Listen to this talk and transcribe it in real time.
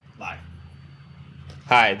Live.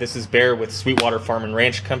 Hi, this is Bear with Sweetwater Farm and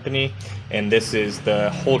Ranch Company, and this is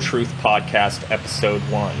the Whole Truth Podcast, Episode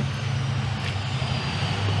 1.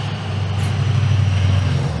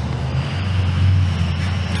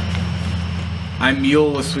 I'm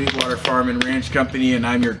Mule with Sweetwater Farm and Ranch Company, and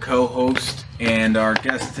I'm your co-host, and our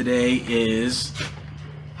guest today is...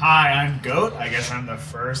 Hi, I'm Goat. I guess I'm the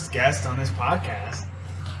first guest on this podcast.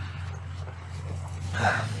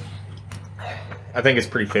 I think it's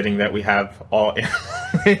pretty fitting that we have all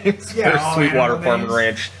names for all Sweetwater animal Farm and names.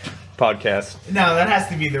 Ranch podcast. No, that has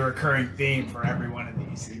to be the recurring theme for every one of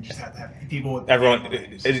these. You just have to have people with Everyone, animal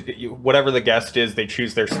names. whatever the guest is, they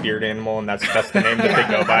choose their spirit animal, and that's the name that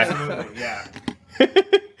they go by. Absolutely, yeah.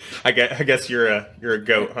 I guess you're a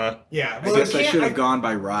goat, huh? Yeah. I guess I should have gone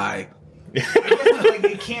by Rye. I guess, like,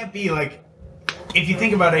 it can't be like, if you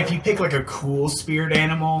think about it, if you pick like a cool spirit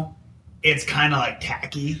animal, it's kind of like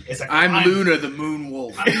tacky. It's like I'm Luna, the moon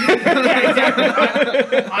wolf. Yeah,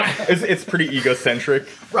 exactly. It's pretty egocentric.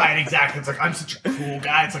 Right, exactly. It's like, I'm such a cool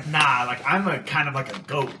guy. It's like, nah, like I'm a kind of like a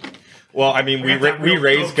goat. Well, I mean, we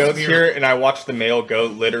raise goats spirit. here, and I watched the male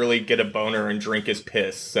goat literally get a boner and drink his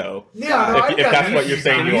piss. So, Yeah, no, if that's what you're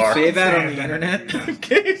saying, you are. Say that on the internet? You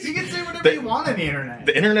can say whatever you want on the internet.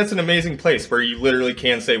 The internet's an amazing place where you literally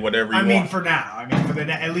can say whatever you want. I mean, for now. I mean, for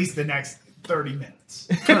at least the next 30 minutes.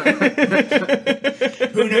 Who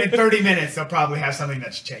knows? In 30 minutes, they'll probably have something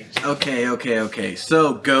that's changed. Okay.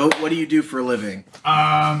 So, Goat, what do you do for a living?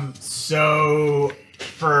 So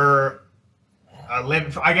for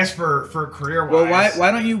I guess for career-wise. Well,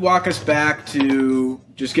 why don't you walk us back to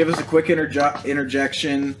just give us a quick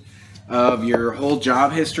interjection of your whole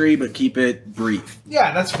job history, but keep it brief.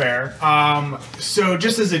 Yeah, that's fair. So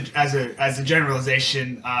just as a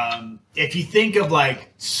generalization, if you think of like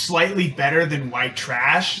slightly better than white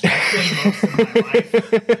trash, that's been most of my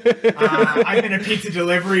life. I've been a pizza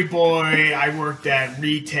delivery boy. I worked at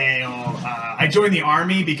retail. I joined the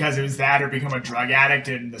Army because it was that or become a drug addict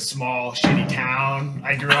in the small shitty town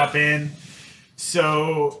I grew up in.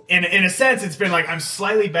 So in a sense, it's been like I'm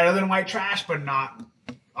slightly better than white trash, but not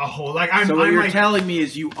a whole So what you're like, telling me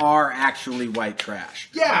is you are actually white trash.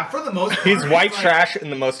 yeah, for the most part. He's white like, trash in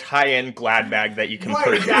the most high-end glad bag that you can Right,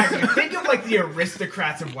 purchase. exactly. Think of like the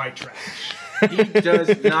aristocrats of white trash. He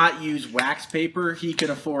does not use wax paper. He can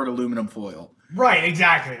afford aluminum foil. Right,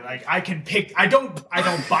 exactly. Like I can pick. I don't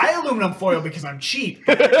buy aluminum foil because I'm cheap.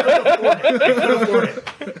 But I could afford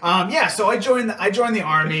it. Yeah. So I joined the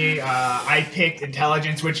Army. I picked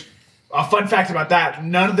intelligence, which. A fun fact about that,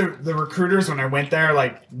 none of the recruiters when I went there,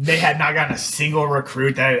 like, they had not gotten a single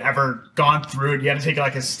recruit that had ever gone through it. You had to take,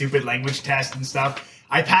 like, a stupid language test and stuff.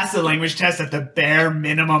 I passed the language test at the bare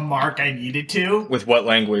minimum mark I needed to. With what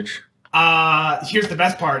language? Here's the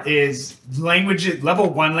best part is level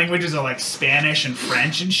 1 languages are, like, Spanish and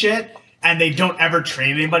French and shit. And they don't ever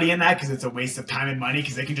train anybody in that because it's a waste of time and money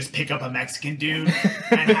because they can just pick up a Mexican dude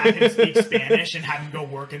and have him speak Spanish and have him go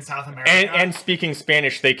work in South America. And speaking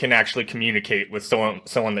Spanish, they can actually communicate with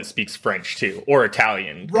someone that speaks French too, or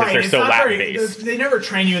Italian, because right, they're it's so not Latin based. They never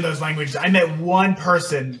train you in those languages. I met one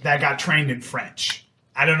person that got trained in French.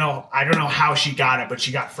 I don't know how she got it, but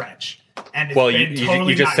she got French. And it's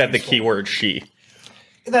You just said the keyword "she."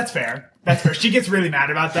 That's fair. She gets really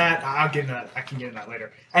mad about that. I can get into that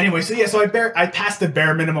later. Anyway, so I passed the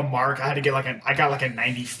bare minimum mark. I had to get I got like a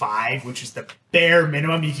 95, which is the bare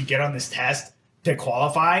minimum you could get on this test to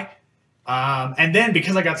qualify. And then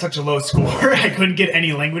because I got such a low score, I couldn't get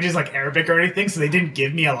any languages like Arabic or anything. So they didn't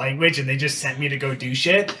give me a language and they just sent me to go do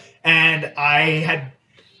shit. And that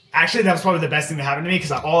was probably the best thing that happened to me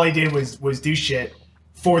because all I did was do shit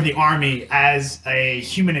for the Army as a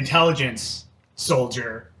human intelligence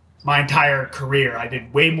soldier. My entire career, I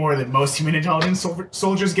did way more than most human intelligence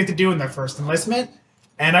soldiers get to do in their first enlistment,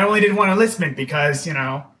 and I only did one enlistment because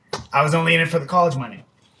I was only in it for the college money.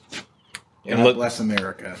 God bless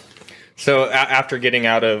America. So after getting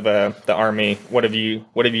out of the Army, what have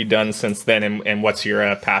you done since then, and what's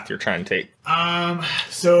your path you're trying to take?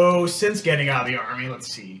 So since getting out of the Army, let's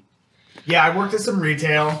see. Yeah, I worked at some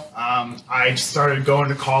retail. I started going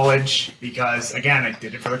to college because, again, I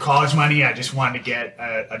did it for the college money. I just wanted to get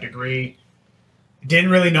a degree.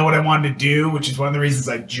 Didn't really know what I wanted to do, which is one of the reasons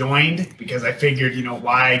I joined, because I figured,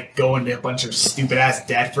 why go into a bunch of stupid-ass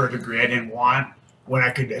debt for a degree I didn't want when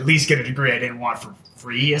I could at least get a degree I didn't want for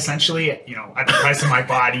free, essentially, at the price of my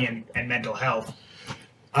body and mental health.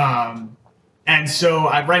 And so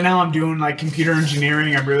right now I'm doing like computer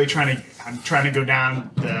engineering. I'm trying to go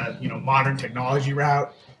down the modern technology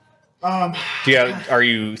route. Are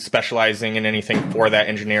you specializing in anything for that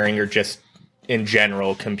engineering, or just in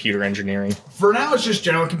general computer engineering? For now, it's just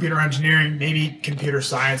general computer engineering, maybe computer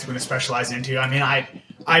science. I'm going to specialize into. I mean,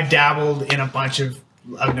 I dabbled in a bunch of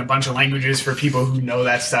languages for people who know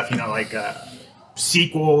that stuff. You know, like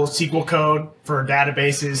SQL code for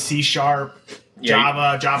databases, C#,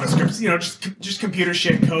 Java, JavaScript. You know, just computer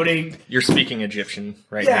shit coding. You're speaking Egyptian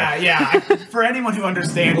right now. Yeah. For anyone who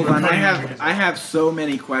understands. Hold on, I have so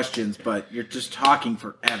many questions, but you're just talking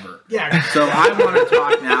forever. Yeah. So I want to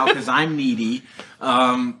talk now because I'm needy.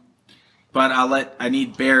 But I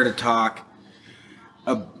need Bear to talk.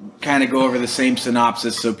 Kind of go over the same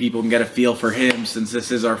synopsis so people can get a feel for him, since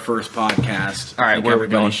this is our first podcast. All right, where we're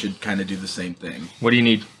going should kind of do the same thing. What do you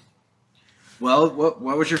need? Well, what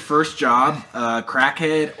was your first job?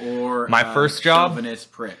 Crackhead or my first job?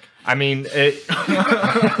 Chauvinist prick. I mean,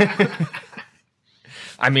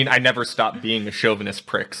 I never stopped being a chauvinist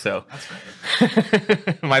prick. So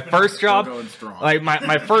That's my first job, Going strong. like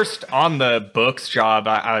my first on the books job,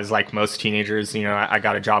 I was like most teenagers. You know, I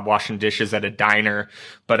got a job washing dishes at a diner,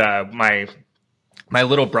 but my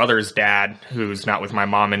little brother's dad, who's not with my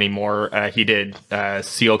mom anymore, he did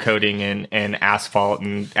seal coating and asphalt.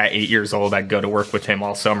 And at 8 years old, I'd go to work with him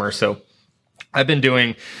all summer. So I've been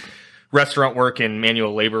doing restaurant work and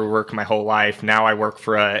manual labor work my whole life. Now I work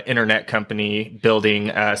for an internet company building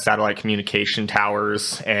satellite communication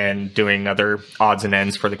towers and doing other odds and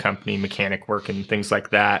ends for the company, mechanic work and things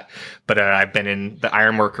like that. But I've been in the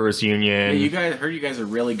Ironworkers Union. Yeah, you guys are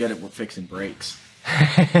really good at fixing brakes.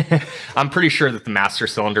 I'm pretty sure that the master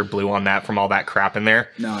cylinder blew on that from all that crap in there.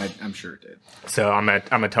 No, I'm sure it did. So I'm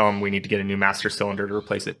gonna tell them we need to get a new master cylinder to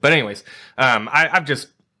replace it. But anyways, I've just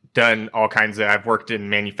done all kinds of. I've worked in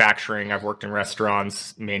manufacturing. I've worked in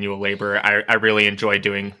restaurants, manual labor. I really enjoy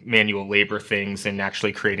doing manual labor things and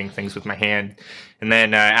actually creating things with my hand. And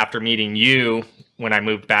then after meeting you, when I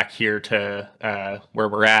moved back here to where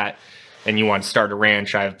we're at, and you want to start a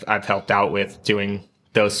ranch, I've helped out with doing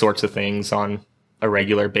those sorts of things on a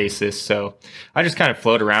regular basis. So I just kind of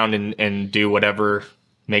float around and do whatever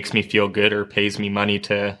makes me feel good or pays me money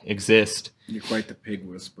to exist. You're quite the pig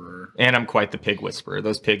whisperer. And I'm quite the pig whisperer.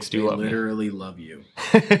 Those pigs do love me. They literally love you.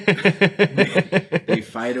 They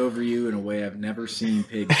fight over you in a way I've never seen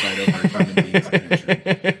pigs fight over human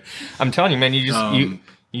beings. I'm telling you, man, you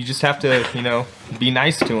just have to, be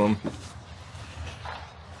nice to them.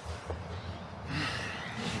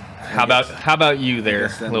 How about you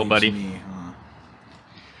there, little buddy? Me,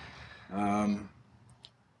 huh?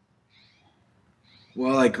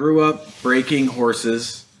 Well, I grew up breaking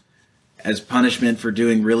horses as punishment for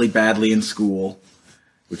doing really badly in school,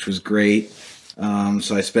 which was great.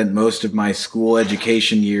 So I spent most of my school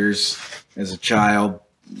education years as a child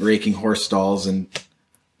breaking horse stalls and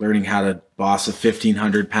learning how to boss a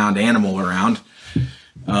 1,500-pound animal around.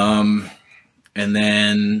 And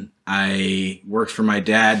then I worked for my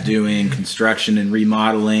dad doing construction and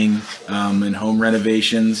remodeling and home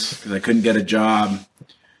renovations because I couldn't get a job.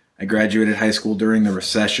 I graduated high school during the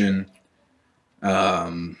recession,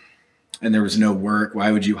 and there was no work.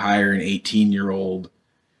 Why would you hire an 18-year-old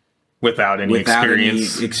without any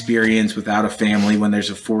experience, without a family, when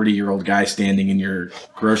there's a 40-year-old guy standing in your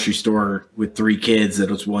grocery store with 3 kids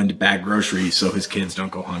that was willing to bag groceries so his kids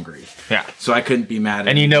don't go hungry? Yeah. So I couldn't be mad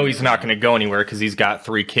at him. And he's not going to go anywhere because he's got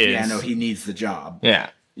 3 kids. Yeah, no, he needs the job.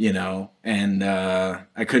 Yeah. And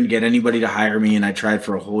I couldn't get anybody to hire me, and I tried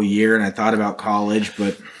for a whole year, and I thought about college,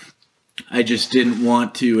 but I just didn't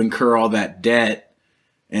want to incur all that debt,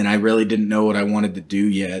 and I really didn't know what I wanted to do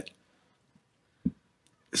yet.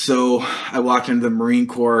 So I walked into the Marine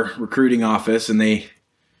Corps recruiting office, and they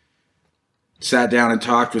sat down and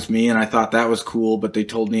talked with me, and I thought that was cool, but they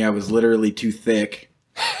told me I was literally too thick.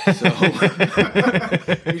 So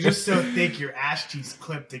you're just so thick, your ass cheeks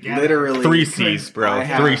clipped together. Literally 3 C's, bro.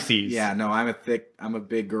 3 C's. Yeah, no, I'm a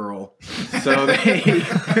big girl. So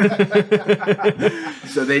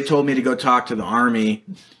they told me to go talk to the Army,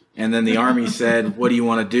 and then the Army said, "What do you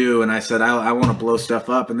want to do?" And I said, I want to blow stuff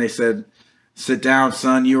up. And they said, "Sit down,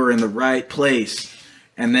 son, you are in the right place."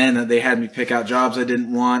 And then they had me pick out jobs I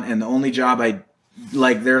didn't want, and the only job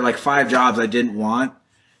there are like 5 jobs I didn't want.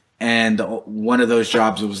 And one of those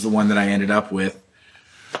jobs was the one that I ended up with.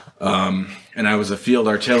 And I was a field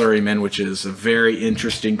artilleryman, which is a very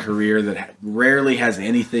interesting career that rarely has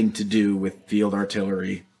anything to do with field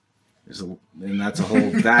artillery. And that's a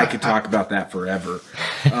whole, I could talk about that forever.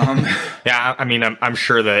 Yeah, I mean, I'm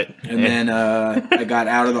sure that. And then I got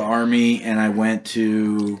out of the Army, and I went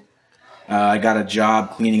to, I got a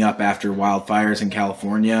job cleaning up after wildfires in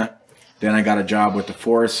California. Then I got a job with the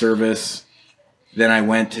Forest Service. Then I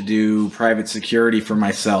went to do private security for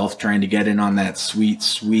myself, trying to get in on that sweet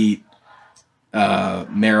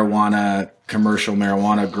commercial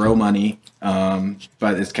marijuana grow money,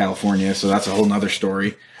 but it's California, so that's a whole nother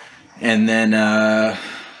story. And then,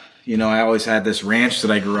 I always had this ranch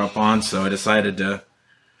that I grew up on, so I decided to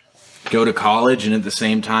go to college and at the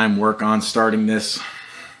same time work on starting this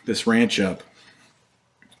ranch up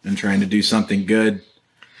and trying to do something good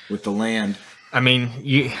with the land. I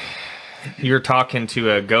mean, you're talking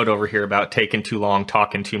to a goat over here about taking too long,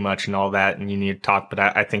 talking too much, and all that, and you need to talk. But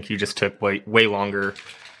I think you just took way longer.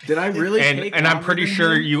 Did I really? And I'm pretty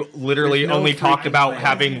sure you literally only talked about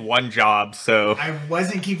having one job. So I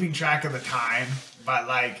wasn't keeping track of the time, but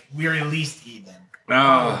like we were at least even.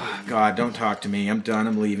 Oh God! Don't talk to me. I'm done.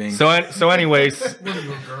 I'm leaving. So anyways, What are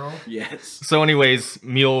you, a girl? Yes. So anyways,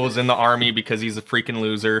 Mule was in the army because he's a freaking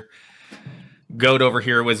loser. Goat over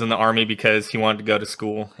here was in the army because he wanted to go to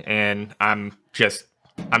school, and I'm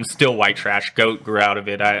still white trash. Goat grew out of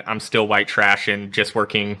it. I'm still white trash and just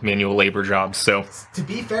working manual labor jobs. So To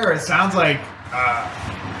be fair, it sounds like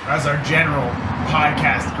as our general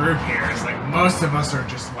podcast group here, it's like most of us are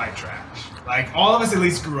just white trash. Like all of us at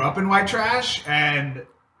least grew up in white trash, and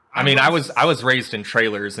I mean, I was raised in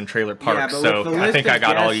trailers and trailer parks, but so with the I list think of I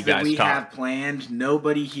got all you guests that guys we taught. have planned,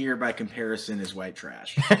 nobody here by comparison is white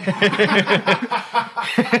trash.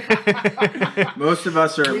 Most of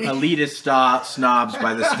us are elitist snobs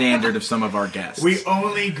by the standard of some of our guests. we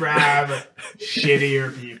only grab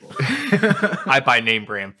shittier people. I buy name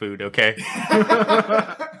brand food, okay?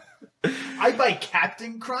 I buy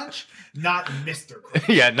Captain Crunch, not Mr. Crunch.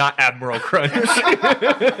 Yeah, not Admiral Crunch.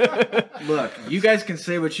 Look, you guys can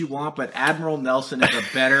say what you want, but Admiral Nelson is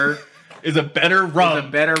a better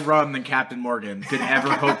rum than Captain Morgan could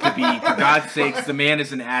ever hope to be. For God's sakes, the man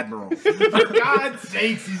is an admiral. For God's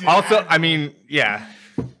sakes, he's an Also, admiral. I mean, yeah.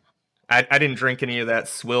 I didn't drink any of that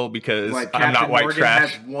swill because I'm Captain not white Morgan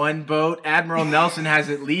trash. has one boat. Admiral Nelson has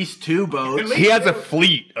at least two boats. He has a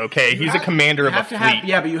fleet, okay? He's a commander of a fleet.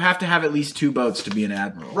 But you have to have at least two boats to be an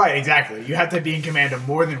admiral. Right, exactly. You have to be in command of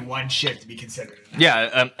more than one ship to be considered an admiral.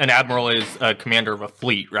 Yeah, an admiral is a commander of a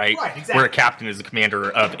fleet, right? Right, exactly. Where a captain is a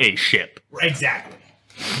commander of a ship. Exactly.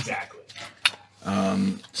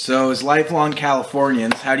 So, as lifelong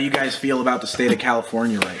Californians, how do you guys feel about the state of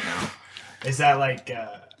California right now? Is that like...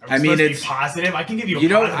 I mean, it's it's positive. I can give you.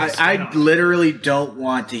 I literally don't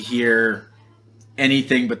want to hear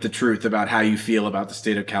anything but the truth about how you feel about the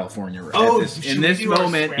state of California in this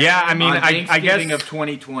moment. Yeah, I mean, I guess of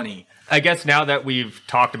 2020. I guess now that we've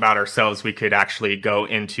talked about ourselves, we could actually go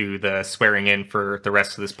into the swearing in for the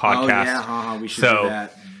rest of this podcast. Oh yeah, we should do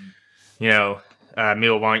that.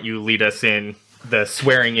 Mil, why don't you lead us in the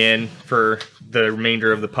swearing in for the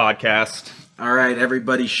remainder of the podcast? All right,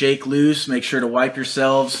 everybody, shake loose. Make sure to wipe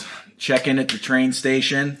yourselves. Check in at the train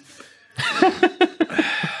station.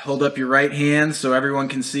 Hold up your right hand so everyone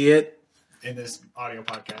can see it. In this audio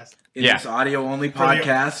podcast. This audio-only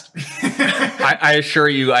podcast. I assure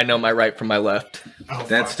you, I know my right from my left. Oh,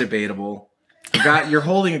 That's fuck. debatable. You're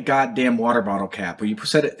holding a goddamn water bottle cap. Will you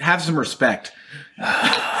said it? Have some respect.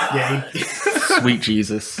 Yeah. Sweet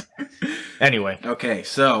Jesus. Anyway. Okay,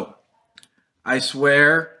 so I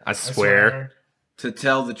swear to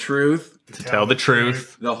tell the truth, to tell the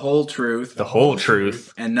truth, the whole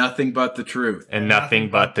truth, and nothing but the truth. and nothing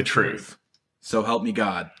but the truth. So help me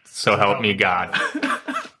God. So help me God.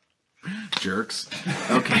 Jerks.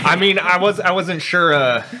 Okay. I mean, I wasn't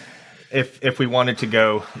sure if we wanted to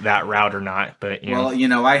go that route or not, but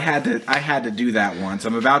I had to do that once.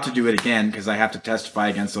 I'm about to do it again because I have to testify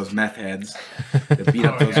against those meth heads that beat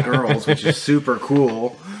up those girls, which is super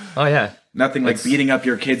cool. Oh yeah. Nothing like beating up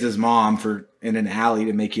your kids' mom in an alley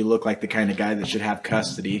to make you look like the kind of guy that should have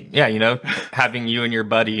custody. Yeah, having you and your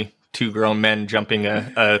buddy, two grown men jumping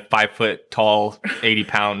a 5 foot tall,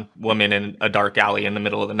 80-pound woman in a dark alley in the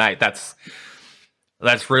middle of the night. That's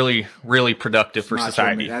really, really productive for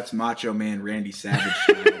society. That's Macho Man Randy Savage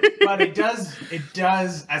style. But it does,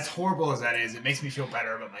 as horrible as that is, it makes me feel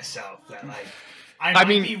better about myself. That like, I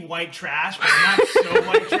might be white trash, but I'm not so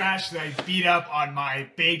white trash that I beat up on my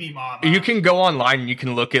baby mama. You can go online and you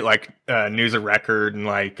can look at like News of Record and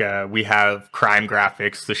like we have crime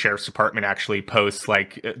graphics. The sheriff's department actually posts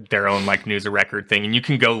like their own like News of Record thing, and you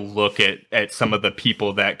can go look at some of the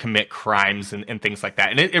people that commit crimes and things like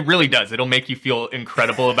that. And it really does. It'll make you feel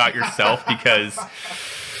incredible about yourself because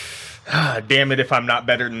damn it if I'm not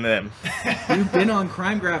better than them. You've been on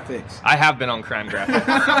crime graphics. I have been on crime graphics.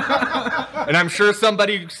 And I'm sure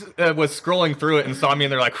somebody was scrolling through it and saw me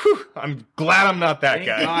and they're like, whew, I'm glad I'm not that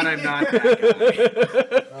guy. Thank God I'm not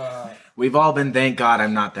that guy. We've all been, thank God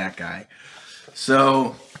I'm not that guy.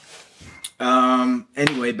 So,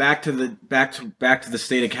 anyway, back to the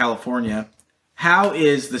state of California. how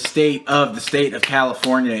is the state of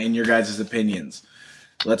California in your guys' opinions?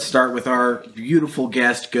 Let's start with our beautiful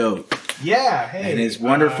guest, Goat. Yeah, hey. And his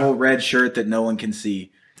wonderful red shirt that no one can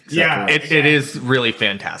see. Yeah, it is really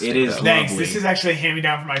fantastic. It is. Thanks. Lovely. This is actually a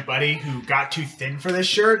hand-me-down from my buddy who got too thin for this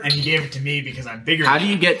shirt, and he gave it to me because I'm bigger. How do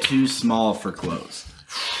you get too small for clothes?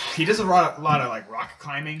 He does a lot of like rock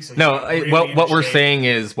climbing. So No, really what we're shape. saying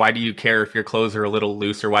is, why do you care if your clothes are a little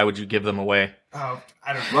loose, or why would you give them away? Oh,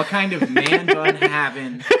 I don't know. What kind of man bun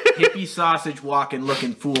having, hippie sausage walking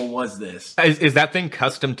looking fool was this? Is that thing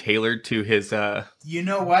custom tailored to his You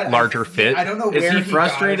know what? larger fit? I don't know Is where he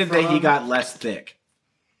frustrated got it that he from. got less thick?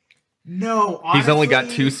 No, honestly, He's only got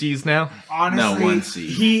 2 C's now. Honestly, No, 1C.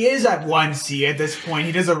 He is at 1C at this point.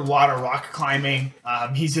 He does a lot of rock climbing.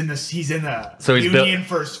 He's in the So he's union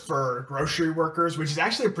for grocery workers, which is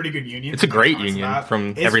actually a pretty good union. It's a great to be honest union about. from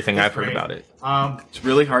It's- everything it's I've heard great. about it. It's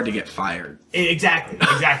really hard to get fired. Exactly.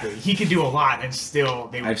 He can do a lot, and still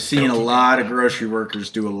I've seen a lot of grocery workers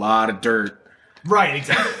do a lot of dirt. Right,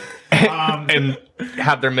 exactly. And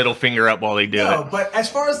have their middle finger up while they do No, it. but as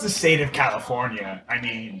far as the state of California, I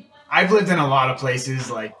mean, I've lived in a lot of places.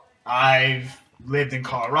 Like, I've lived in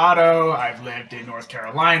Colorado, I've lived in North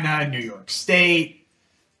Carolina, New York State,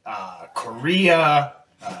 Korea.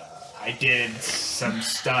 I did some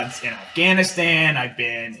stunts in Afghanistan. I've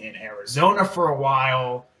been in Arizona for a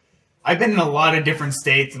while. I've been in a lot of different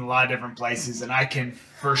states and a lot of different places, and I can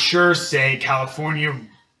for sure say California,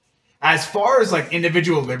 as far as like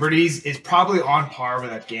individual liberties, is probably on par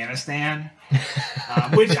with Afghanistan.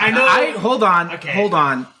 Which I know. Hold on. Okay. Hold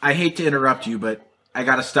on. I hate to interrupt you, but I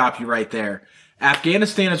got to stop you right there.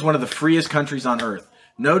 Afghanistan is one of the freest countries on earth.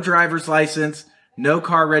 No driver's license, no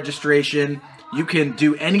car registration. You can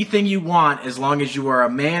do anything you want as long as you are a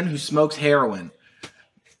man who smokes heroin.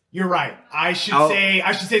 You're right. I should say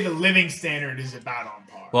the living standard is about on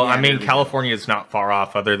par. Well, Yeah, I mean, there we California is not far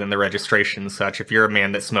off other than the registration and such. If you're a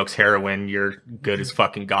man that smokes heroin, you're good as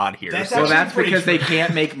fucking God here. That's So- Well, actually that's pretty because true. they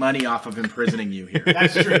can't make money off of imprisoning you here.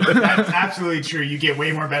 That's true. That's absolutely true. You get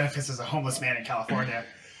way more benefits as a homeless man in California.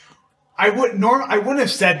 I wouldn't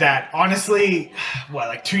have said that. Honestly,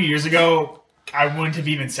 like 2 years ago, I wouldn't have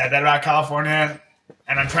even said that about California.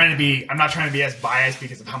 And I'm not trying to be as biased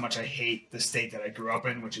because of how much I hate the state that I grew up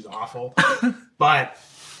in, which is awful. But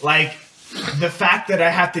like the fact that I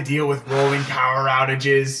have to deal with rolling power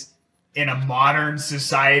outages in a modern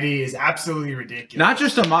society is absolutely ridiculous. Not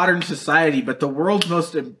just a modern society, but the world's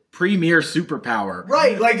most premier superpower.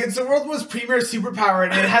 Right, like it's the world's most premier superpower,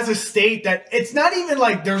 and it has a state that it's not even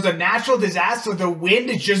like there's a natural disaster. The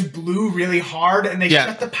wind just blew really hard, and they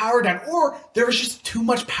shut the power down, or there was just too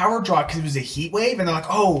much power draw because it was a heat wave, and they're like,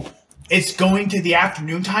 "Oh, it's going to the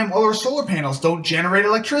afternoon time. All our solar panels don't generate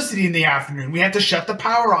electricity in the afternoon. We have to shut the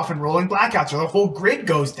power off and rolling blackouts, or the whole grid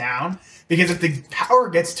goes down because if the power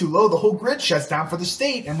gets too low, the whole grid shuts down for the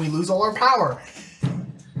state, and we lose all our power."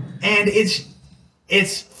 And it's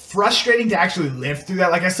frustrating to actually live through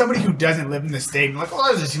that. Like, as somebody who doesn't live in the state, I'm like, oh,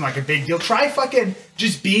 that doesn't seem like a big deal. Try fucking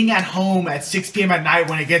just being at home at 6 p.m. at night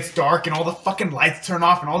when it gets dark and all the fucking lights turn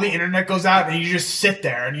off and all the internet goes out and you just sit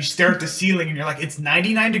there and you stare at the ceiling and you're like, it's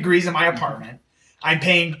 99 degrees in my apartment. I'm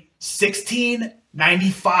paying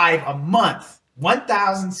 $16.95 a month.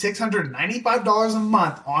 $1,695 a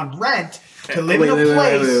month on rent to live in a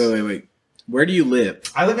place. Wait. Where do you live?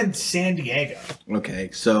 I live in San Diego. Okay,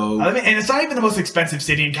 so And it's not even the most expensive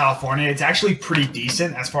city in California. It's actually pretty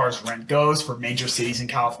decent as far as rent goes for major cities in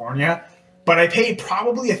California. But I pay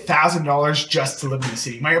probably $1,000 just to live in the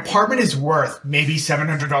city. My apartment is worth maybe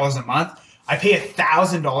 $700 a month. I pay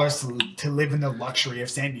 $1,000 to live in the luxury of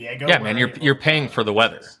San Diego. Yeah, man, you're paying for the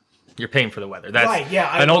weather. You're paying for the weather. That's Right,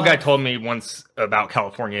 yeah, An old guy told me once about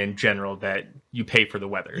California in general that you pay for the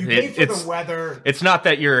weather. You pay for the weather. It's not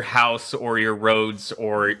that your house or your roads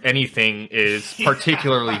or anything is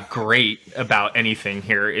particularly great about anything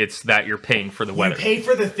here. It's that you're paying for the weather. You pay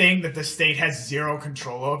for the thing that the state has zero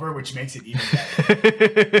control over, which makes it even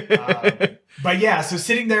better. But yeah, so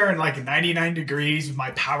sitting there in like 99 degrees with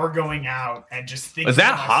my power going out and just thinking, Is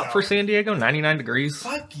that to hot myself, for San Diego? 99 degrees?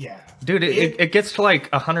 Fuck yeah. Dude, it gets to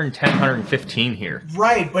like 110, 115 here.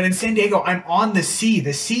 Right, but in San Diego, I'm on the sea.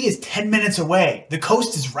 The sea is 10 minutes away. The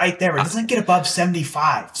coast is right there. It doesn't get above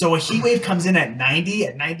 75. So a heat wave comes in at 90,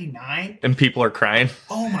 at 99. And people are crying.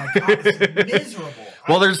 Oh my God, it's miserable.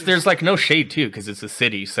 Well, there's like no shade too because it's a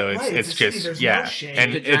city, so it's Right, it's it's a city, just there's yeah, no shade.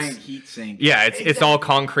 and the it's giant heat sink. yeah, it's all Exactly.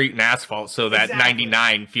 concrete and asphalt, so that Exactly.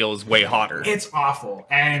 99 feels way hotter. It's awful.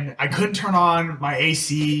 And I couldn't turn on my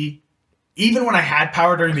AC. Even when I had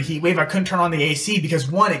power during the heat wave, I couldn't turn on the AC because,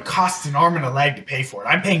 one, it costs an arm and a leg to pay for it.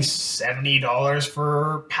 I'm paying $70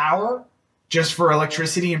 for power just for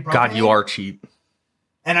electricity and propane. God, you are cheap.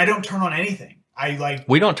 And I don't turn on anything.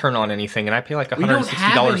 We don't turn on anything, and I pay like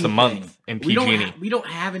 $160 a month in PG&E. We don't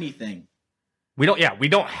have anything. We don't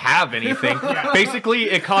have anything. Basically,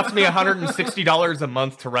 it costs me $160 a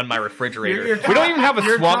month to run my refrigerator. We don't even have a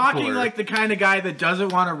swamp cooler. You're talking like the kind of guy that doesn't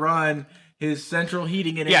want to run his central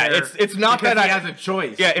heating and air. It's not that he has a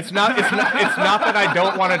choice. Yeah, it's not that I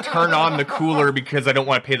don't want to turn on the cooler because I don't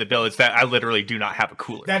want to pay the bill. It's that I literally do not have a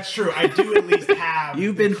cooler. That's true. I do at least have.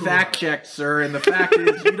 You've been fact checked, sir, and the fact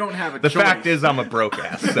is you don't have a choice. The fact is I'm a broke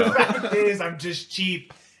ass. So. The fact is I'm just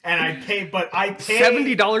cheap and I pay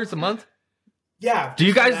 $70 a month. Yeah. Do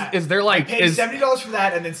you guys? Is there like? I pay $70 for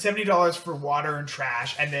that, and then $70 for water and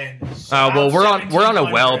trash, and then. Well, we're on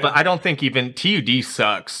a well, but I don't think even TUD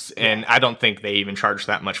sucks, and I don't think they even charge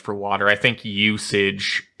that much for water. I think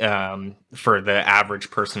usage for the average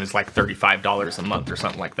person is like $35 a month or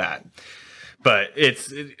something like that. But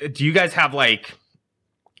do you guys have like?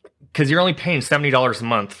 Because you're only paying $70 a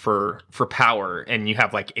month for power, and you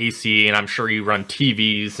have like AC, and I'm sure you run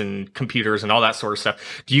TVs and computers and all that sort of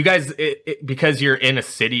stuff. Do you guys, because you're in a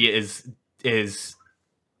city,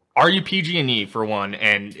 are you PG&E for one?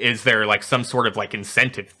 And is there like some sort of like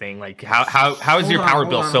incentive thing? Like how is your power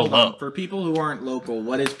bill so low? For people who aren't local,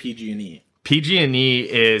 what is PG&E? PG&E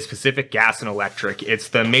is Pacific Gas and Electric. It's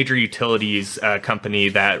the major utilities company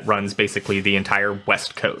that runs basically the entire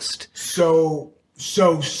West Coast.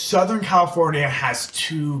 So Southern California has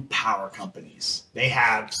two power companies. They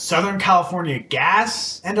have Southern California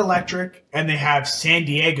Gas and Electric, and they have San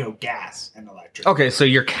Diego Gas and Electric. Okay, so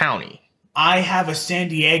your county. I have a San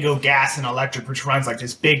Diego Gas and Electric, which runs like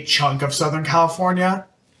this big chunk of Southern California.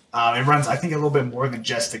 It runs, I think, a little bit more than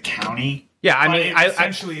just the county. Yeah, I mean, it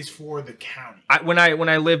essentially is for the county. When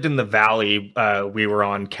I lived in the valley, we were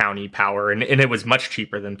on county power, and it was much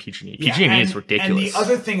cheaper than PG&E. PG&E is ridiculous. And the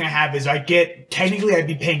other thing I have is I'd be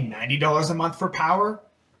paying $90 a month for power,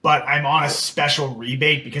 but I'm on a special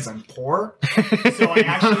rebate because I'm poor. So I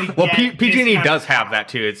actually PG&E does have that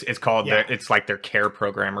too. It's called it's like their care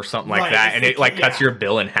program or something like that, and it like cuts your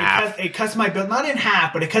bill in half. It cuts my bill not in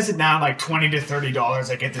half, but it cuts it down like $20 to $30.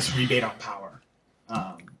 I get this rebate on power.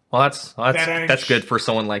 Well, that's good for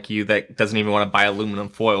someone like you that doesn't even want to buy aluminum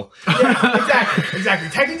foil. Yeah, exactly.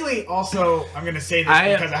 Technically, also, I'm going to say this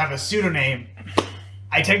because I have a pseudonym.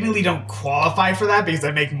 I technically don't qualify for that because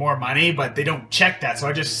I make more money, but they don't check that. So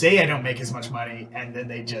I just say I don't make as much money, and then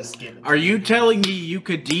they just give it. Are you telling me you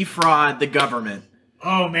could defraud the government?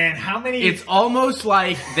 Oh, man, how many... It's almost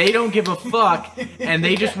like they don't give a fuck, and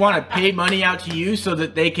they just want to pay money out to you so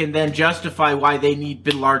that they can then justify why they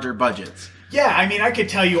need larger budgets. Yeah, I mean, I could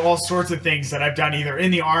tell you all sorts of things that I've done either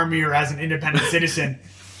in the army or as an independent citizen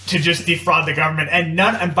to just defraud the government.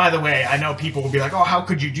 And by the way, I know people will be like, oh, how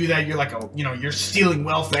could you do that? You're like, you're stealing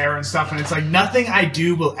welfare and stuff. And it's like, nothing I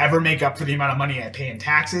do will ever make up for the amount of money I pay in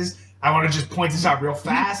taxes. I want to just point this out real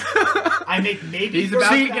fast. I make maybe... He's about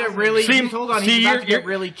to get really... hold on, he's about to get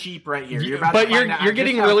really cheap right here. You're about to find out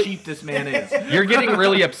getting how really cheap this man is. You're getting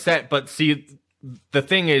really upset, but see, the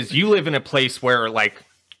thing is, you live in a place where, like,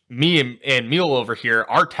 me and Mule over here,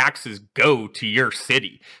 our taxes go to your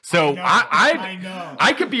city. So I know.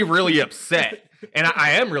 I could be really upset. And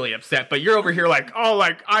I am really upset, but you're over here like, oh,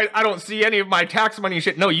 like, I don't see any of my tax money and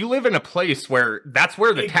shit. No, you live in a place where that's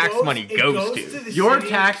where the tax money goes to. Your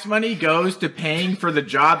tax money goes to paying for the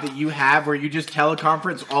job that you have where you just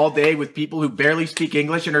teleconference all day with people who barely speak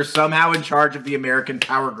English and are somehow in charge of the American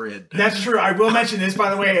power grid. That's true. I will mention this, by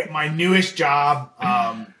the way, my newest job,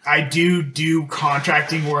 I do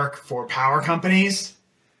contracting work for power companies.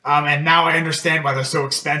 And now I understand why they're so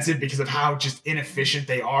expensive because of how just inefficient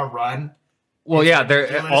they are run. Well,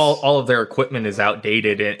 yeah, all of their equipment is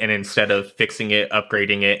outdated, and instead of fixing it,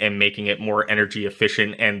 upgrading it, and making it more energy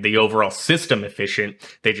efficient and the overall system efficient,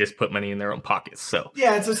 they just put money in their own pockets. So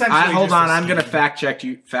yeah, it's essentially. Hold on, I'm going to fact check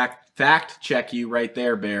you right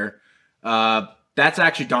there, Bear. That's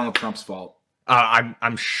actually Donald Trump's fault.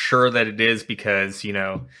 I'm sure that it is because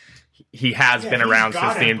he has been around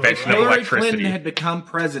since the invention of electricity. Hillary Clinton had become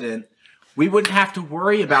president. We wouldn't have to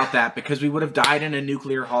worry about that because we would have died in a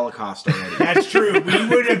nuclear holocaust already. That's true. We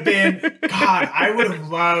would have been... God, I would have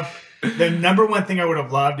loved... The number one thing I would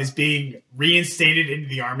have loved is being reinstated into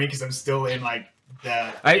the army because I'm still in, like,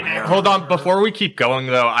 hold on. Before we keep going,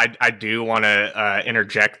 though, I do want to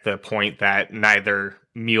interject the point that neither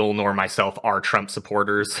Mule nor myself are Trump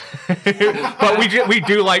supporters, but we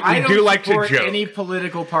do like to joke. Any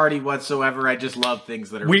political party whatsoever. I just love things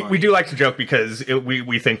that are. We do like to joke because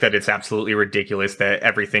we think that it's absolutely ridiculous that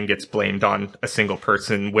everything gets blamed on a single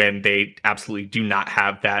person when they absolutely do not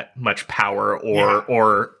have that much power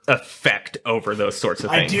or effect over those sorts of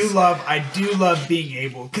things. I do love being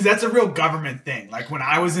able, because that's a real government thing. Like when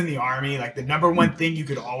I was in the Army, like the number one thing you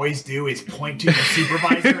could always do is point to the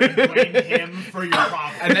supervisor and blame him for your problem.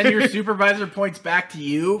 And then your supervisor points back to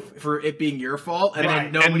you for it being your fault, and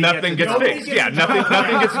then nothing gets fixed.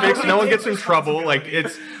 Nothing gets fixed. No one gets in trouble. Like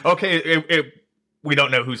it's okay. We don't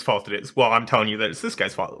know whose fault it is. Well, I'm telling you that it's this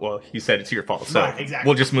guy's fault. Well, he said it's your fault, so exactly.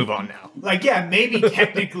 We'll just move on now. Like, yeah, maybe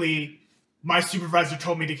technically my supervisor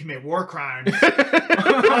told me to commit war crimes,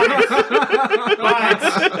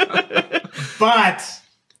 but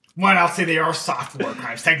one, I'll say they are soft war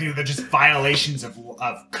crimes. Technically, they're just violations of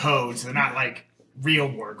codes. They're not like real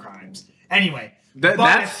war crimes. Anyway,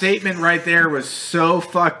 that statement right there was so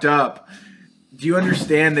fucked up. Do you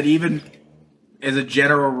understand that even as a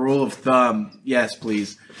general rule of thumb, yes,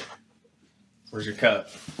 please. Where's your cup?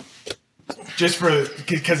 Just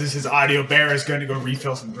because this is audio, Bear is going to go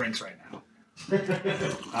refill some drinks right now.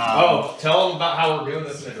 Tell them about how we're doing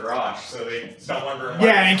this in the garage so they stop wondering.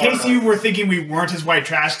 Yeah, in case you were thinking we weren't as white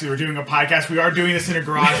trash because we were doing a podcast, we are doing this in a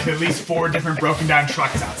garage with at least 4 different broken down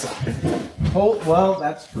trucks outside. Well,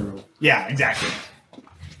 that's true. Yeah, exactly.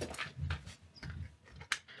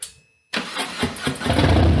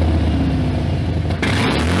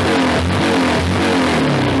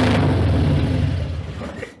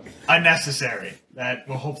 Unnecessary. That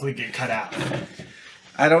will hopefully get cut out.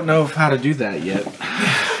 I don't know how to do that yet.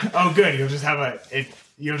 Oh, good. You'll just have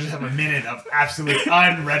a minute of absolutely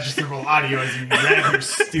unregisterable audio as you rev your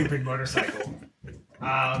stupid motorcycle.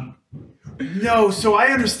 No, so I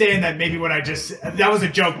understand that maybe that was a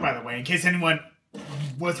joke, by the way, in case anyone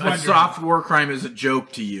was wondering. A soft war crime is a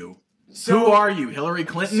joke to you. So, who are you, Hillary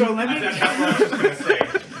Clinton? So let me. That's what I was just gonna say.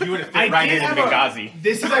 You would have fit right into Benghazi.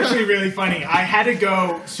 This is actually really funny. I had to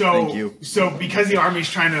go. Thank you. So because the Army's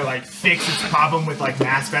trying to like fix its problem with like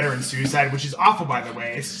mass veteran suicide, which is awful, by the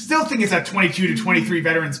way. I still think it's that 22 to 23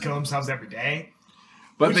 veterans kill themselves every day.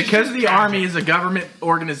 But because the Army is a government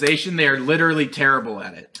organization, they are literally terrible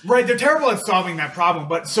at it. Right, they're terrible at solving that problem.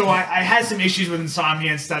 But so I had some issues with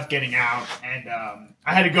insomnia and stuff getting out, and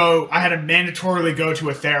I had to mandatorily go to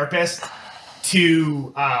a therapist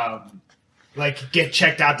to get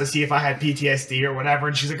checked out to see if I had PTSD or whatever.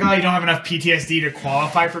 And she's like, "Oh, you don't have enough PTSD to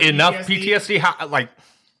qualify for enough PTSD." How,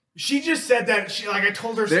 she just said that I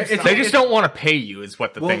told her some stuff. They just don't want to pay you, is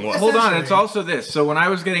what the thing was. Hold on, it's also this. So when I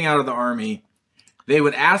was getting out of the Army, they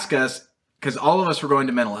would ask us, because all of us were going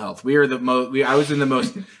to mental health. I was in the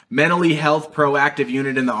most mentally health proactive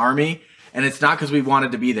unit in the Army, and it's not because we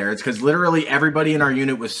wanted to be there. It's because literally everybody in our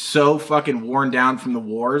unit was so fucking worn down from the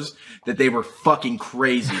wars that they were fucking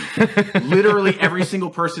crazy. Literally every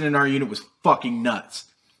single person in our unit was fucking nuts,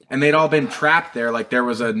 and they'd all been trapped there. Like there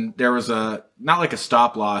was a not like a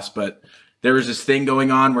stop loss, but there was this thing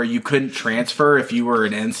going on where you couldn't transfer if you were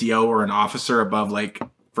an NCO or an officer above like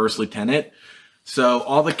first lieutenant. So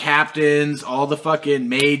all the captains, all the fucking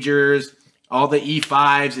majors, all the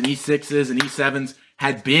E5s and E6s and E7s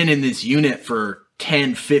had been in this unit for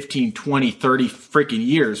 10, 15, 20, 30 freaking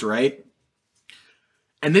years, right?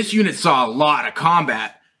 And this unit saw a lot of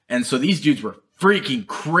combat. And so these dudes were freaking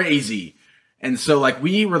crazy. And so like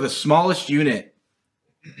we were the smallest unit,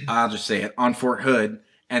 I'll just say it, on Fort Hood.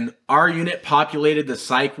 And our unit populated the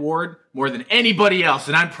psych ward more than anybody else.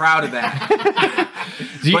 And I'm proud of that.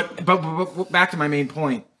 But back to my main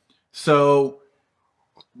point. So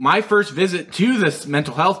my first visit to this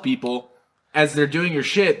mental health people, as they're doing your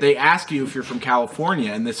shit, they ask you if you're from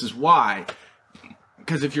California, and this is why.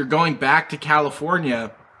 Because if you're going back to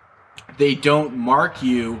California, they don't mark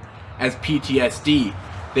you as PTSD.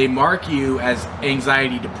 They mark you as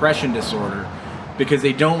anxiety depression disorder, because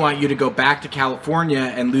they don't want you to go back to California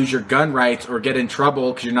and lose your gun rights or get in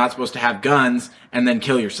trouble because you're not supposed to have guns and then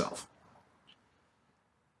kill yourself.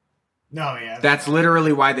 No, yeah. That's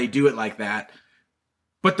literally why they do it like that.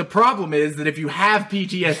 But the problem is that if you have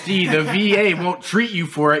PTSD, the VA won't treat you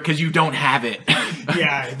for it because you don't have it.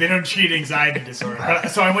 Yeah, they don't treat anxiety disorder. But,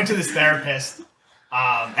 so I went to this therapist,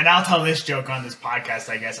 and I'll tell this joke on this podcast,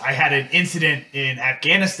 I guess. I had an incident in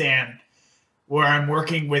Afghanistan where I'm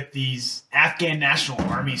working with these Afghan National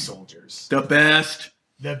Army soldiers. The best.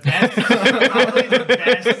 The best, probably the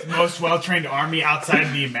best, most well-trained army outside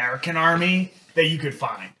of the American Army that you could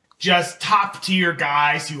find. just top tier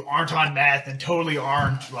guys who aren't on meth and totally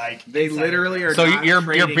aren't like. They literally are. So not you're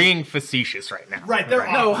trading. being facetious right now. Right. They're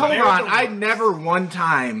No, awful. hold They're on. the I worst. never one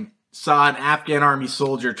time saw an Afghan army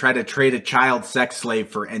soldier try to trade a child sex slave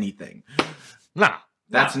for anything. No.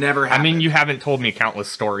 That's never I happened. mean, you haven't told me countless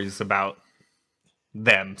stories about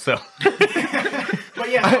them, so But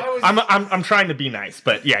yeah, so I was, I'm trying to be nice,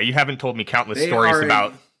 but yeah, you haven't told me countless They stories are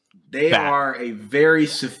about. They that. are a very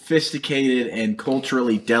sophisticated and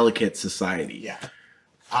culturally delicate society. yeah.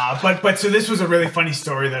 But so this was a really funny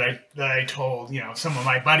story that I told some of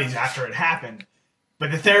my buddies after it happened. But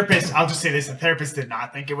the therapist, I'll just say this: the therapist did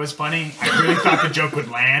not think it was funny. I really thought the joke would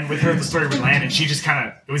land with her, the story would land, and she just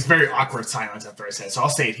it was very awkward silence after I said it. So I'll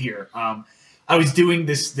say it here. I was doing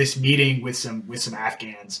this meeting with some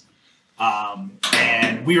Afghans,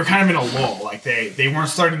 and we were kind of in a lull. Like they weren't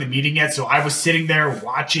starting the meeting yet, so I was sitting there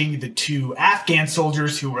watching the two Afghan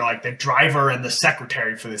soldiers who were like the driver and the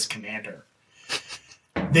secretary for this commander.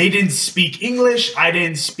 They didn't speak English. I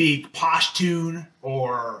didn't speak Pashtun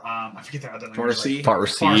or I forget the other language. Farsi?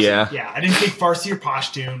 Farsi, yeah. Yeah, I didn't speak Farsi or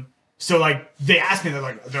Pashtun. So like they asked me, they're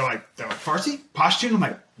like Farsi, Pashtun. I'm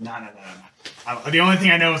like, no. The only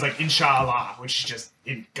thing I know is like Inshallah, which is just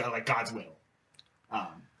like God's will.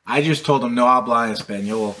 I just told them no habla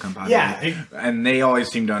español, compadre. Yeah, and they always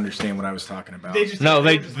seem to understand what I was talking about. They just, No,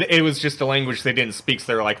 they were just like, it was just a language they didn't speak, so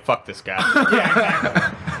they were like, "Fuck this guy." yeah,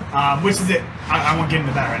 exactly. Which is it. I won't get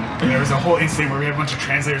into that right now. There was a whole incident where we had a bunch of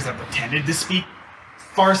translators that pretended to speak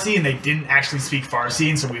Farsi and they didn't actually speak Farsi,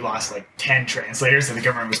 and so we lost like 10 translators that the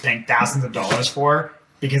government was paying thousands of dollars for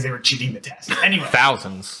because they were cheating the test. Anyway,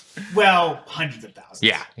 Thousands. well, hundreds of thousands.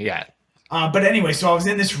 Yeah. But anyway, so I was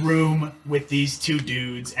in this room with these two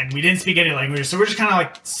dudes, and we didn't speak any language, so we're just kind of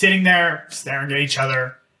like sitting there, staring at each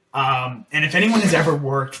other. And if anyone has ever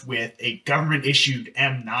worked with a government-issued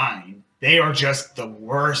M9, they are just the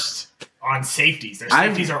worst on safeties. Their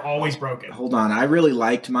safeties are always broken. Hold on, I really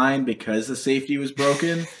liked mine because the safety was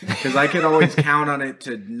broken. Because I could always count on it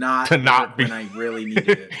to not work be when I really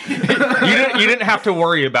needed it. You didn't have to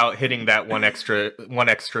worry about hitting that one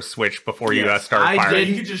extra switch before you started firing.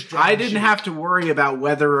 You could just drop I and didn't shoot. have to worry about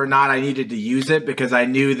whether or not I needed to use it because I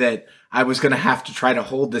knew that I was going to have to try to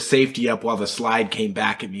hold the safety up while the slide came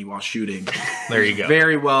back at me while shooting. There you go.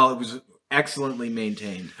 Very well. It was excellently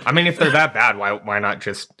maintained. I mean, if they're that bad, why not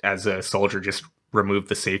just, as a soldier, just remove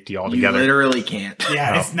the safety You altogether? literally can't.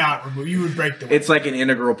 Yeah, No. it's not removed. You would break the It's like an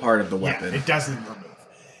integral part of the Yeah, weapon. it doesn't remove.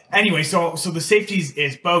 Anyway, so the safety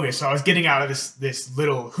is bogus. So I was getting out of this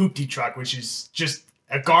little hoopty truck, which is just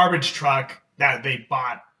a garbage truck that they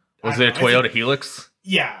bought. Was I it a don't know, I think- Toyota Helix?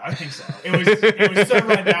 Yeah, I think so. It was so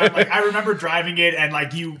run down. Like I remember driving it, and like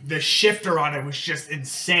the shifter on it was just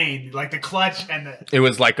insane. Like the clutch and the It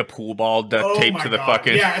was like a pool ball duct taped my to the God.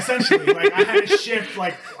 fucking. Yeah, essentially. Like I had to shift.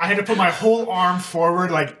 Like I had to put my whole arm forward,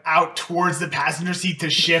 like out towards the passenger seat to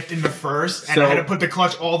shift into first, and So- I had to put the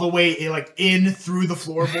clutch all the way in through the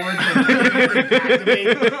floorboard to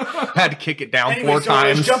activate. Had to kick it down Anyway, 4 so I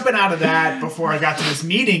was times. jumping out of that before I got to this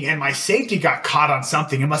meeting, and my safety got caught on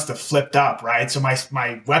something. It must have flipped up, right? So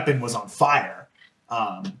my weapon was on fire.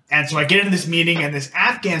 And so I get into this meeting, and this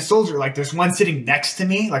Afghan soldier, like there's one sitting next to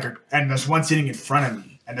me, and there's one sitting in front of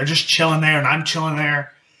me, and they're just chilling there, and I'm chilling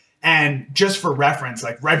there. And just for reference,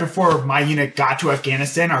 like right before my unit got to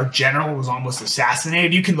Afghanistan, our general was almost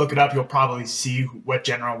assassinated. You can look it up; you'll probably see what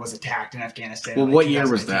general was attacked in Afghanistan. Well, in, what year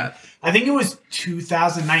was 2019. that? I think it was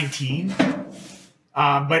 2019.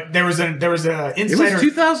 But there was a It insider. was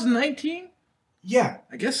 2019? Yeah,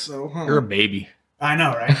 I guess so, huh? You're a baby. I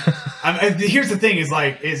know, right? Here's the thing: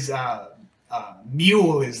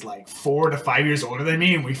 Mule is like 4 to 5 years older than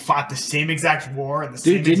me, and we fought the same exact war and the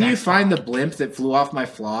same. Dude, didn't you exact find fob. the blimp that flew off my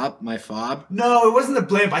fob? No, it wasn't the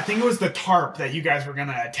blimp. I think it was the tarp that you guys were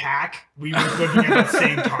gonna attack. We were looking at that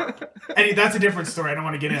same tarp. And that's a different story. I don't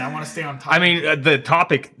want to get in. I want to stay on topic. I mean, the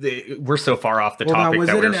topic. We're so far off the Hold on, topic was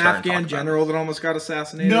that it we're an starting to Afghan talk about. general that almost got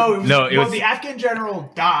assassinated? no, it was, was- the Afghan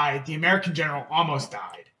general died. The American general almost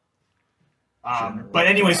died. But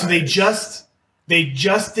anyway, so they just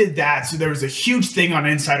did that. So there was a huge thing on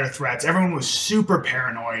insider threats. Everyone was super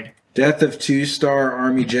paranoid. Death of 2-star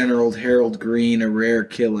Army General Harold Green, a rare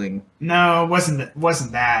killing. No, it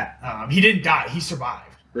wasn't that. He didn't die. He survived.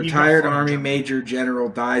 He Retired got Army forward. Major General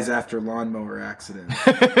dies after lawnmower accident.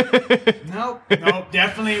 Nope,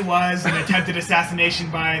 definitely was an attempted assassination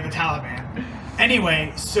by the Taliban.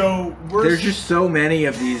 Anyway, so There's just so many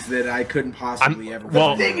of these that I couldn't possibly ever.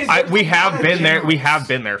 Well, thing is, we there's a have lot of been there. We generals. have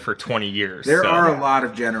been there for 20 years. there so. are a lot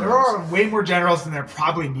of generals. there are way more generals than there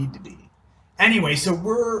probably need to be. Anyway,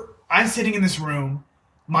 so I'm sitting in this room.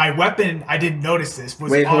 My weapon, I didn't notice this, was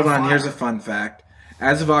Wait, hold on on. fire. Here's a fun fact.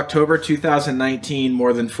 As of October 2019,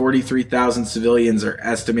 more than 43,000 civilians are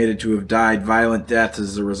estimated to have died violent deaths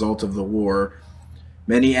as a result of the war.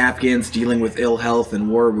 Many Afghans dealing with ill health and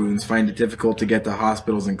war wounds find it difficult to get to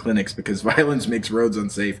hospitals and clinics because violence makes roads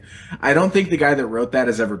unsafe. I don't think the guy that wrote that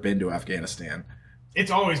has ever been to Afghanistan. It's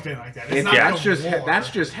always been like that. It's not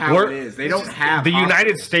that's just how it is. They don't have the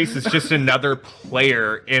United States is just another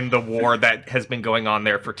player in the war that has been going on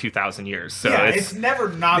there for 2,000 years. So it's never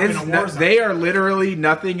not been a war zone. They are literally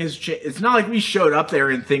nothing has changed. It's not like we showed up there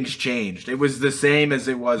and things changed. It was the same as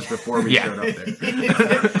it was before we showed up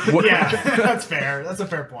there. Yeah, that's fair. That's a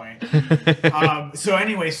fair point. So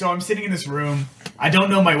I'm sitting in this room. I don't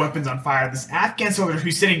know my weapon's on fire. This Afghan soldier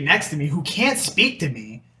who's sitting next to me, who can't speak to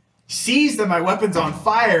me, sees that my weapon's on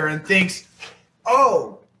fire and thinks,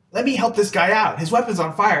 oh, let me help this guy out. His weapon's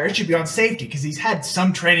on fire. It should be on safety because he's had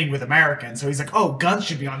some training with Americans. So he's like, oh, guns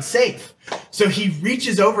should be on safe. So he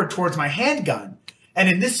reaches over towards my handgun. And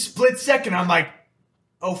in this split second, I'm like,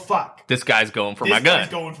 oh, fuck. This guy's going for my gun. This guy's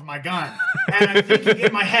going for my gun. And I'm thinking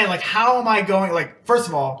in my head, like, how am I going? Like, first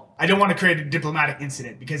of all, I don't want to create a diplomatic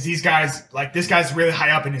incident because these guys, like, this guy's really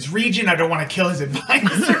high up in his region. I don't want to kill his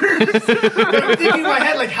advisors. But I'm thinking in my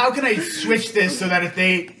head, like, how can I switch this so that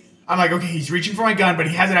I'm like, okay, he's reaching for my gun, but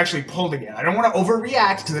he hasn't actually pulled it yet. I don't want to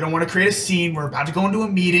overreact because I don't want to create a scene. We're about to go into a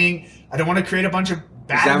meeting. I don't want to create a bunch of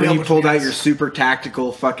bad. Is that when you pulled out your super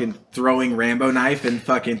tactical fucking throwing Rambo knife and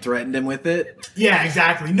fucking threatened him with it? Yeah,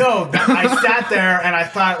 exactly. No, I sat there and I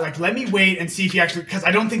thought, like, let me wait and see if he actually, because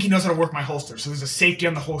I don't think he knows how to work my holster. So there's a safety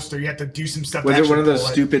on the holster. You have to do some stuff. Was it one of those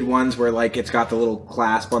stupid ones where, like, it's got the little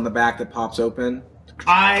clasp on the back that pops open?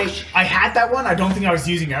 I had that one. I don't think I was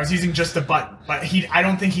using it. I was using just the button. But I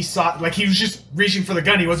don't think he saw, like, he was just reaching for the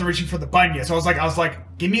gun. He wasn't reaching for the button yet. So I was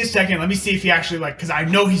like, give me a second. Let me see if he actually, like, because I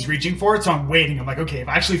know he's reaching for it. So I'm waiting. I'm like, okay, if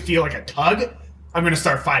I actually feel like a tug, I'm going to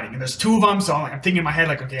start fighting. And there's two of them. So I'm thinking in my head,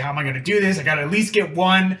 like, okay, how am I going to do this? I got to at least get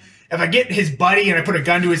one. If I get his buddy and I put a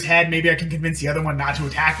gun to his head, maybe I can convince the other one not to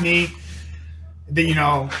attack me.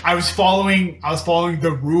 I was following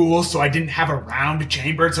the rules, so I didn't have a round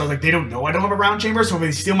chambered. So I was like, they don't know I don't have a round chamber, so if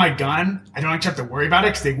they steal my gun, I don't actually have to worry about it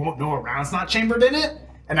because they won't know a round's not chambered in it,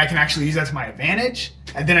 and I can actually use that to my advantage,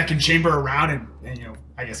 and then I can chamber a round and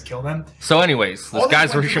I guess kill them. So anyways, this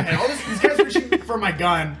guy's reaching for my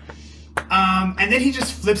gun. And then he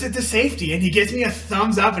just flips it to safety, and he gives me a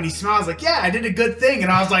thumbs up, and he smiles like, yeah, I did a good thing.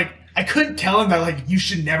 And I was like, I couldn't tell him that, like, you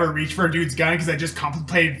should never reach for a dude's gun because I just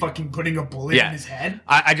contemplated fucking putting a bullet in his head.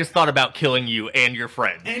 I just thought about killing you and your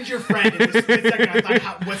friend. And your friend. In the split second, I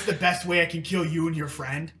thought, what's the best way I can kill you and your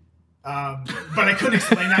friend? But I couldn't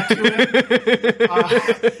explain that to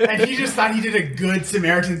him. And he just thought he did a good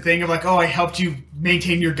Samaritan thing of like, oh, I helped you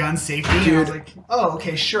maintain your gun safety. Dude, and I was like, oh,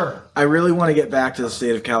 okay, sure. I really want to get back to the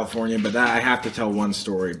state of California, but I have to tell one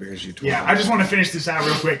story because you told me. I just want to finish this out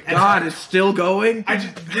real quick. God, it's still going?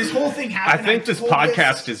 This whole thing happened. I think this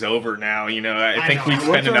podcast is over now. I think we've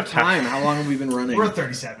spent enough time. How long have we been running? We're at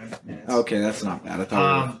 37 minutes. Okay, that's not bad. I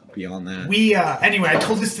thought we were beyond that. Anyway, I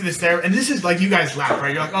told this to this therapist, and this is like, you guys laugh,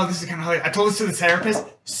 right? You're like, oh, this is kind of hilarious. I told this to the therapist,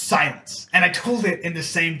 silence. And I told it in the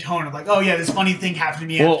same tone of like, oh yeah, this funny thing happened to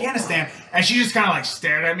me in Afghanistan. And she just kind of like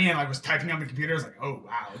stared at me and like was typing on the computer. I was like, oh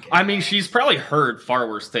wow, okay. I mean, she's probably heard far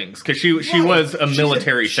worse things because she was a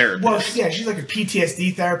military therapist. Well, yeah, she's like a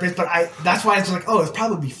PTSD therapist, but that's why it's like, oh, it's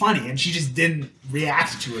probably funny. And she just didn't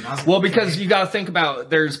react to it. And I was like, well, because you got to think about,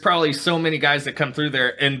 there's probably so many guys that come through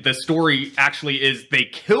there, and the story actually is they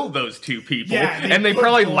kill those two people, and they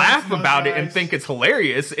probably laugh about it and think it's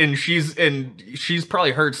hilarious. And she's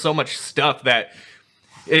probably heard so much stuff that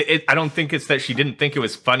I don't think it's that she didn't think it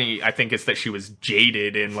was funny. I think it's that she was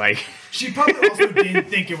jaded and like. She probably also didn't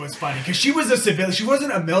think it was funny because she was a civilian. She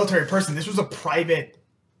wasn't a military person. This was a private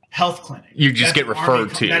health clinic. You just get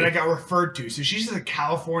referred to. That I got referred to. So she's a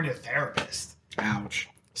California therapist. Ouch.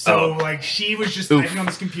 So like she was just typing on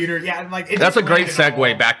this computer. Yeah, like that's a great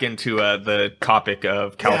segue back into the topic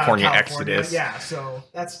of California Exodus. Yeah, so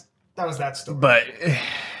that was that story. But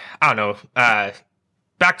I don't know.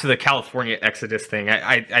 Back to the California Exodus thing.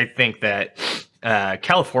 I think that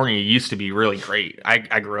California used to be really great.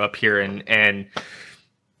 I grew up here and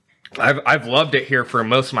I've loved it here for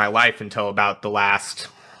most of my life until about the last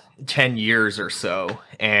 10 years or so,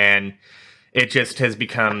 and it just has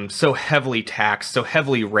become so heavily taxed, so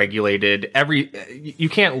heavily regulated. You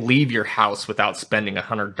can't leave your house without spending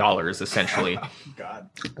 $100 essentially. Oh, God,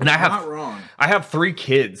 and not wrong. I have 3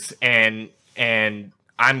 kids, and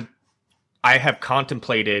I have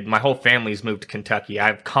contemplated. My whole family's moved to Kentucky.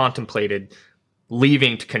 I've contemplated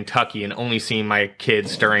leaving to Kentucky and only seeing my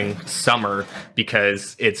kids during summer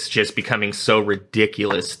because it's just becoming so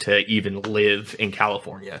ridiculous to even live in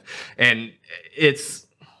California. And it's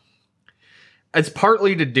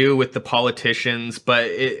partly to do with the politicians,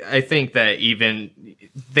 but I think that even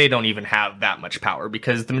they don't even have that much power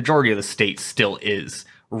because the majority of the state still is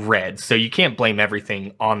red. So you can't blame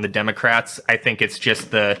everything on the Democrats. I think it's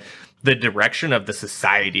just the direction of the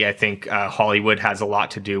society. I think Hollywood has a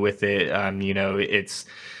lot to do with it.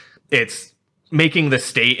 It's making the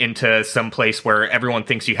state into some place where everyone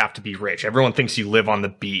thinks you have to be rich. Everyone thinks you live on the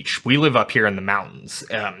beach. We live up here in the mountains.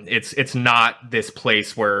 It's not this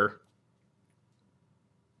place where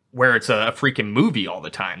it's a freaking movie all the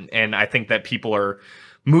time. And I think that people are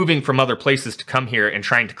moving from other places to come here and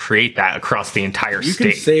trying to create that across the entire state.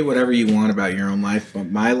 You can say whatever you want about your own life,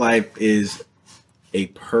 but my life is a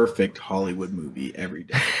perfect Hollywood movie every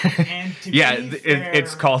day. And to Yeah, be fair,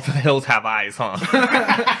 it's called The Hills Have Eyes, huh?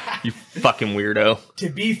 You fucking weirdo. To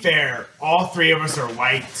be fair, all three of us are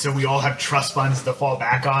white, so we all have trust funds to fall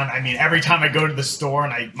back on. I mean, every time I go to the store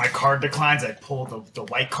and my card declines, I pull the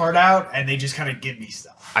white card out, and they just kind of give me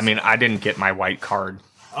stuff. I mean, I didn't get my white card.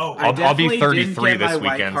 Oh, I'll be 33 didn't get this my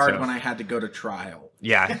white weekend. card So. when I had to go to trial.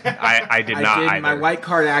 Yeah, I did not either. My white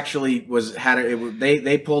card actually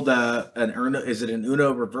they pulled an Uno. Is it an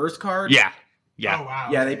Uno reverse card? Yeah. Oh, wow.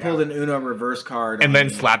 Yeah, they pulled an Uno reverse card And on then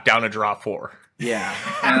me. slapped down a draw 4. Yeah,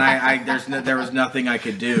 and there was nothing I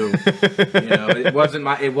could do. It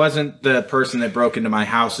wasn't the person that broke into my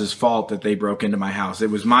house's fault that they broke into my house. It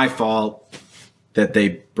was my fault that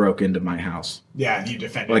they broke into my house. Yeah, you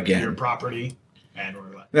defended your property, and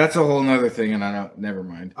we're like, That's a whole nother thing, and I don't. Never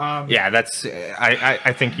mind. Yeah, that's.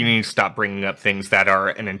 I think you need to stop bringing up things that are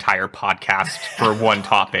an entire podcast for one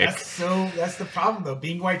topic. That's the problem, though.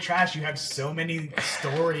 Being white trash, you have so many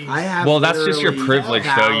stories. Well, that's just your privilege,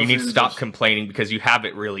 though. You need to stop thousands complaining because you have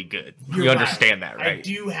it really good. You're You right. understand that, right? I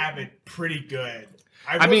do have it pretty good.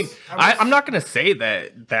 I'm not going to say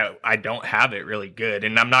that I don't have it really good,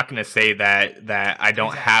 and I'm not going to say that I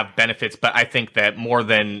don't have benefits, but I think that more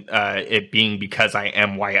than it being because I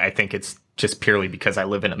am white, I think it's just purely because I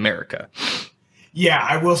live in America. Yeah,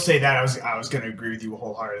 I will say that I was going to agree with you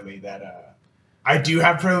wholeheartedly that I do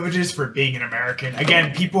have privileges for being an American.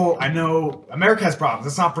 Again, I know America has problems.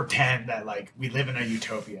 Let's not pretend that like we live in a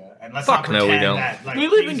utopia, and let's not pretend no, we don't. that like We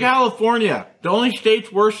live in California. The only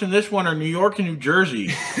states worse than this one are New York and New Jersey.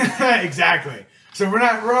 Exactly. So we're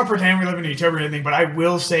not pretending we live in a utopia or anything, but I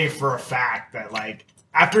will say for a fact that like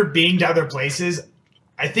after being to other places,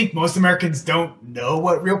 I think most Americans don't know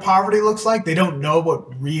what real poverty looks like. They don't know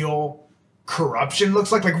what real corruption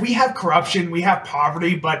looks like. Like we have corruption, we have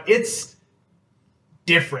poverty, but it's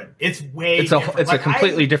different. It's different. It's a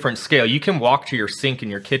completely different scale. You can walk to your sink in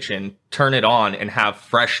your kitchen, turn it on, and have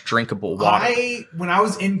fresh, drinkable water. When I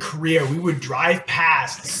was in Korea, we would drive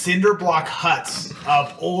past cinder block huts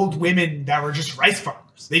of old women that were just rice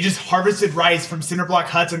farmers. They just harvested rice from cinder block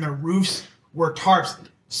huts, and their roofs were tarps.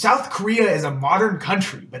 South Korea is a modern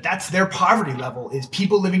country, but that's their poverty level, is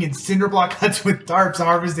people living in cinder block huts with tarps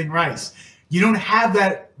harvesting rice. You don't have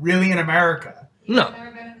that really in America. No.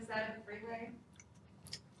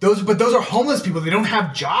 Those are homeless people. They don't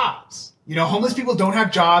have jobs. Homeless people don't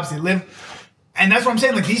have jobs. They live, and that's what I'm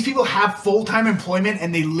saying. Like these people have full-time employment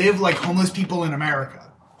and they live like homeless people in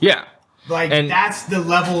America. Yeah. And that's the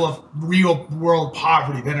level of real world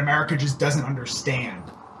poverty that America just doesn't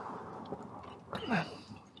understand.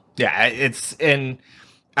 Yeah,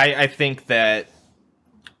 I think that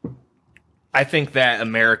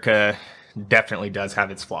America definitely does have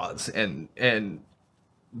its flaws, and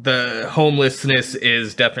the homelessness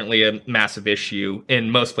is definitely a massive issue in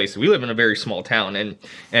most places. We live in a very small town,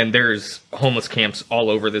 and there's homeless camps all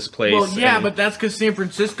over this place. Well, yeah, but that's because San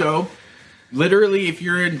Francisco, literally, if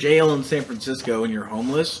you're in jail in San Francisco and you're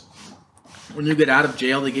homeless, when you get out of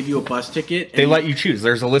jail, they give you a bus ticket. They let you choose.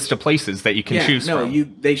 There's a list of places that you can choose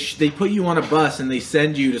from. They put you on a bus and they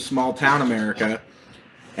send you to small town America,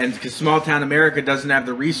 and because small town America doesn't have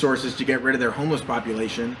the resources to get rid of their homeless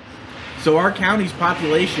population. So our county's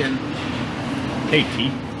population... Hey,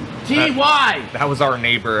 T. Why? That was our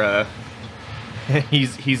neighbor.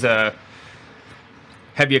 He's a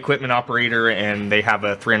heavy equipment operator, and they have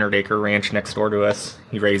a 300-acre ranch next door to us.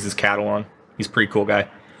 He raises cattle on. He's a pretty cool guy.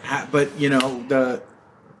 But, they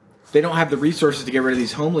don't have the resources to get rid of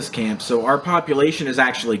these homeless camps. So our population is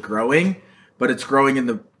actually growing, but it's growing in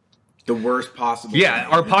the worst possible way.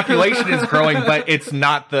 Our population is growing, but it's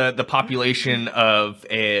not the population of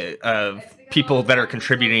people that are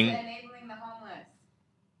contributing. Enabling the homeless.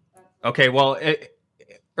 Okay, well,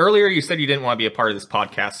 earlier you said you didn't want to be a part of this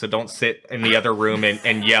podcast, so don't sit in the other room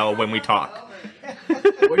and yell when we talk.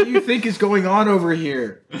 What do you think is going on over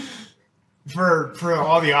here? For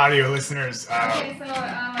all the audio listeners, Okay, so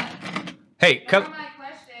Hey, come. my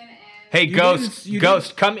question and Hey, You Ghost, didn't- you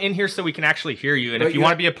Ghost, come in here so we can actually hear you. And But if you you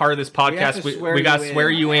want have- to be a part of this have to podcast, swear we got to you swear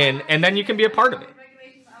in. you in, and then you can be a part of it.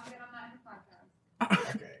 regulations, I'm good. I'm not in this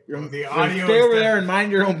podcast. okay. Well, the Stay audio over is there and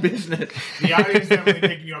mind your own business. the audio is definitely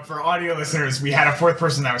picking you up. For audio listeners, we had a fourth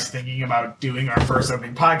person that was thinking about doing our first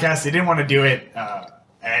opening podcast. They didn't want to do it,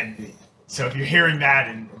 and so if you're hearing that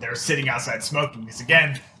and they're sitting outside smoking, because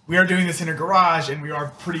again, we are doing this in a garage and we are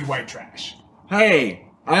pretty white trash. Hey,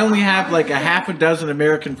 I only have like a half a dozen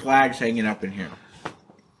American flags hanging up in here.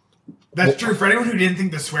 That's true. For anyone who didn't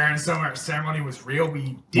think the swearing ceremony was real,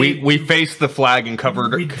 We faced the flag and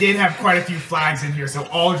covered we it. did have quite a few flags in here, so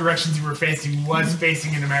all directions you were facing was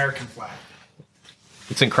facing an American flag.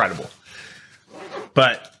 It's incredible.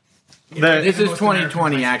 But This the is most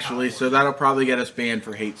 2020 American actually, so that'll probably get us banned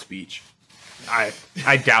for hate speech.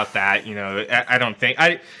 I doubt that. You know, I don't think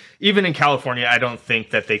even in California, I don't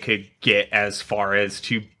think that they could get as far as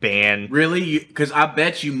to ban. Really? Because I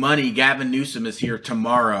bet you money Gavin Newsom is here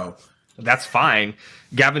tomorrow. That's fine.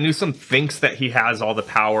 Gavin Newsom thinks that he has all the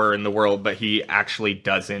power in the world, but he actually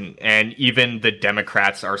doesn't. And even the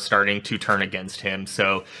Democrats are starting to turn against him.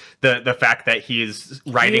 So the fact that he is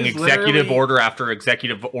writing He is executive literally- order after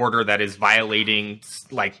executive order that is violating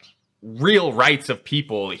like real rights of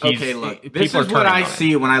people. Okay, look, this people are is what turning I on it.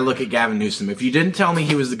 see when I look at Gavin Newsom. If you didn't tell me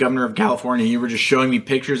he was the governor of California, you were just showing me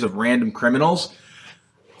pictures of random criminals,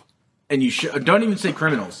 and you don't even say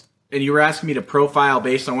criminals, and you were asking me to profile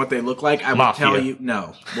based on what they look like, I would Mafia. tell you,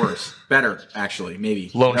 no, worse. Better, actually,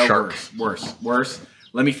 maybe. Loan No, shark. Worse.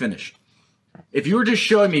 Let me finish. If you were just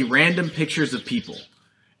showing me random pictures of people,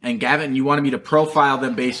 and Gavin, you wanted me to profile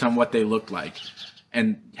them based on what they looked like,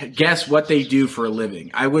 and guess what they do for a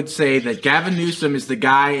living, I would say that Gavin Newsom is the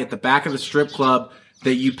guy at the back of the strip club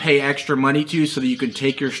that you pay extra money to so that you can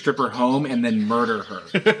take your stripper home and then murder her.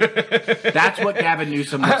 That's what Gavin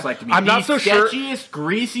Newsom looks like to me. I'm not so sure- sketchiest,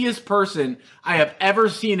 greasiest person I have ever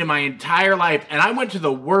seen in my entire life. And I went to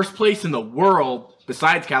the worst place in the world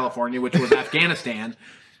besides California, which was Afghanistan.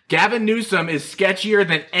 Gavin Newsom is sketchier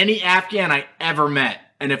than any Afghan I ever met.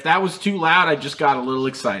 And if that was too loud, I just got a little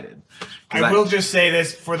excited. 'Cause I will just say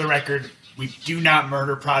this for the record: we do not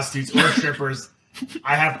murder prostitutes or strippers.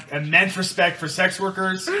 I have immense respect for sex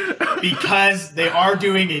workers because they are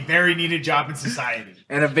doing a very needed job in society.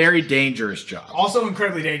 And a very dangerous job. Also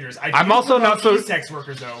incredibly dangerous. I'm also not so- sex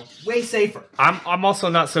workers though. Way safer. I'm also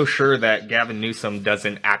not so sure that Gavin Newsom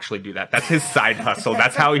doesn't actually do that. That's his side hustle.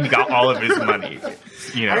 That's how he got all of his money.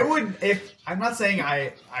 You know. I would if I'm not saying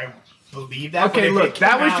I believe that. Okay, but if look, it came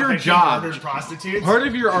that was out your that he job. murdered prostitutes. Part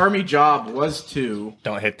of your army job was to...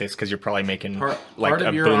 Don't hit this because you're probably making Part like a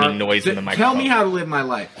of your booming noise in the microphone. Tell me how to live my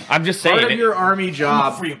life. I'm just saying. Part of your army I'm a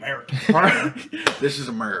job... free American. This is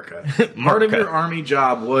America. Part of your army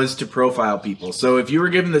job was to profile people. So if you were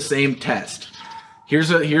given the same test, here's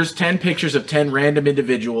 10 pictures of 10 random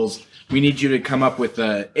individuals. We need you to come up with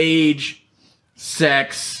age,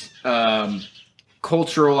 sex,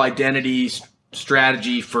 cultural identity,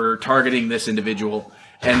 strategy for targeting this individual.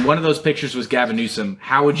 And one of those pictures was Gavin Newsom.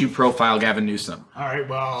 How would you profile Gavin Newsom? All right.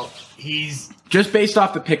 Well, he's Just based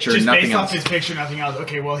off the picture and just nothing based else. off his picture, nothing else.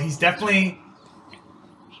 Okay. Well, he's definitely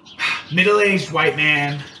middle-aged white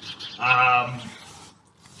man.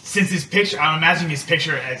 Since his picture, I'm imagining his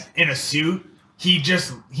picture as in a suit. He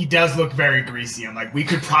does look very greasy. I'm like, we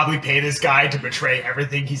could probably pay this guy to betray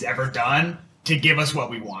everything he's ever done to give us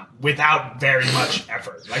what we want without very much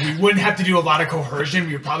effort. Like, we wouldn't have to do a lot of coercion.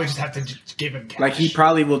 We would probably just have to just give him cash. Like, he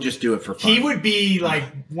probably will just do it for fun. He would be like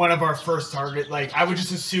one of our first target. Like, I would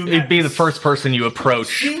just assume It'd that be the first person you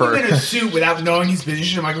approach seeing for. him in a suit without knowing his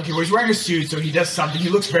position. I'm like, okay, well, he's wearing a suit, so he does something. He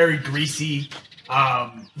looks very greasy.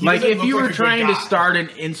 He Like, doesn't if look you like were a good trying to guy. start an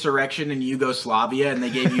insurrection in Yugoslavia and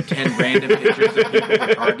they gave you 10 random pictures of people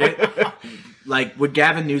to target, like, would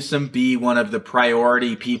Gavin Newsom be one of the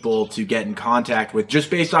priority people to get in contact with just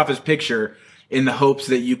based off his picture in the hopes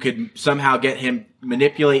that you could somehow get him,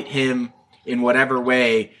 manipulate him in whatever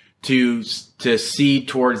way to cede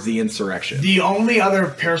towards the insurrection? The only other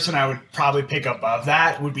person I would probably pick above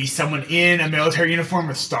that would be someone in a military uniform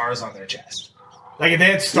with stars on their chest. Like, if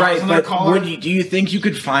they had stars Right, on their but collar. do you think you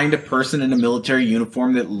could find a person in a military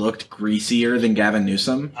uniform that looked greasier than Gavin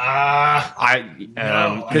Newsom?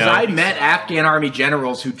 No. Because I met Afghan army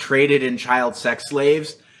generals who traded in child sex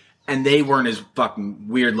slaves, and they weren't as fucking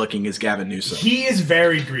weird looking as Gavin Newsom. He is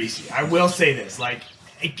very greasy. I will say this. Like,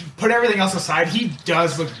 put everything else aside, he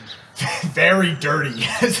does look very dirty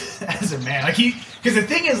as a man. Like, because the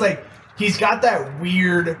thing is, like, he's got that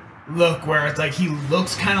weird look where it's like he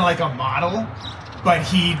looks kind of like a model, but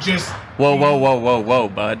he just Whoa,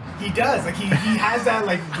 bud. he does like he has that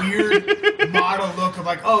like weird model look of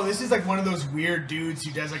like, oh, this is like one of those weird dudes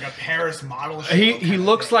who does like a Paris model show. He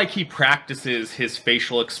looks like he practices his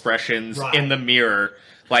facial expressions in the mirror.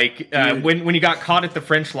 Like when he got caught at the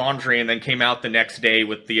French Laundry and then came out the next day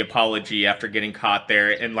with the apology after getting caught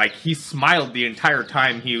there, and like he smiled the entire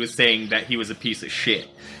time he was saying that he was a piece of shit.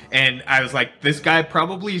 And I was like, this guy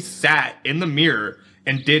probably sat in the mirror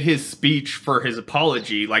and did his speech for his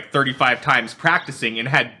apology like 35 times practicing and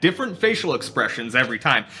had different facial expressions every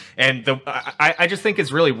time. And I just think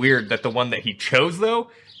it's really weird that the one that he chose, though,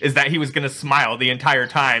 is that he was going to smile the entire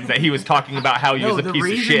time that he was talking about how he was a piece of shit. The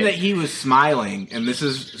reason that he was smiling, and this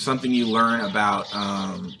is something you learn about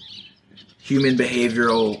human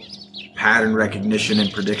behavioral pattern recognition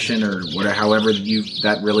and prediction, or whatever, however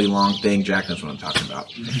that really long thing, Jack knows what I'm talking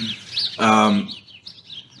about,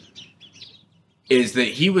 is that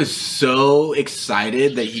he was so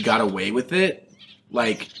excited that he got away with it.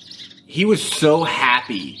 Like, he was so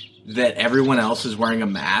happy that everyone else is wearing a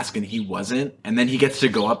mask and he wasn't, and then he gets to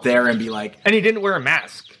go up there and be like, and he didn't wear a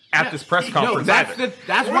mask at this press conference. No,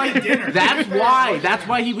 that's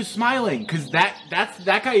why he was smiling, because that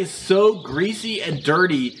guy is so greasy and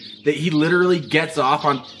dirty that he literally gets off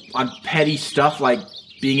on petty stuff like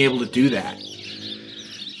being able to do that.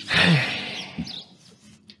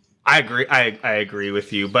 I agree. I agree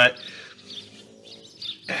with you, but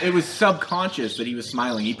it was subconscious that he was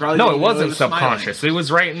smiling. He probably it wasn't subconscious. Smiling. It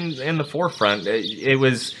was right in the forefront. It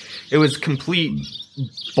was complete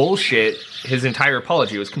bullshit. His entire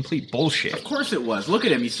apology was complete bullshit. Of course it was. Look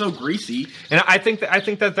at him. He's so greasy. And I think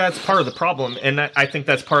that that's part of the problem. And I think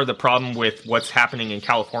that's part of the problem with what's happening in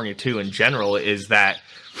California too in general, is that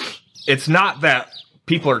it's not that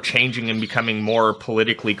people are changing and becoming more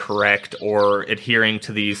politically correct or adhering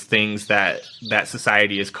to these things that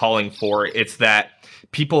society is calling for. It's that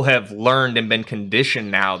people have learned and been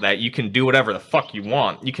conditioned now that you can do whatever the fuck you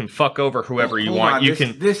want. You can fuck over whoever you want.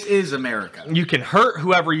 This is America. You can hurt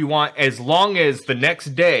whoever you want as long as the next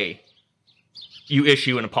day you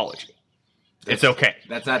issue an apology. It's okay.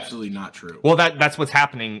 That's absolutely not true. Well, that's what's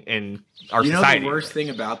happening in our society. You know the worst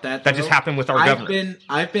thing about that? That just happened with our governor.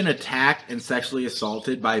 I've been attacked and sexually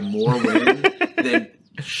assaulted by more women than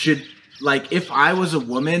should. Like, if I was a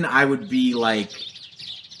woman, I would be like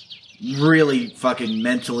really fucking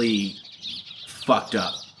mentally fucked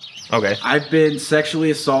up. Okay. I've been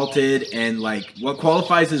sexually assaulted, and like what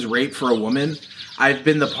qualifies as rape for a woman, I've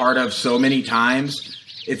been the part of so many times.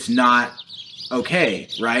 It's not okay,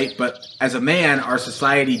 right? But as a man, our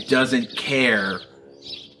society doesn't care.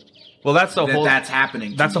 Well, that's that's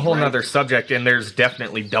happening. That's a whole nother subject, and there's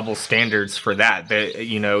definitely double standards for that. That,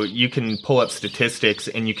 you know, you can pull up statistics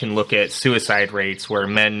and you can look at suicide rates where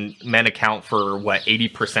men account for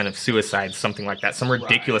 80% of suicides, something like that, some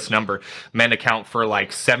ridiculous number. Men account for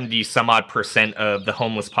like 70 some odd % of the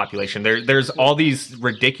homeless population. There's all these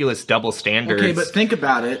ridiculous double standards. Okay, but think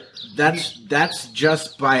about it. That's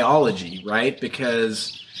just biology, right?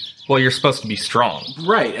 Because, well, you're supposed to be strong,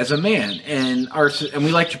 right, as a man, and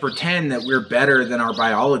we like to pretend that we're better than our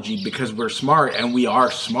biology because we're smart, and we are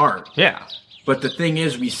smart. Yeah. But the thing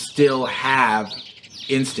is, we still have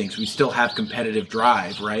instincts. We still have competitive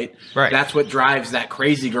drive, right? Right. That's what drives that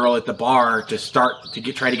crazy girl at the bar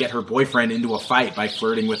to try to get her boyfriend into a fight by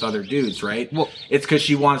flirting with other dudes, right? Well, it's because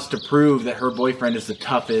she wants to prove that her boyfriend is the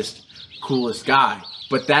toughest, coolest guy.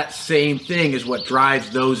 But that same thing is what drives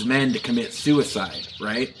those men to commit suicide,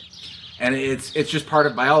 right? And it's just part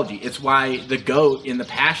of biology. It's why the goat in the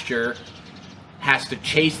pasture has to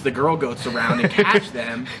chase the girl goats around and catch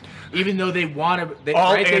them, even though they want to.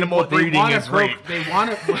 Animal breeding is rape. They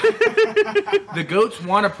want to. The goats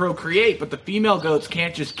want to procreate, but the female goats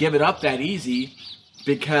can't just give it up that easy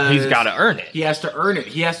because he's got to earn it. He has to earn it.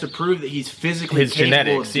 He has to prove that he's physically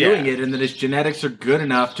capable of doing it, and that his genetics are good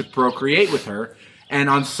enough to procreate with her. And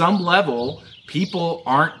on some level, people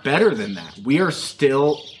aren't better than that. We are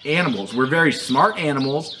still animals. We're very smart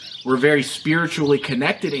animals. We're very spiritually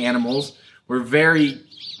connected animals.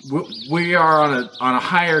 We are on a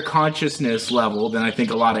higher consciousness level than I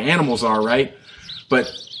think a lot of animals are, right? But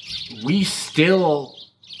we still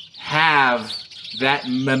have that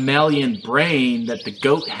mammalian brain that the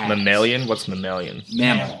goat has. Mammalian? What's mammalian?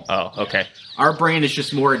 Mammal. Oh, okay. Our brain is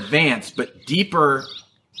just more advanced, but deeper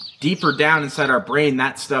down inside our brain,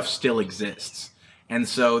 that stuff still exists. And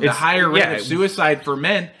so the higher rate of suicide for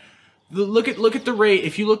men, look at the rate.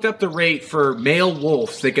 If you looked up the rate for male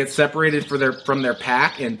wolves that get separated from their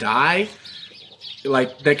pack and die,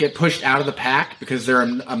 like that get pushed out of the pack because they're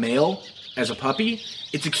a male as a puppy,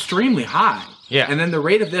 it's extremely high. Yeah. And then the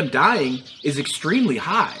rate of them dying is extremely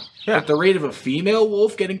high. Yeah. But the rate of a female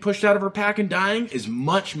wolf getting pushed out of her pack and dying is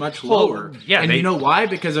much, much lower. yeah, and you know why?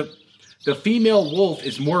 Because the female wolf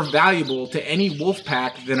is more valuable to any wolf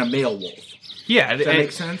pack than a male wolf. Yeah, Does that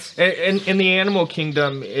make sense? In the animal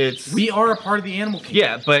kingdom, we are a part of the animal kingdom.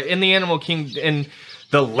 Yeah, but in the animal kingdom, in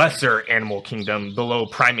the lesser animal kingdom, below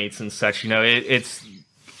primates and such, it's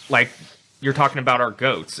like you're talking about our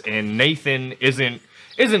goats, and Nathan isn't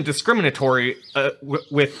discriminatory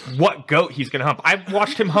with what goat he's going to hump. I've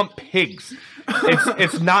watched him hump pigs.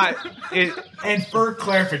 It's not. And for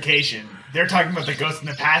clarification, they're talking about the goats in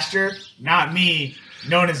the pasture, not me.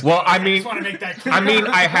 Known as well, goat. I just want to make that clear.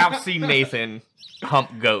 I have seen Nathan hump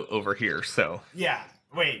goat over here, so yeah.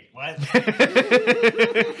 Wait, what?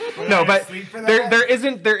 No, but there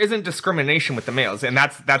isn't discrimination with the males, and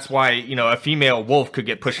that's why a female wolf could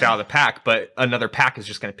get pushed out of the pack, but another pack is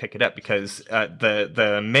just going to pick it up because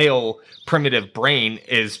the male primitive brain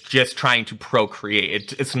is just trying to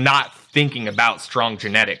procreate. It's not thinking about strong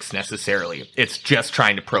genetics necessarily. It's just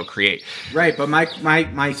trying to procreate. Right, but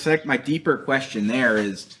my deeper question there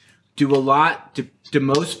is: do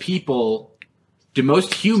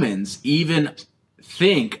most humans even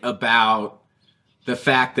think about the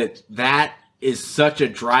fact that is such a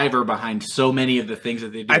driver behind so many of the things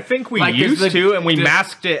that they do? I think we used to, and we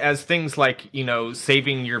masked it as things like,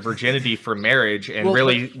 saving your virginity for marriage and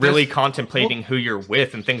really contemplating who you're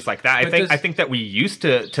with and things like that. I think that we used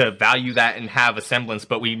to value that and have a semblance,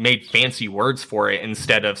 but we made fancy words for it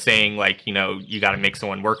instead of saying like, you got to make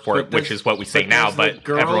someone work for it, which is what we say now, but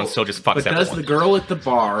everyone still just fucks everyone. But does the girl at the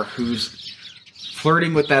bar who's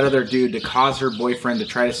flirting with that other dude to cause her boyfriend to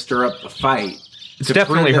try to stir up a fight, it's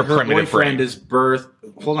definitely her primitive boyfriend brain.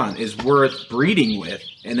 is worth breeding with,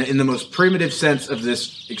 and in the most primitive sense of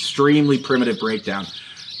this extremely primitive breakdown.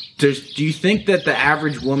 Do you think that the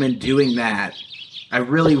average woman doing that? I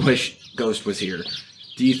really wish Ghost was here.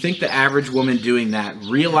 Do you think the average woman doing that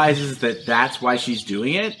realizes that that's why she's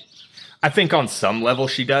doing it? I think on some level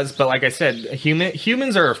she does, but like I said,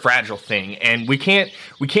 humans are a fragile thing, and we can't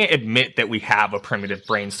admit that we have a primitive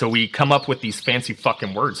brain, so we come up with these fancy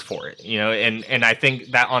fucking words for it, and I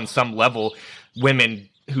think that on some level, women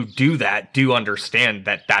who do that do understand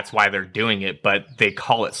that that's why they're doing it, but they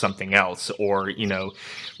call it something else, or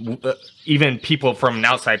even people from an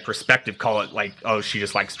outside perspective call it like, oh, she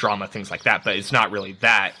just likes drama, things like that, but it's not really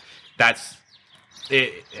that. That's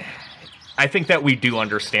it. I think that we do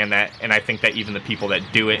understand that, and I think that even the people that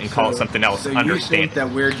do it and call it something else understand. You think that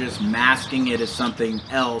we're just masking it as something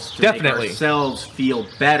else to Definitely. make ourselves feel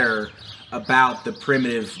better about the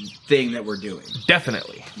primitive thing that we're doing?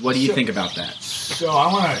 Definitely. What do you think about that? So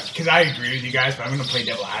I want to, because I agree with you guys, but I'm going to play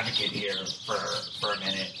devil advocate here for a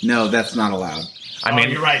minute. No, that's not allowed. I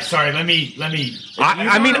mean, you're right. Sorry, let me.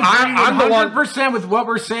 I'm the one. 100% with what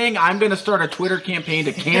we're saying. I'm going to start a Twitter campaign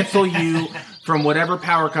to cancel you from whatever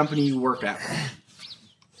power company you work at.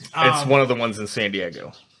 It's one of the ones in San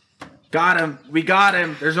Diego. Got him. We got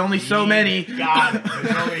him. There's only so many. Got it.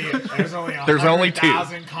 There's only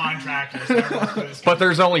 2,000 contractors that work for this. But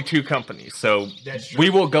there's only 2 companies, so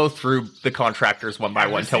we will go through the contractors one by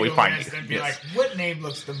one until we find you. And be like, what name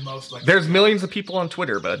looks the most like? There's millions of people on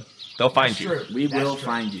Twitter, bud. They'll find you. True. We will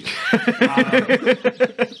find you.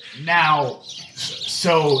 Now,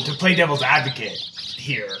 so to play devil's advocate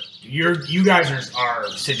here, you guys are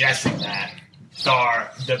suggesting that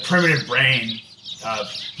the primitive brain of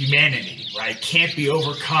humanity, right, can't be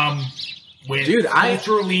overcome with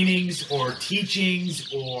cultural leanings or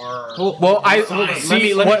teachings or let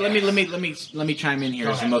me chime in here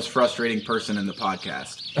as the most frustrating person in the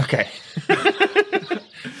podcast. Okay.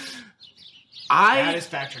 That is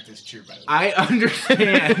fact check is true, by the way. I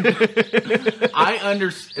understand.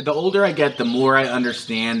 The older I get, the more I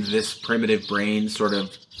understand this primitive brain sort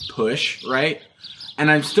of push, right? And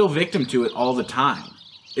I'm still victim to it all the time.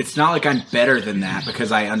 It's not like I'm better than that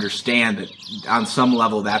because I understand that on some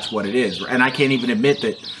level that's what it is. And I can't even admit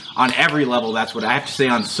that on every level that's what I have to say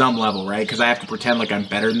on some level, right? Because I have to pretend like I'm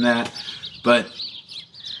better than that. But,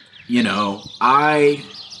 I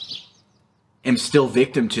am still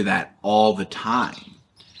victim to that all the time.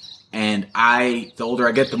 And the older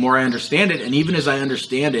I get, the more I understand it. And even as I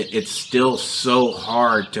understand it, it's still so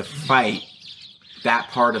hard to fight that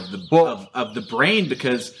part of the brain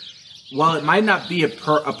because while it might not be a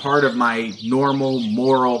part of my normal,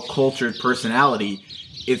 moral, cultured personality,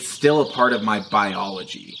 it's still a part of my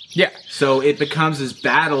biology. Yeah. So it becomes this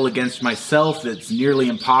battle against myself that's nearly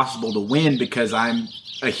impossible to win because I'm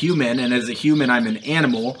a human, and as a human, I'm an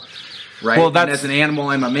animal. Right. Well, and as an animal,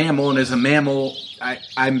 I'm a mammal, and as a mammal,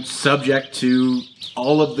 I'm subject to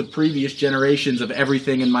all of the previous generations of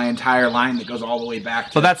everything in my entire line that goes all the way back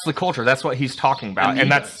to. But that's the culture. That's what he's talking about,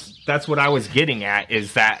 and Amoeba. that's what I was getting at.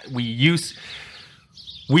 Is that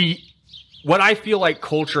what I feel like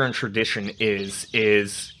culture and tradition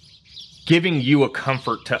is giving you a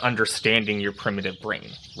comfort to understanding your primitive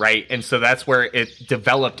brain, right? And so that's where it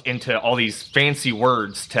developed into all these fancy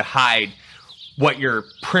words to hide what your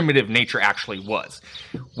primitive nature actually was.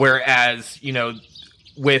 Whereas,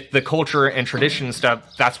 with the culture and tradition and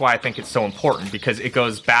stuff, that's why I think it's so important, because it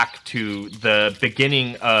goes back to the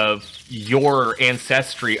beginning of your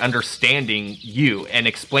ancestry understanding you and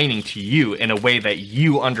explaining to you in a way that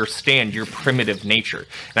you understand your primitive nature.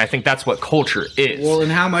 And I think that's what culture is. Well,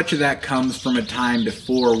 and how much of that comes from a time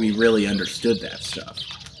before we really understood that stuff?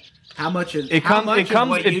 How much of it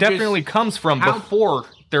definitely comes from before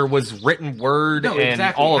there was written word and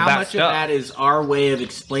all of that stuff. How much of that is our way of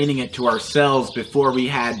explaining it to ourselves before we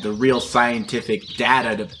had the real scientific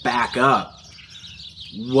data to back up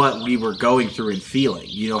what we were going through and feeling?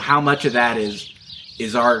 How much of that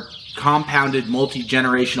is our compounded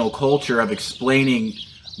multi-generational culture of explaining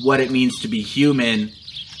what it means to be human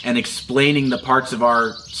and explaining the parts of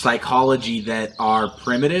our psychology that are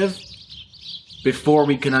primitive before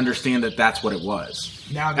we can understand that that's what it was.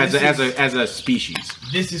 Now, as a species.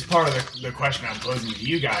 This is part of the question I'm posing to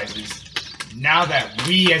you guys is, now that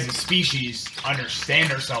we as a species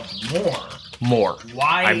understand ourselves more.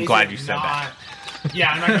 Why? I'm glad you said that.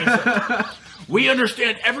 Yeah, I'm not going to say. We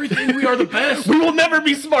understand everything. We are the best. We will never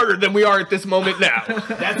be smarter than we are at this moment now.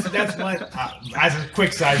 That's one. As a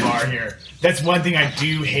quick sidebar here, that's one thing I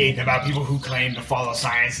do hate about people who claim to follow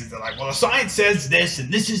science. Is they're like, well, the science says this,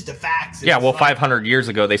 and this is the facts. Yeah, well, 500 years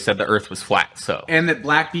ago they said the Earth was flat. So, and that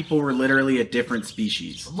black people were literally a different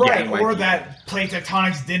species, right? Or that plate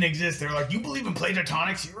tectonics didn't exist. They're like, you believe in plate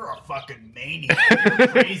tectonics? You're a fucking maniac. You're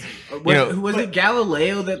crazy. Was it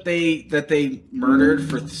Galileo that they murdered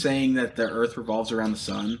for saying that the Earth revolves around the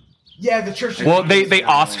sun? Yeah, the church. Well, they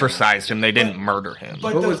ostracized him. They didn't murder him.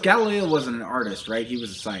 But Galileo wasn't an artist, right? He was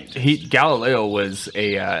a scientist. Galileo was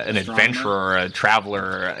an adventurer, a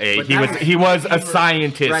traveler. He was a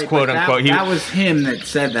scientist, right, quote unquote. That was him that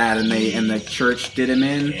said that, and the church did him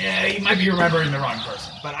in. Yeah, you might be remembering the wrong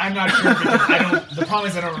person, but I'm not sure because the problem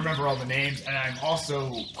is I don't remember all the names, and I'm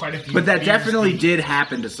also quite a few. But that definitely did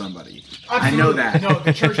happen to somebody. Absolutely. I know that. No,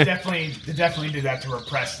 the church definitely did that to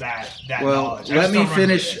repress that knowledge. Let me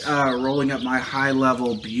finish rolling up my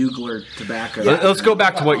high-level bugler tobacco. Let's go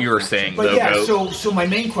back to what you were saying. But so my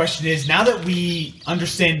main question is, now that we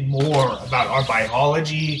understand more about our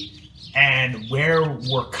biology and where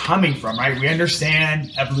we're coming from, right? We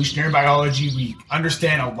understand evolutionary biology. We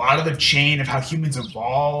understand a lot of the chain of how humans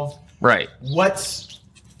evolved. Right. What's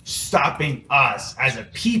stopping us as a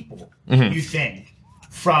people, you think,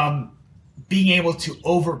 from being able to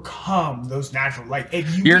overcome those natural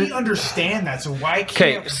we understand that, so why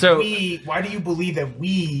can't why do you believe that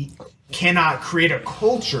we cannot create a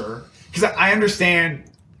culture? Because I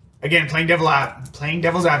understand, again, playing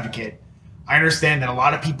devil's advocate, I understand that a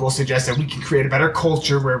lot of people suggest that we can create a better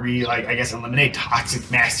culture where we eliminate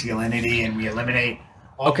toxic masculinity and we eliminate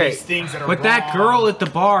all these things that are wrong. That girl at the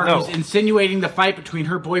bar who's insinuating the fight between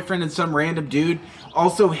her boyfriend and some random dude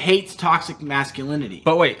also hates toxic masculinity.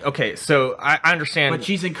 But wait, okay, so I understand. But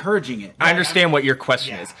she's encouraging it. I understand what your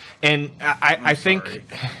question is, and I think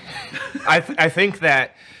I think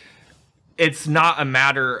that it's not a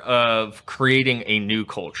matter of creating a new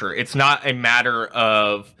culture. It's not a matter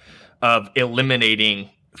of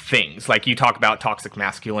eliminating things. Like you talk about toxic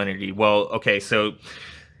masculinity. Well, okay, so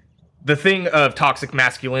the thing of toxic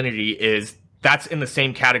masculinity is that's in the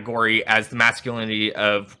same category as the masculinity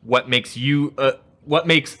of what makes a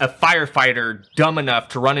firefighter dumb enough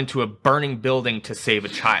to run into a burning building to save a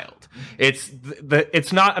child.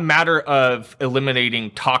 It's not a matter of eliminating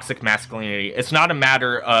toxic masculinity. It's not a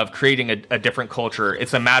matter of creating a different culture.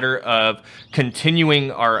 It's a matter of continuing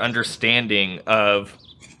our understanding of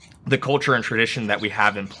the culture and tradition that we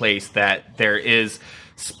have in place, that there is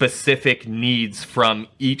specific needs from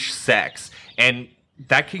each sex, and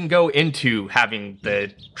that can go into having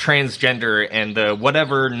the transgender and the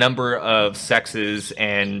whatever number of sexes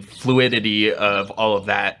and fluidity of all of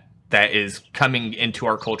that is coming into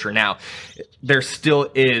our culture now. There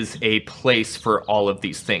still is a place for all of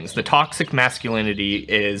these things. The toxic masculinity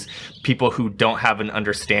is people who don't have an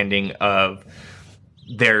understanding of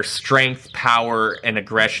their strength, power, and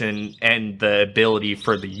aggression, and the ability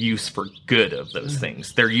for the use for good of those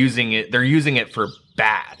things. They're using it for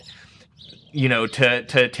bad.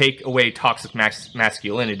 To take away toxic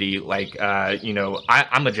masculinity,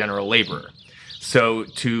 I'm a general laborer. So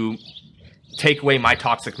to take away my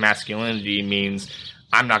toxic masculinity means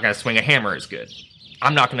I'm not going to swing a hammer as good.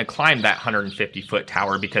 I'm not going to climb that 150-foot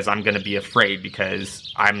tower because I'm going to be afraid,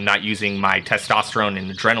 because I'm not using my testosterone and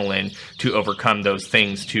adrenaline to overcome those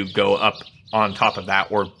things, to go up on top of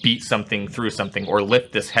that, or beat something through something, or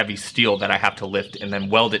lift this heavy steel that I have to lift and then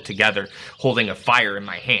weld it together holding a fire in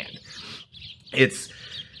my hand.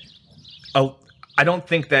 I don't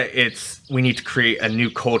think that we need to create a new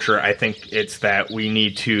culture. I think it's that we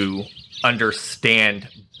need to understand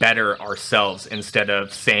better ourselves, instead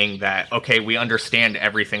of saying that, okay, we understand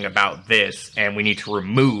everything about this and we need to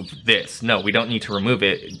remove this. No, we don't need to remove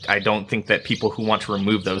it. I don't think that people who want to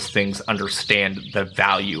remove those things understand the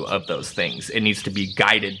value of those things. It needs to be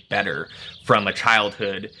guided better from a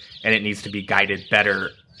childhood, and it needs to be guided better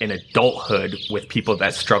in adulthood with people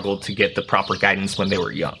that struggled to get the proper guidance when they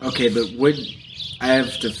were young. Okay, but I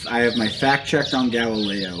have my fact checked on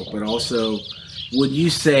Galileo, but also, would you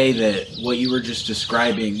say that what you were just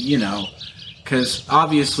describing, because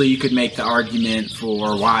obviously you could make the argument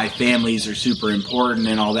for why families are super important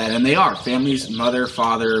and all that, and they are. Families, mother,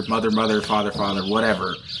 father, mother, father,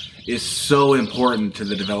 whatever, is so important to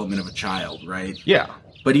the development of a child, right? Yeah.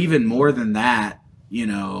 But even more than that,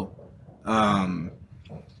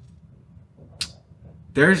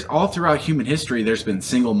 there's all throughout human history, there's been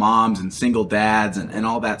single moms and single dads and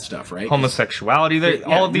all that stuff, right? Homosexuality,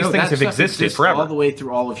 all of these things have existed forever. All the way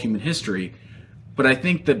through all of human history. But I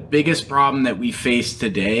think the biggest problem that we face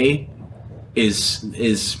today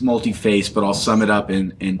is multi-faced, but I'll sum it up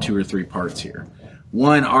in 2 or 3 parts here.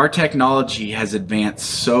 One, our technology has advanced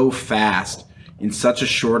so fast in such a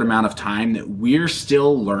short amount of time that we're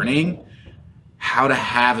still learning how to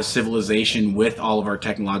have a civilization with all of our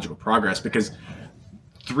technological progress, because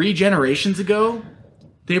 3 generations ago,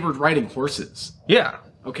 they were riding horses. Yeah.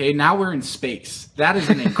 Okay, now we're in space. That is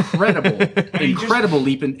an incredible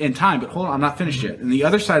leap in time. But hold on, I'm not finished yet. And the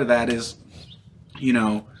other side of that is,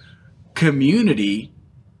 community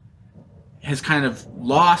has kind of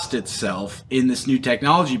lost itself in this new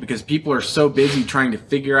technology, because people are so busy trying to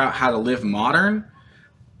figure out how to live modern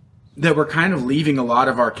that we're kind of leaving a lot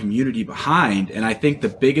of our community behind. And I think the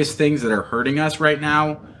biggest things that are hurting us right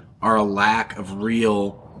now are a lack of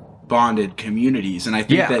real bonded communities. And I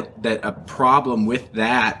think that a problem with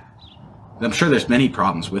that, I'm sure there's many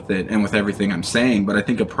problems with it and with everything I'm saying, but I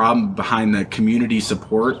think a problem behind the community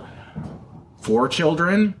support for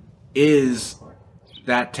children is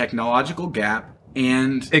that technological gap,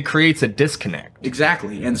 and it creates a disconnect.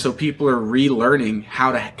 Exactly. And so people are relearning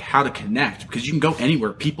how to connect, because you can go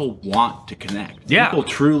anywhere. People want to connect. Yeah. People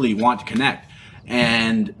truly want to connect.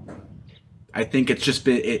 And I think it's just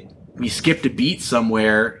been we skipped a beat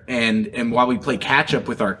somewhere, and while we play catch up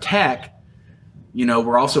with our tech,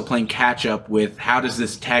 we're also playing catch up with how does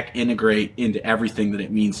this tech integrate into everything that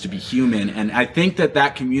it means to be human. And I think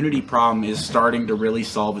that community problem is starting to really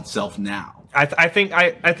solve itself now. I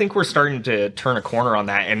think we're starting to turn a corner on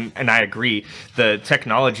that, and I agree. The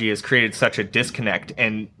technology has created such a disconnect,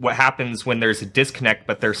 and what happens when there's a disconnect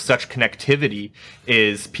but there's such connectivity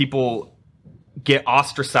is people get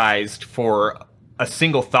ostracized for a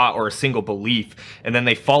single thought or a single belief, and then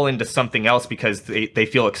they fall into something else because they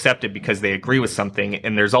feel accepted because they agree with something.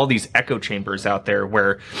 And there's all these echo chambers out there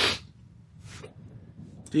where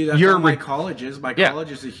Dude, that's what my college is. My college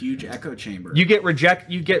is a huge echo chamber. You get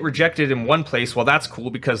rejected in one place. Well, that's cool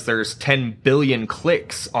because there's 10 billion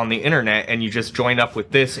clicks on the internet, and you just join up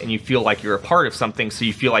with this and you feel like you're a part of something, so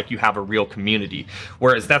you feel like you have a real community.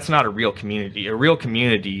 Whereas that's not a real community. A real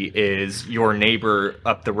community is your neighbor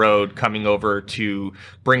up the road coming over to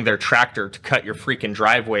bring their tractor to cut your freaking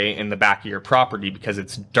driveway in the back of your property because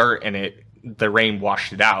it's dirt and the rain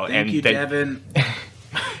washed it out. Thank you, Devin.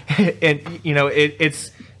 And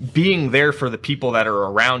it's being there for the people that are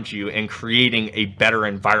around you and creating a better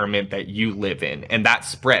environment that you live in. And that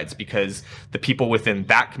spreads because the people within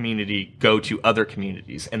that community go to other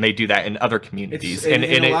communities, and they do that in other communities. In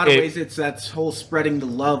a lot of ways, it's that whole spreading the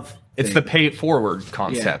love thing. It's the pay it forward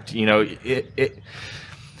concept. Yeah.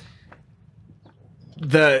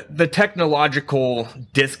 The technological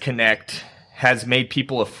disconnect has made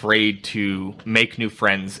people afraid to make new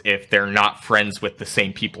friends if they're not friends with the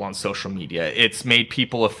same people on social media. It's made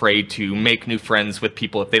people afraid to make new friends with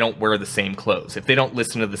people if they don't wear the same clothes, if they don't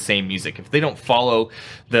listen to the same music, if they don't follow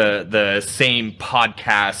the same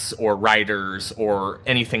podcasts or writers or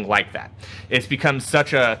anything like that. It's become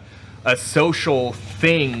such a social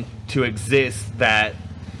thing to exist that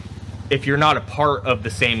if you're not a part of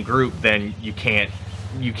the same group, then you can't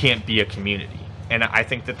be a community. And I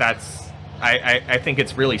think I think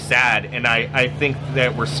it's really sad, and I think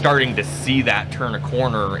that we're starting to see that turn a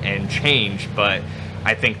corner and change, but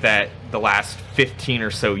I think that the last 15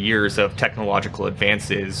 or so years of technological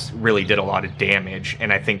advances really did a lot of damage,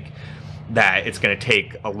 and I think that it's going to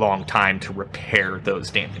take a long time to repair those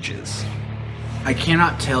damages. I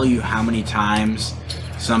cannot tell you how many times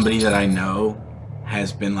somebody that I know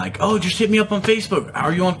has been like, oh, just hit me up on Facebook.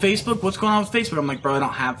 Are you on Facebook? What's going on with Facebook? I'm like, bro, I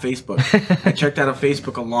don't have Facebook. I checked out of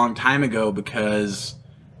Facebook a long time ago because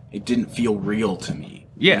it didn't feel real to me.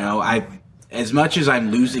 Yeah. You know, as much as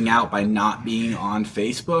I'm losing out by not being on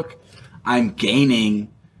Facebook, I'm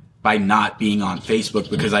gaining by not being on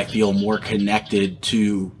Facebook because I feel more connected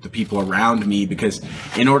to the people around me, because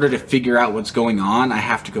in order to figure out what's going on, I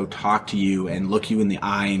have to go talk to you and look you in the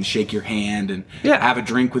eye and shake your hand and have a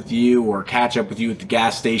drink with you or catch up with you at the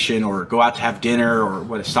gas station or go out to have dinner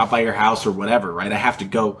or stop by your house or whatever, right? I have to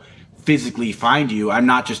go physically find you. I'm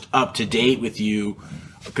not just up to date with you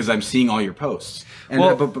because I'm seeing all your posts. And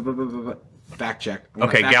fact check.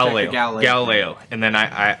 Okay, Fact check Galileo. And then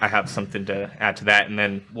I have something to add to that, and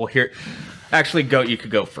then we'll hear. Actually, you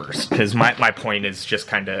could go first, because my point is just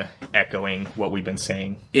kind of echoing what we've been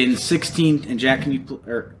saying. In 16, and Jack, can you...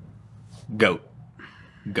 Goat.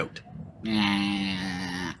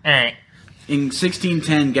 In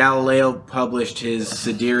 1610, Galileo published his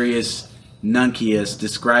Sidereus Nuncius,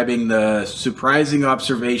 describing the surprising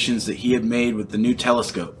observations that he had made with the new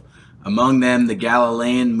telescope, among them the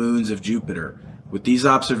Galilean moons of Jupiter. With these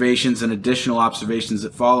observations and additional observations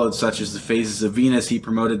that followed, such as the phases of Venus, he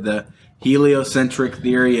promoted the heliocentric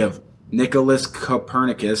theory of Nicholas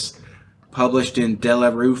Copernicus, published in De la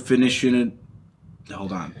Rufinition.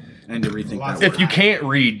 Hold on, I need to rethink that word. If you can't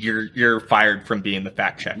read, you're fired from being the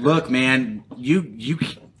fact checker. Look, man, you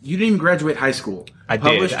didn't even graduate high school. I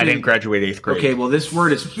did. I didn't graduate 8th grade. Okay, well, this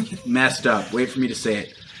word is messed up. Wait for me to say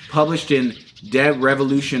it. Published in De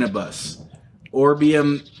Revolutionibus,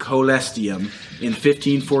 Orbium Coelestium in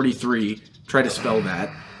 1543. Try to spell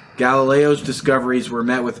that. Galileo's discoveries were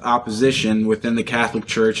met with opposition within the Catholic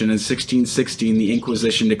Church, and in 1616 the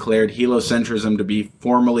Inquisition declared heliocentrism to be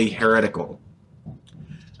formally heretical.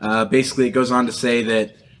 Basically, it goes on to say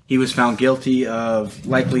that he was found guilty of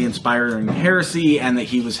likely inspiring heresy and that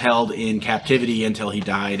he was held in captivity until he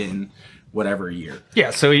died in whatever year.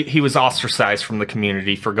 Yeah, so he was ostracized from the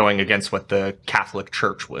community for going against what the Catholic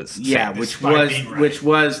Church was saying. Yeah, which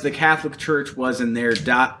was the Catholic Church was in their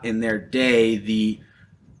day the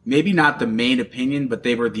maybe not the main opinion, but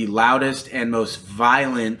they were the loudest and most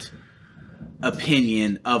violent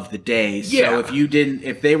opinion of the day. Yeah. So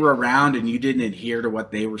if they were around and you didn't adhere to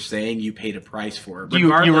what they were saying, you paid a price for it. You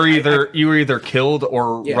were either killed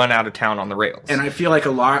or run out of town on the rails. And I feel like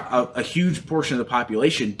a huge portion of the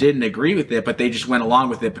population didn't agree with it, but they just went along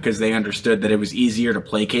with it because they understood that it was easier to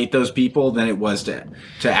placate those people than it was to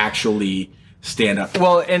actually stand up.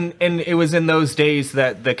 Well, and it was in those days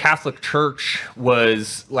that the Catholic Church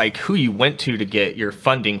was like who you went to get your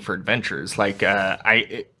funding for adventures. Like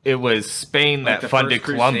it was Spain that funded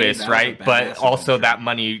Columbus, right? But also that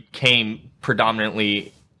money came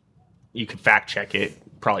predominantly. You could fact check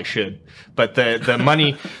it, probably should. But the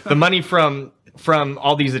money from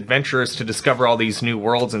all these adventurers to discover all these new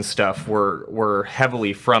worlds and stuff were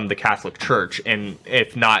heavily from the Catholic Church, and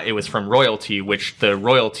if not, it was from royalty, which the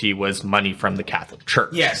royalty was money from the Catholic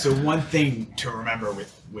Church. Yeah, so one thing to remember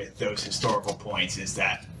with those historical points is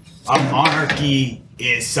that a monarchy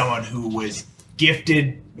is someone who was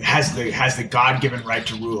gifted, has the God-given right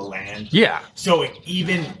to rule a land. Yeah. So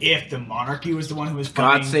even if the monarchy was the one who was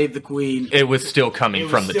funding, God save the Queen, it was still coming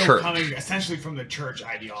from the church. Coming essentially from the church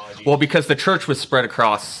ideology. Well, because the church was spread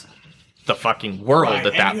across the fucking world at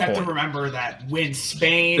that point. And you have to remember that when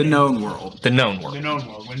Spain... The known world.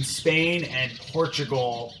 When Spain and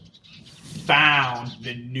Portugal found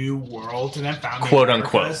the new world to them, found quote the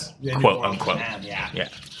unquote, quote unquote, yeah,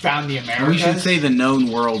 found the Americas. We should say the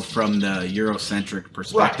known world from the Eurocentric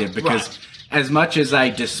perspective, because as much as I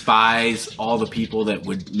despise all the people that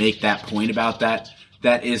would make that point about that,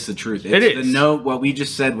 that is the truth. It is. What we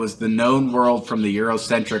just said was the known world from the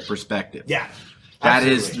Eurocentric perspective. Yeah, that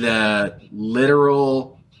is the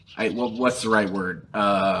literal. What's the right word?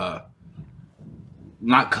 Not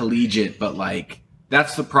collegiate, but like.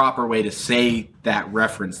 That's the proper way to say that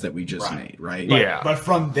reference that we just made, right? Yeah. But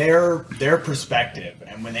from their perspective,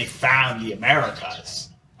 and when they found the Americas,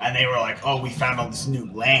 and they were like, "Oh, we found all this new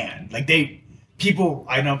land," like I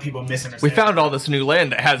know people misunderstand. We found all this new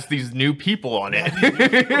land that has these new people on it.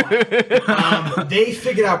 They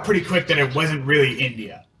figured out pretty quick that it wasn't really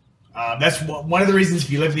India. That's one of the reasons if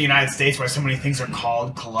you live in the United States why so many things are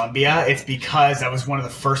called Columbia. It's because that was one of the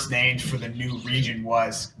first names for the new region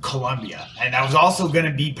was Columbia. And that was also going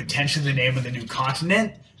to be potentially the name of the new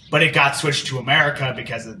continent, but it got switched to America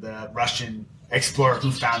because of the Russian explorer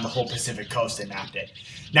who found the whole Pacific coast and mapped it.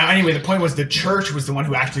 Now, anyway, the point was the church was the one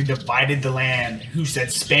who actually divided the land, who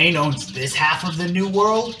said Spain owns this half of the New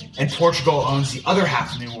World and Portugal owns the other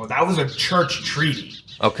half of the New World. That was a church treaty.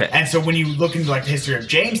 Okay. And so when you look into like the history of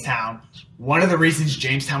Jamestown, one of the reasons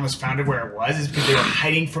Jamestown was founded where it was is because they were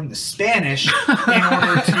hiding from the Spanish in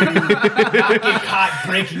order to not get caught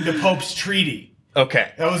breaking the Pope's treaty.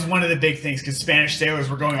 Okay. That was one of the big things because Spanish sailors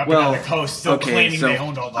were going up and down the coast still claiming they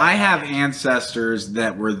owned all that. I have ancestors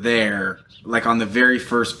that were there, like on the very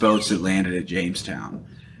first boats that landed at Jamestown.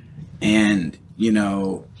 And, you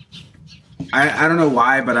know, I don't know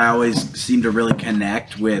why, but I always seem to really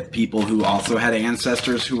connect with people who also had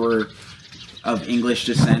ancestors who were of English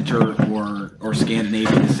descent or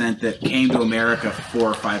Scandinavian descent that came to America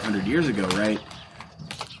 400 or 500 years ago, right?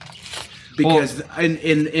 Because look,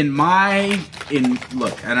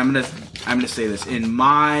 and I'm gonna say this, in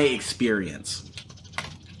my experience,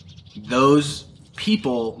 those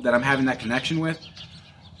people that I'm having that connection with,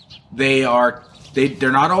 they're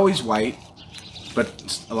not always white,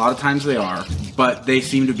 but a lot of times they are, but they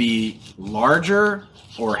seem to be larger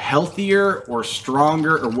or healthier or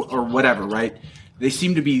stronger or whatever, right? They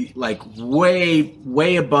seem to be like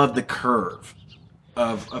way above the curve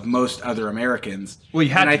of most other Americans. Well,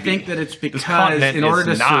 I think that it's because in order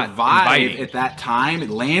to survive at that time,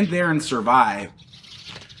 land there and survive,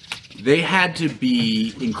 they had to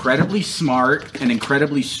be incredibly smart and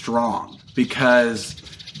incredibly strong because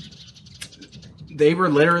they were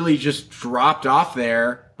literally just dropped off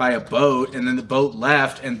there by a boat, and then the boat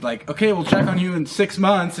left and like, okay, we'll check on you in 6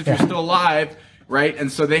 months if you're still alive. Right,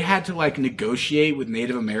 and so they had to like negotiate with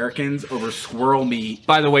Native Americans over squirrel meat.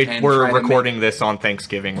 By the way, we're recording this on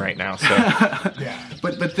Thanksgiving right now, so yeah.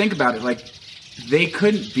 But think about it, like they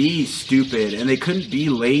couldn't be stupid, and they couldn't be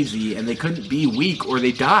lazy, and they couldn't be weak, or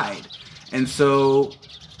they died. And so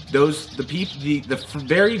the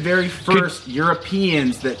very very first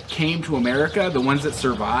Europeans that came to America, the ones that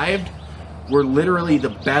survived, were literally the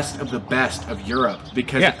best of Europe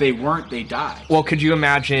because if they weren't, they died. Well, could you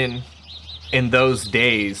imagine? In those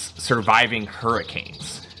days, surviving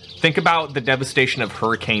hurricanes. Think about the devastation of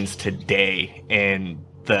hurricanes today in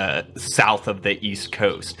the south of the East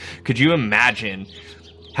Coast. Could you imagine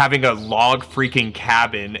having a log freaking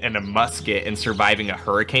cabin and a musket and surviving a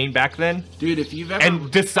hurricane back then? Dude, if you've ever...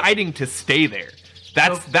 And deciding to stay there.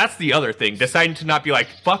 That's the other thing. Deciding to not be like,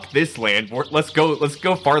 fuck this land. Let's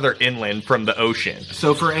go farther inland from the ocean.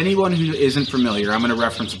 So for anyone who isn't familiar, I'm going to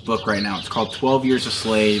reference a book right now. It's called 12 Years a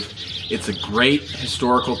Slave. It's a great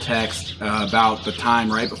historical text about the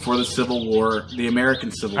time right before the Civil War, the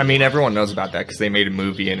American Civil War. I mean, everyone knows about that because they made a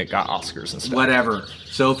movie and it got Oscars and stuff. Whatever.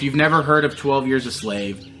 So if you've never heard of 12 Years a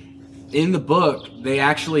Slave, in the book, they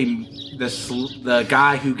actually, the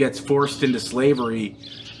guy who gets forced into slavery,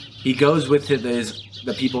 he goes with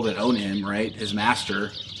the people that own him, right? His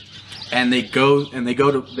master. And they go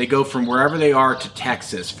from wherever they are to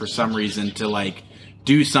Texas for some reason to like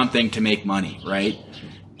do something to make money, right?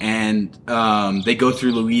 And they go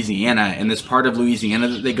through Louisiana, and this part of Louisiana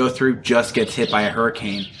that they go through just gets hit by a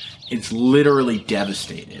hurricane. It's literally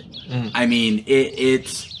devastated. I mean,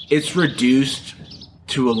 it's reduced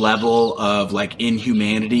to a level of like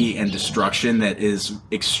inhumanity and destruction that is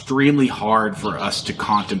extremely hard for us to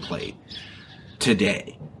contemplate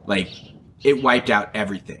today. Like, it wiped out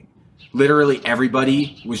everything. Literally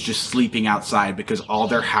everybody was just sleeping outside because all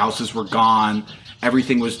their houses were gone.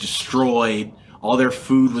 Everything was destroyed. All their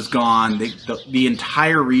food was gone. The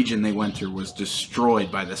entire region they went through was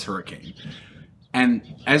destroyed by this hurricane. And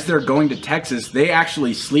as they're going to Texas, they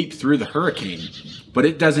actually sleep through the hurricane. But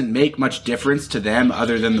it doesn't make much difference to them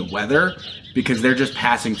other than the weather because they're just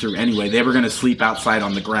passing through anyway. They were going to sleep outside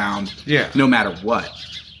on the ground no matter what.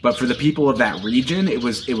 But for the people of that region, it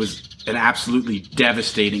was an absolutely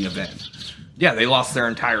devastating event. Yeah, they lost their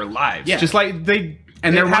entire lives. Yeah. Just like they...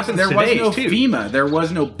 And there was no too. FEMA. There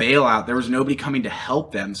was no bailout. There was nobody coming to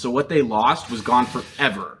help them. So what they lost was gone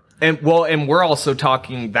forever. And we're also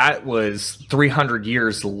talking that was 300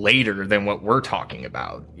 years later than what we're talking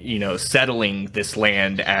about. You know, settling this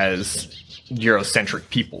land as Eurocentric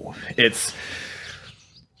people. It's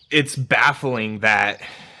baffling that.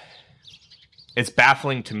 It's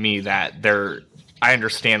baffling to me that I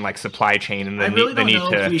understand like supply chain and the need to. I really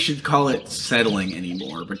don't know if we should call it settling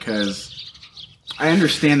anymore because. I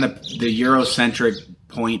understand the Eurocentric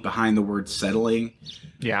point behind the word settling.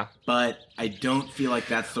 Yeah. But I don't feel like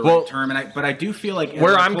that's the right term. But I do feel like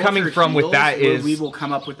where I'm coming from with that is we will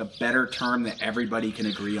come up with a better term that everybody can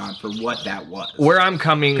agree on for what that was. Where I'm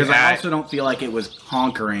coming because I also don't feel like it was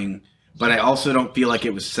conquering but I also don't feel like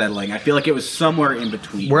it was settling. I feel like it was somewhere in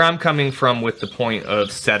between. Where I'm coming from with the point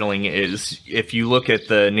of settling is if you look at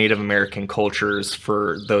the Native American cultures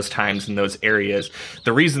for those times in those areas,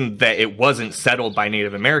 the reason that it wasn't settled by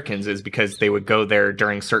Native Americans is because they would go there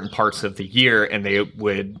during certain parts of the year and they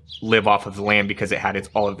would live off of the land because it had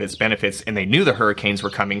all of its benefits, and they knew the hurricanes were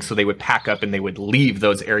coming, so they would pack up and they would leave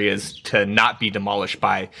those areas to not be demolished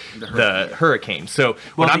by the hurricane. So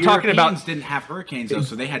when I'm talking about... Europeans didn't have hurricanes, though,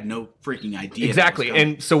 so they had no freaking idea. Exactly.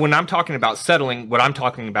 And so when I'm talking about settling, what I'm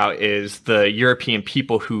talking about is the European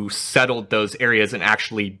people who settled those areas and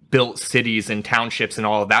actually built cities and townships and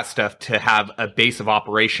all of that stuff to have a base of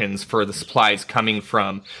operations for the supplies coming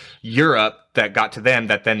from Europe that got to them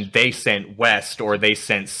that then they sent west or they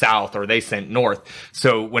sent south or they sent north.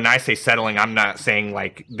 So when I say settling, I'm not saying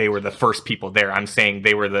like they were the first people there. I'm saying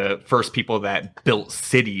they were the first people that built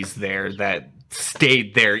cities there, that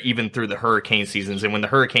stayed there even through the hurricane seasons. And when the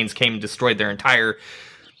hurricanes came and destroyed their entire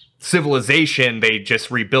civilization, they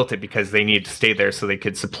just rebuilt it because they needed to stay there so they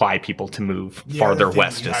could supply people to move farther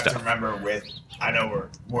west and stuff. To remember with, I know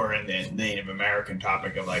we're in the Native American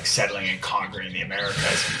topic of like settling and conquering the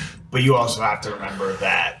Americas, but you also have to remember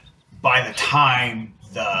that by the time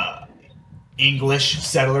the English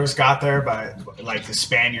settlers got there, by like the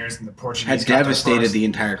Spaniards and the Portuguese, had devastated the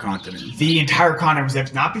entire continent. The entire continent was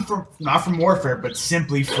devastated, not from warfare, but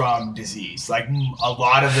simply from disease. Like a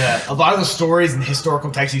lot of the stories and the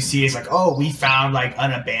historical texts you see is like, oh, we found like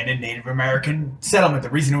an abandoned Native American settlement.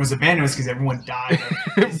 The reason it was abandoned was because everyone died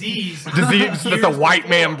of disease that the white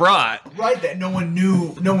man brought. Right, that no one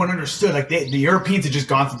knew, no one understood. Like the Europeans had just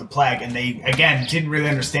gone through the plague, and they again didn't really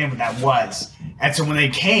understand what that was. And so when they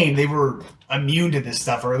came, they were immune to this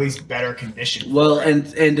stuff, or at least better conditioned. Well,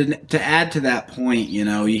 and to add to that point, you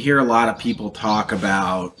know, you hear a lot of people talk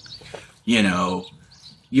about, you know,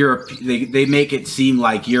 Europe. They make it seem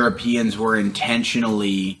like Europeans were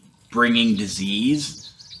intentionally bringing disease.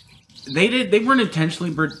 They weren't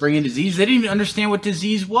intentionally bringing disease. They didn't even understand what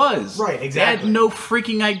disease was. Right, exactly. They had no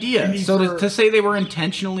freaking idea. I mean, so to say they were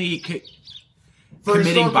intentionally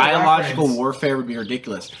committing biological warfare would be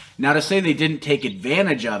ridiculous. Now, to say they didn't take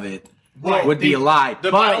advantage of it would be a lie.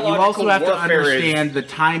 But you also have to understand the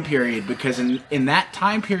time period, because in that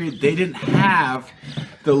time period, they didn't have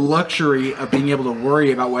the luxury of being able to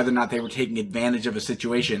worry about whether or not they were taking advantage of a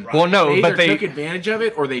situation. Well, no, they took advantage of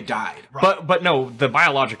it or they died. But no, the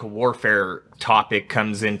biological warfare topic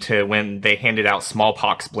comes into when they handed out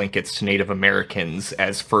smallpox blankets to Native Americans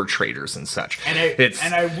as fur traders and such. And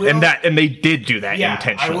they did do that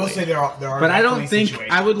intentionally. I will say there are. But I don't think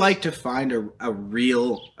I would like to find a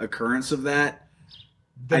real occurrence of that.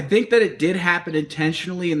 I think that it did happen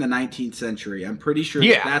intentionally in the 19th century. I'm pretty sure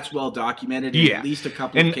that's well documented in at least a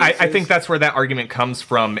couple of cases. I think that's where that argument comes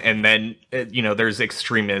from. And then, there's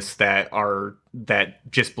extremists that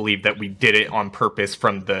just believe that we did it on purpose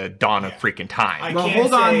from the dawn of freaking time. Well,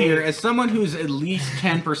 hold on here. As someone who's at least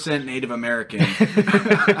 10% Native American.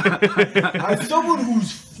 As someone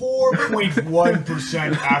who's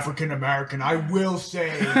 4.1% African American, I will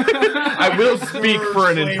say... I will speak for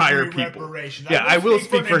an entire people. Yeah, I will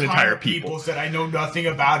speak for an entire people that I know nothing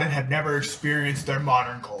about and have never experienced their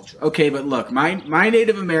modern culture. Okay, but look, my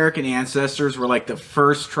Native American ancestors were like the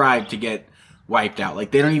first tribe to get wiped out.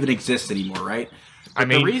 Like, they don't even exist anymore, right? But I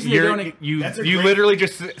mean, you literally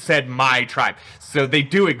just said my tribe, so they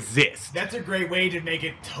do exist. That's a great way to make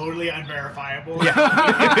it totally unverifiable. Yeah.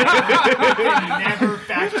 Never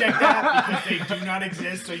fact check that, because they do not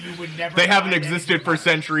exist, so you would never. They haven't existed for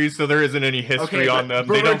centuries, so there isn't any history on them.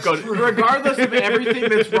 They don't go. Regardless of everything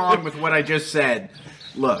that's wrong with what I just said,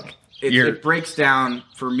 look, it breaks down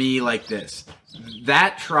for me like this: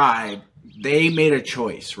 that tribe, they made a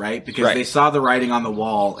choice, right? Because they saw the writing on the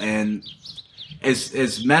wall, and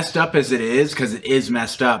as messed up as it is, because it is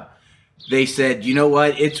messed up, they said, you know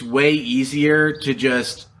what? It's way easier to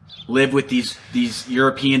just live with these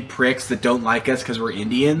European pricks that don't like us because we're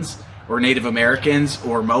Indians or Native Americans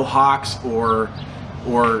or Mohawks or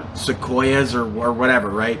Sequoias or whatever,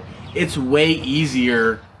 right? It's way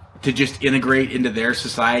easier to just integrate into their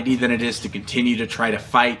society than it is to continue to try to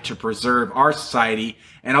fight to preserve our society.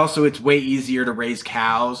 And also, it's way easier to raise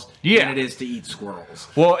cows than it is to eat squirrels.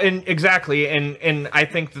 Well, and I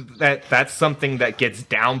think that's something that gets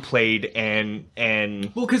downplayed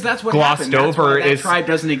and because that's what glossed happened. That's over. Why that tribe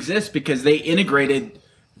doesn't exist, because they integrated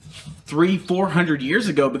 300-400 years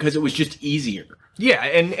ago because it was just easier. Yeah,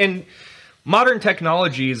 and modern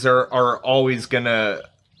technologies are always gonna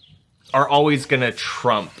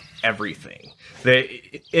trump everything.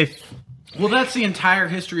 Well, that's the entire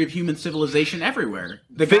history of human civilization everywhere.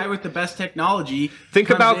 The guy with the best technology think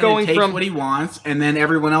comes about in going and takes from what he wants, and then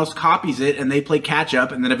everyone else copies it, and they play catch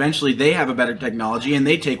up, and then eventually they have a better technology, and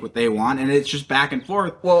they take what they want, and it's just back and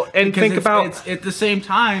forth. Well, and Because think about it's, at the same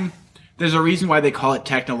time, there's a reason why they call it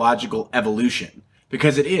technological evolution,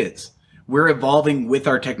 because it is. We're evolving with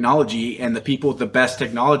our technology, and the people with the best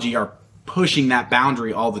technology are pushing that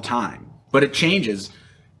boundary all the time. But it changes.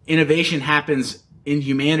 Innovation happens in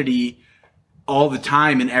humanity all the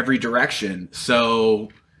time in every direction. So,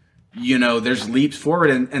 there's leaps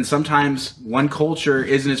forward, and sometimes one culture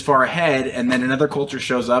isn't as far ahead, and then another culture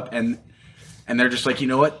shows up, and they're just like, you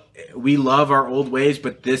know what? We love our old ways,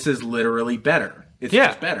 but this is literally better. It's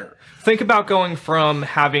just better. Think about going from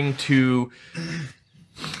having to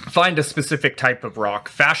find a specific type of rock,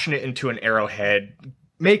 fashion it into an arrowhead,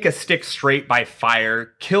 make a stick straight by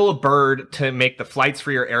fire, kill a bird to make the flights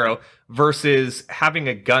for your arrow, versus having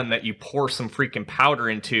a gun that you pour some freaking powder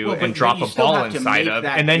into and drop a ball inside of,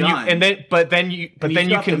 and then you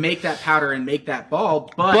have to make that powder and make that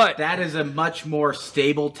ball, but that is a much more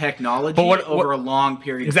stable technology over a long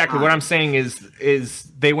period of time. Exactly. What I'm saying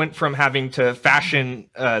is they went from having to fashion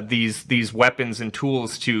these weapons and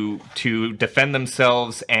tools to defend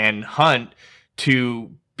themselves and hunt,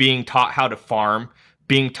 to being taught how to farm,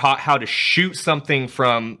 being taught how to shoot something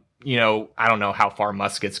from, I don't know how far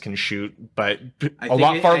muskets can shoot, but a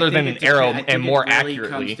lot farther than an arrow and more accurately. It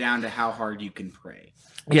comes down to how hard you can pray.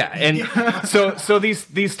 Yeah, and so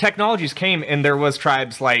these technologies came, and there was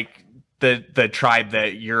tribes like the tribe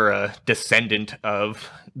that you're a descendant of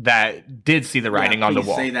that did see the writing on the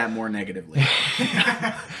wall. Say that more negatively.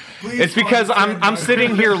 It's because I'm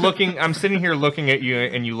sitting here looking at you,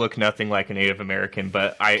 and you look nothing like a Native American,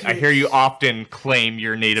 but I hear you often claim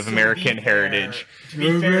your Native American heritage. To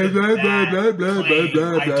be fair to that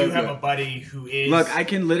claim, I do have a buddy who is. Look, I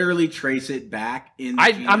can literally trace it back in the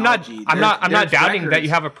I'm not doubting records. that you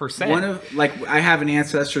have a percent. I have an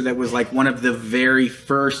ancestor that was like one of the very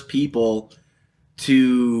first people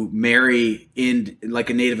to marry in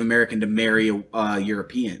like a Native American to marry a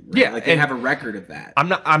European. Right? Yeah, like they have a record of that.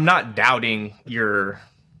 I'm not doubting your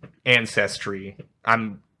ancestry.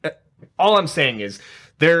 All I'm saying is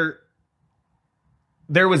there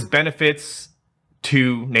was benefits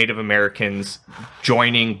to Native Americans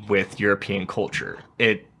joining with European culture.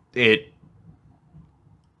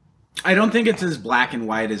 I don't think it's as black and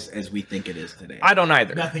white as we think it is today. I don't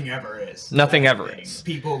either. Nothing ever is. Nothing ever is.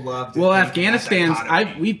 People love. Well,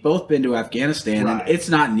 we've both been to Afghanistan, and it's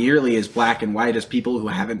not nearly as black and white as people who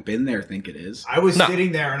haven't been there think it is. I was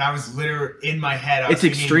sitting there, and I was literally in my head. It's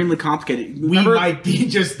extremely complicated. We might be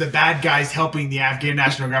just the bad guys helping the Afghan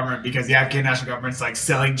national government, because the Afghan national government's like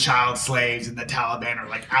selling child slaves, and the Taliban are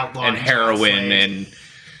like outlawing and heroin, and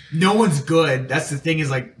no one's good. That's the thing, is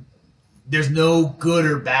like, there's no good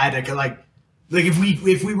or bad. Like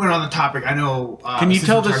if we went on the topic, I know. Can you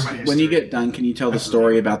tell this when you get done? Can you tell the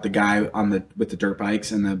story about the guy with the dirt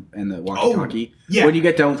bikes and the walkie-talkie? Yeah. When you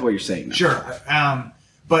get done with what you're saying. Now. Sure.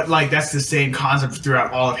 But like that's the same concept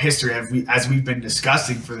throughout all of history, as we've been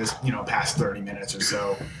discussing for this past 30 minutes or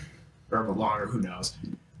so, or longer. Who knows?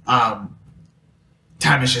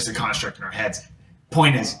 Time is just a construct in our heads.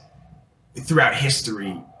 Point is, throughout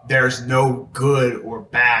history, there's no good or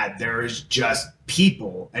bad. There is just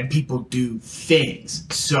people, and people do things.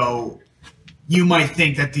 So you might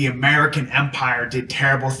think that the American Empire did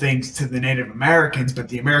terrible things to the Native Americans, but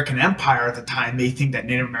the American Empire at the time, they think that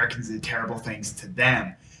Native Americans did terrible things to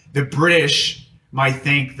them. The British might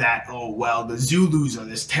think that, the Zulus are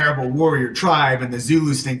this terrible warrior tribe, and the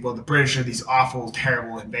Zulus think, the British are these awful,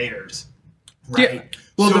 terrible invaders. Right? Yeah.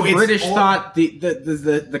 Well, so the British thought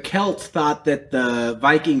the Celts thought that the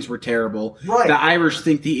Vikings were terrible. Right. The Irish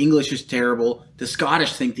think the English is terrible. The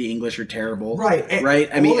Scottish think the English are terrible. Right. Right.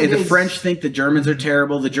 I mean, and the French think the Germans are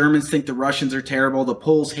terrible. The Germans think the Russians are terrible. The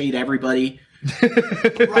Poles hate everybody.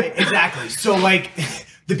 Right. Exactly. So, like,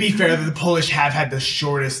 to be fair, the Polish have had the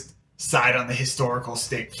shortest side on the historical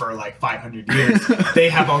stick for like 500 years. They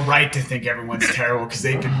have a right to think everyone's terrible because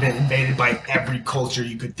they've been invaded by every culture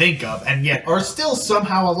you could think of, and yet are still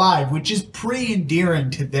somehow alive, which is pretty endearing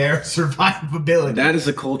to their survivability. That is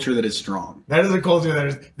a culture that is strong. That is a culture that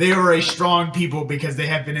is. They are a strong people because they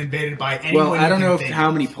have been invaded by anyone. Well, I don't know how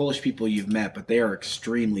many Polish people you've met, but they are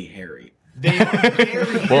extremely hairy. They are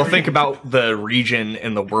very Well, think about the region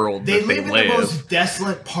in the world They that they live in live. the most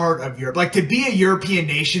desolate part of Europe. Like, to be a European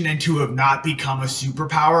nation and to have not become a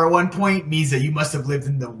superpower at one point means that you must have lived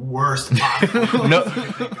in the worst possible place No, you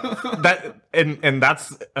could think of. that and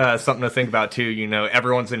that's something to think about too. You know,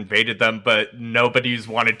 everyone's invaded them, but nobody's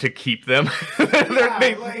wanted to keep them.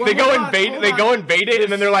 They go invade it,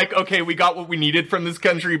 and then they're like, okay, we got what we needed from this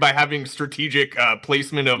country by having strategic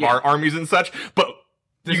placement of our armies and such, but.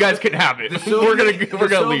 You guys can have it. We're gonna leave now. The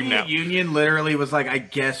Soviet Union literally was like, I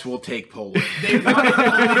guess we'll take Poland. They wanted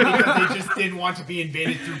Poland because they just didn't want to be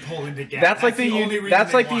invaded through Poland again. That's like the only reason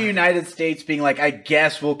that's they like the wanted it. United States being like, I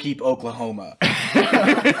guess we'll keep Oklahoma. And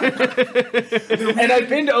I've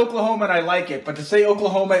been to Oklahoma and I like it, but to say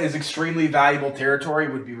Oklahoma is extremely valuable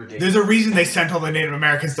territory would be ridiculous. There's a reason they sent all the Native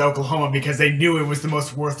Americans to Oklahoma, because they knew it was the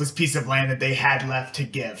most worthless piece of land that they had left to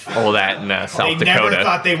give. All that in South They Dakota. never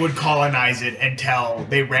thought they would colonize it until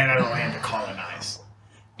they ran out of land to colonize.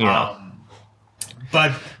 Yeah.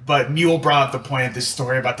 But Mule brought up the point of this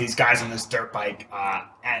story about these guys on this dirt bike,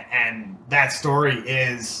 and that story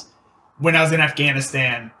is when I was in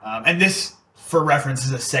Afghanistan, and this, for reference,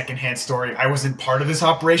 is a secondhand story. I wasn't part of this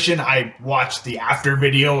operation. I watched the after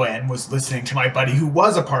video and was listening to my buddy who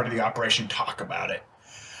was a part of the operation talk about it.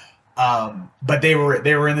 But they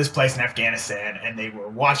were in this place in Afghanistan, and they were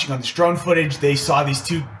watching on this drone footage. They saw these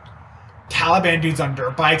two Taliban dudes on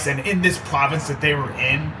dirt bikes, and in this province that they were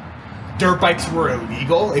in, dirt bikes were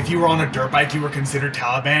illegal. If you were on a dirt bike, you were considered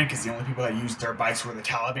Taliban, because the only people that used dirt bikes were the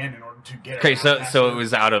Taliban in order to get Okay, around so it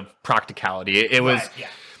was out of practicality. It was Right, yeah.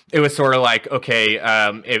 it was sort of like, okay,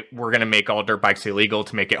 we're gonna make all dirt bikes illegal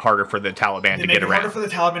to make it harder for the Taliban They to made get it harder around. for the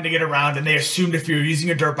Taliban to get around, and they assumed if you were using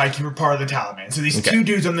a dirt bike, you were part of the Taliban. So these two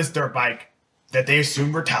dudes on this dirt bike that they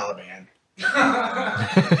assumed were Taliban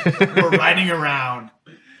were riding around.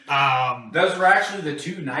 Those were actually the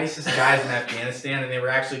two nicest guys in Afghanistan, and they were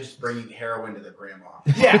actually just bringing heroin to their grandma.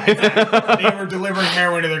 Yeah, exactly. They were delivering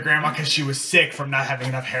heroin to their grandma because she was sick from not having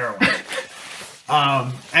enough heroin.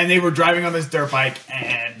 And they were driving on this dirt bike,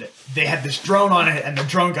 and they had this drone on it, and the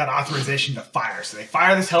drone got authorization to fire. So they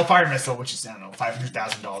fire this Hellfire missile, which is, I don't know,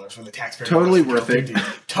 $500,000 for the taxpayer. Totally dollars to worth kill it. two dudes.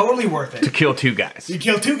 Totally worth To it. kill two guys. You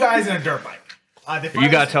kill two guys in a dirt bike. You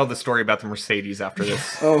gotta tell the story about the Mercedes after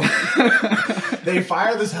this. They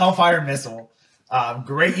fire this Hellfire missile.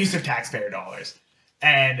 Great use of taxpayer dollars.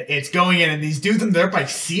 And it's going in, and these dudes on their bike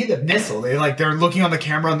see the missile. They're looking on the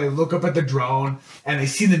camera, and they look up at the drone, and they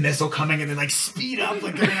see the missile coming, and they speed up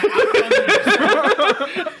like they're gonna outrun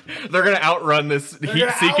the missile. They're gonna outrun this They're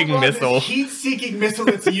gonna heat-seeking outrun this missile. Heat-seeking missile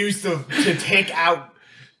that's used to take out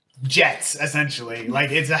jets, essentially.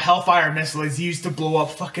 Like, it's a Hellfire missile. It's used to blow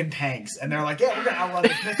up fucking tanks. And they're like, yeah, we're gonna outrun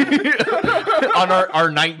this missile. On our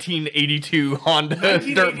 1982 Honda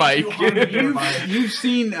dirt 1982 bike. Honda dirt bike. You've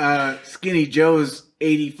seen Skinny Joe's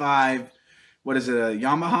 85, what is it, a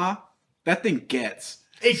Yamaha? That thing gets.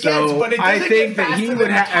 It gets, but it I doesn't think get that he faster would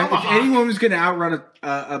than a have, if Tomahawk. anyone was going to outrun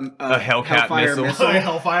a Hellcat Hellfire missile. A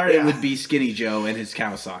Hellfire, it yeah. would be Skinny Joe and his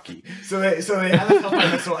Kawasaki. So they have a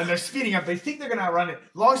Hellfire missile, and they're speeding up. They think they're gonna outrun it.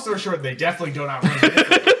 Long story short, they definitely don't outrun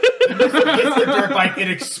it. The missile hits the dirt bike, it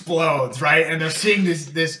explodes, right? And they're seeing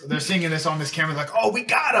they're seeing this on this camera, like, oh, we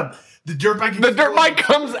got him. The dirt bike. The dirt bike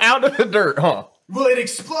comes out of the dirt, huh? Well, it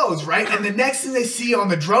explodes, right? And the next thing they see on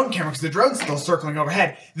the drone camera, because the drone's still circling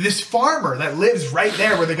overhead, this farmer that lives right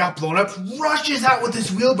there where they got blown up rushes out with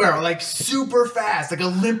this wheelbarrow, super fast, like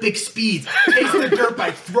Olympic speeds, takes the dirt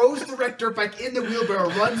bike, throws the wrecked dirt bike in the wheelbarrow,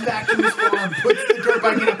 runs back to his farm, puts the dirt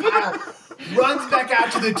bike in a pile, runs back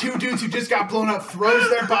out to the two dudes who just got blown up, throws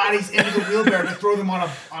their bodies into the wheelbarrow to throw them on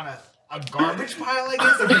a garbage pile, I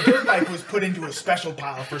guess. Like, the dirt bike was put into a special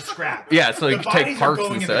pile for scrap. Yeah, so you The can take bodies are parts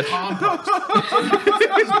going and in the such. compost. So he puts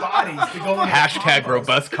these bodies to go in the Hashtag compost.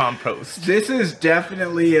 robust compost. This is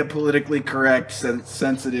definitely a politically correct,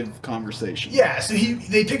 sensitive conversation. Yeah, so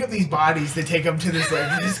they pick up these bodies, they take them to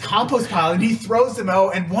this compost pile, and he throws them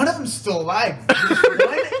out, and one of them's still alive.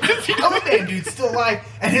 This one Taliban dude's still alive,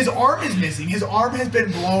 and his arm is missing. His arm has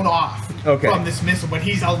been blown off from this missile, but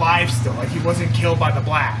he's alive still. Like, he wasn't killed by the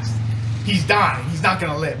blast. He's dying. He's not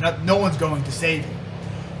going to live. No one's going to save him.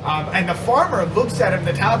 And the farmer looks at him.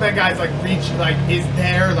 The Taliban guy's is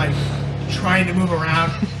there, trying to move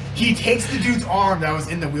around. He takes the dude's arm that was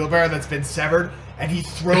in the wheelbarrow that's been severed, and he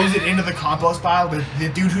throws it into the compost pile. The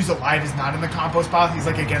dude who's alive is not in the compost pile. He's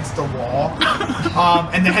against the wall.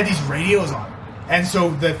 And they had these radios on. And so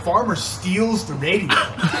the farmer steals the radio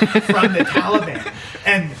from the Taliban.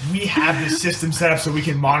 And we have this system set up so we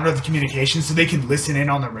can monitor the communication so they can listen in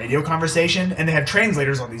on the radio conversation. And they have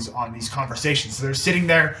translators on these conversations. So they're sitting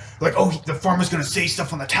there like, oh, the farmer's going to say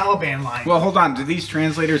stuff on the Taliban line. Well, hold on. Do these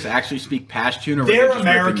translators actually speak Pashtun? Or They're just ripping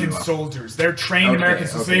American you off? soldiers. They're trained American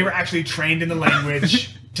soldiers. So okay. they were actually trained in the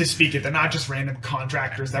language to speak it. They're not just random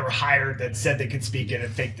contractors that were hired that said they could speak it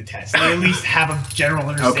and fake the test. They at least have a general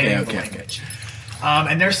understanding of the language.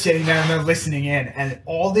 And they're sitting there and they're listening in. And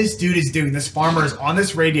all this dude is doing, this farmer is on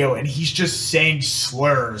this radio and he's just saying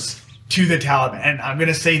slurs to the Taliban. And I'm going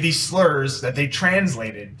to say these slurs that they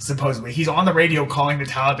translated, supposedly. He's on the radio calling the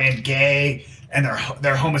Taliban gay and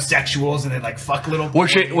they're homosexuals and they like fuck little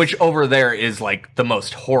boys. Which over there is like the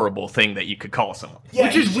most horrible thing that you could call someone. Yeah,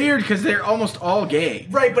 Which is weird because they're almost all gay.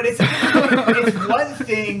 Right, but it's one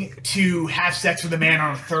thing to have sex with a man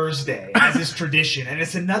on a Thursday as is tradition, and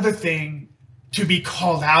it's another thing to be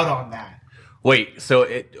called out on that. Wait. So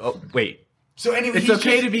anyway, It's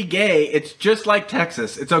okay to be gay. It's just like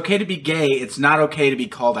Texas. It's okay to be gay. It's not okay to be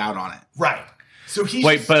called out on it. Right. So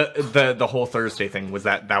he's but the whole Thursday thing, was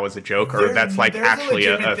that was a joke, or that's like actually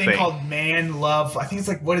there's a thing called Man Love. I think it's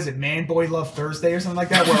like, what is it, Man Boy Love Thursday or something like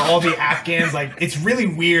that, where all the Afghans, like, it's really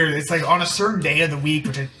weird. It's like on a certain day of the week,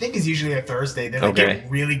 which I think is usually a Thursday, they like get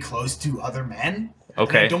really close to other men.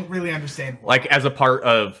 Okay. I don't really understand why. Like as a part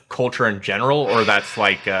of culture in general, or that's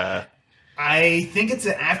like I think it's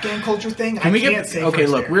an Afghan culture thing. Okay,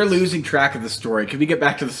 look, we're losing track of the story. Can we get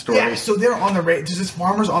back to the story? Yeah, so they're on the radio. There's this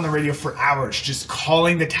farmer's on the radio for hours just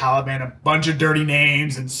calling the Taliban a bunch of dirty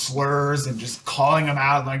names and slurs and just calling them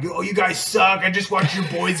out like, oh, you guys suck. I just watched your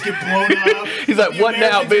boys get blown up. He's like, what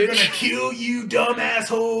now, bitch? We're going to kill you, dumb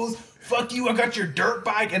assholes. Fuck you, I got your dirt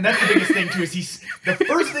bike. And that's the biggest thing, too, is the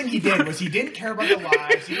first thing he did was he didn't care about the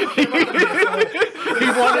lives. He didn't care about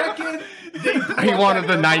the missile. He wanted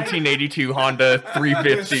the 1982 Honda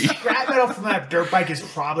 350. The scrap metal from that dirt bike is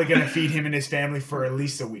probably going to feed him and his family for at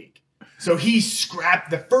least a week. So he scrapped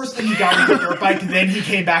the first thing he got was the dirt bike, and then he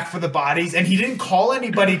came back for the bodies, and he didn't call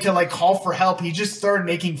anybody to like call for help. He just started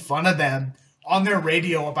making fun of them on their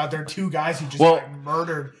radio about their two guys who just got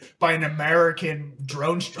murdered by an American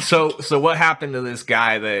drone strike. So what happened to this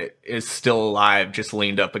guy that is still alive, just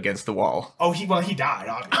leaned up against the wall? Oh, he died,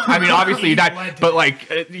 obviously. I mean, obviously he died, but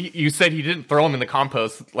like you said, he didn't throw him in the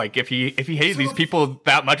compost. Like if he hated these people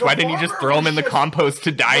that much, why didn't he just throw him in the compost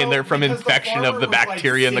to die in there from infection of the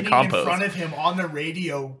bacteria in the compost? In front of him on the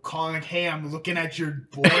radio, calling like, "Hey, I'm looking at your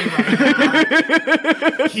boy right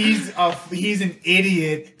now. He's an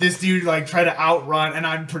idiot. This dude like tried to outrun," and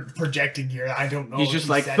I'm projecting here. I don't know. He's just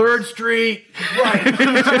like 3rd Street. Right. He's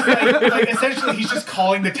just like essentially he's just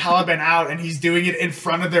calling the Taliban out, and he's doing it in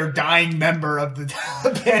front of their dying member of the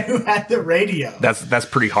Taliban who had the radio. That's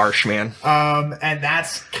pretty harsh, man. And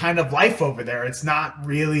that's kind of life over there. It's not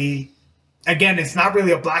really, again, it's not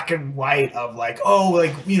really a black and white of like, oh,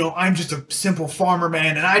 like, you know, I'm just a simple farmer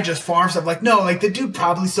man and I just farm stuff. Like, no, like the dude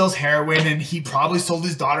probably sells heroin and he probably sold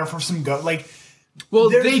his daughter for some Well,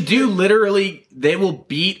 they do literally, they will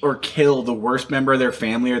beat or kill the worst member of their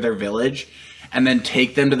family or their village and then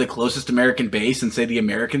take them to the closest American base and say the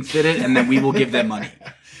Americans did it, and then we will give them money.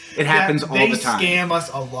 It happens all the time. They scam us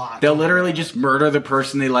a lot. They'll literally just murder the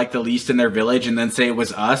person they like the least in their village and then say it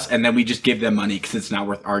was us, and then we just give them money because it's not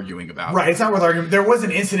worth arguing about. Right, it's not worth arguing. There was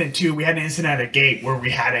an incident, too. We had an incident at a gate where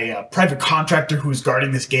we had a private contractor who was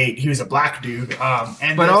guarding this gate. He was a black dude.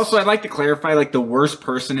 Also, I'd like to clarify, like, the worst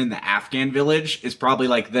person in the Afghan village is probably,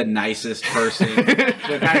 like, the nicest person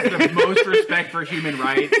that has the most respect for human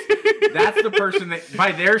rights. That's the person that,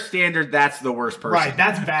 by their standard, that's the worst person. Right,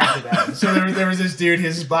 that's bad for them. So there was this dude,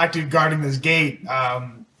 his black dude guarding this gate,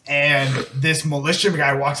 and this militia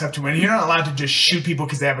guy walks up to him, and you're not allowed to just shoot people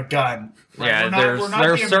because they have a gun. Right? Yeah, we're not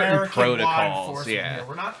there's the certain American protocols. Law Yeah, here.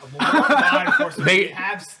 We're not law enforcement. We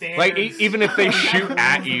have standards. Like even if they shoot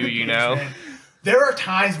at you, you know. There are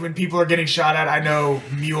times when people are getting shot at. I know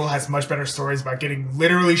Mule has much better stories about getting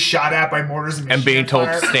literally shot at by mortars and being told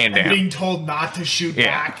to stand down, and being told not to shoot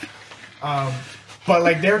back. But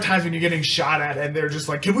like there are times when you're getting shot at and they're just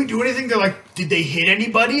like, can we do anything? They're like, did they hit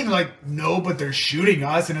anybody? And they're like, no, but they're shooting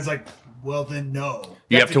us. And it's like, well then no.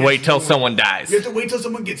 You have to wait till someone dies. You have to wait till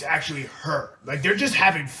someone gets actually hurt. Like they're just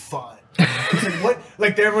having fun. It's like what?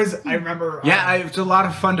 Like there was, I remember. Yeah, it's a lot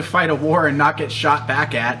of fun to fight a war and not get shot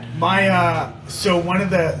back at. So one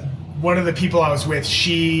of the people I was with,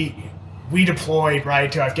 we deployed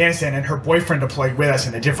right to Afghanistan, and her boyfriend deployed with us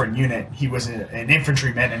in a different unit. He was an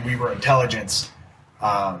infantryman, and we were intelligence.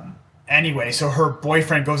 Anyway, so her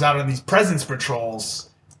boyfriend goes out on these presence patrols,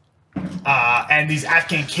 And these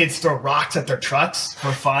Afghan kids throw rocks at their trucks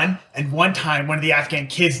for fun. And one time, one of the Afghan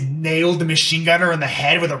kids nailed the machine gunner in the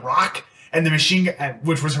head with a rock. And the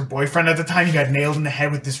which was her boyfriend at the time, he got nailed in the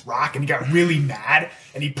head with this rock, and he got really mad.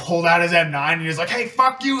 And he pulled out his M9, and he was like, "Hey,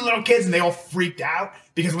 fuck you, little kids!" And they all freaked out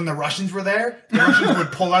because when the Russians were there, the Russians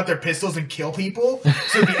would pull out their pistols and kill people.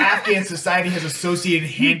 So the Afghan society has associated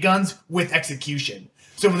handguns with execution.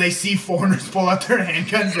 So when they see foreigners pull out their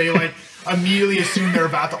handguns, they like immediately assume they're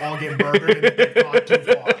about to all get murdered and they've gone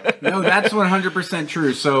too far. No, that's 100%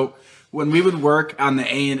 true. So when we would work on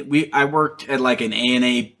the I worked at like an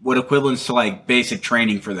ANA, what equivalents to like basic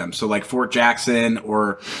training for them. So like Fort Jackson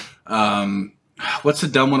or what's the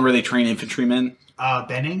dumb one where they train infantrymen?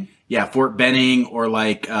 Benning? Yeah, Fort Benning, or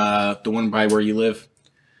like the one by where you live.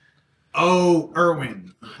 Oh, Irwin.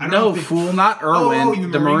 No, fool, not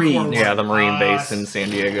Irwin. The Marine. Yeah, the Marine base in San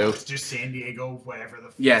Diego. It's just San Diego, whatever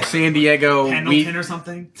the. Yeah, San Diego. Pendleton or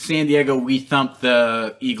something. San Diego, we thumped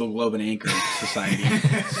the Eagle, Globe, and Anchor Society.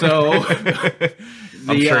 So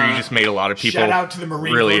I'm sure you just made a lot of people. Shout out to the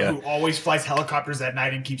Marine really, Corps who always flies helicopters at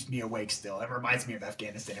night and keeps me awake still. It reminds me of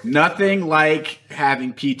Afghanistan. Nothing like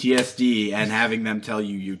having PTSD and having them tell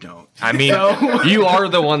you you don't. I mean, you are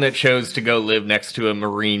the one that chose to go live next to a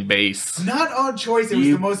Marine base. Not on choice. It was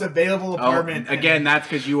the most available apartment. Again, that's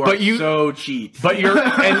because you are so cheap. But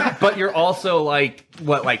you're also like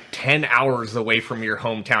 10 hours away from your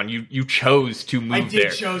hometown. You chose to move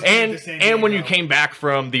there. And when you came back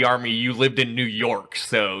from the army, you lived in New York,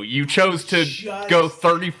 so you chose to go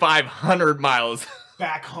 3,500 miles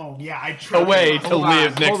back home. Yeah, I away to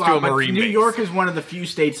live next to a Marine base. New York is one of the few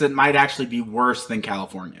states that might actually be worse than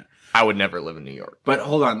California. I would never live in New York. But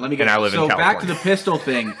hold on, let me get. And I live in California. Back to the pistol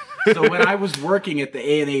thing. So when I was working at the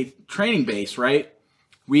ANA training base, right,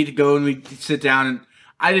 we'd go and we'd sit down, and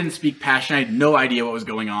I didn't speak passion. I had no idea what was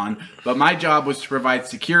going on. But my job was to provide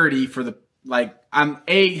security for the, I'm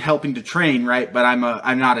helping to train, right? But I'm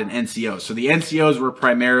not an NCO. So the NCOs were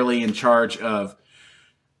primarily in charge of,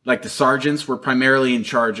 the sergeants were primarily in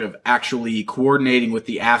charge of actually coordinating with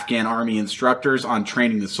the Afghan army instructors on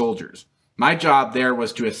training the soldiers. My job there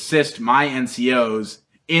was to assist my NCOs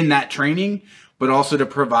in that training, but also to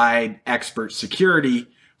provide expert security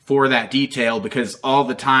for that detail, because all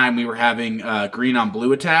the time we were having green on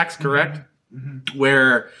blue attacks, correct? Mm-hmm.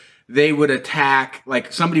 Where they would attack,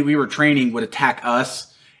 somebody we were training would attack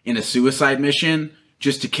us in a suicide mission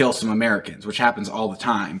just to kill some Americans, which happens all the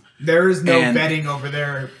time. There is no vetting over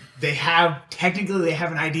there. They have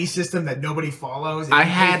an ID system that nobody follows. If you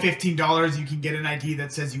pay $15, you can get an ID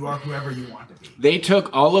that says you are whoever you want to be. They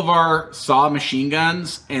took all of our SAW machine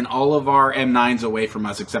guns and all of our M9s away from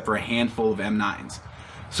us, except for a handful of M9s.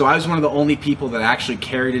 So I was one of the only people that actually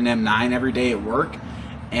carried an M9 every day at work,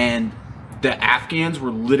 and the Afghans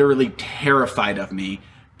were literally terrified of me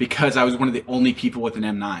because I was one of the only people with an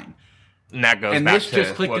M9. And that goes back to this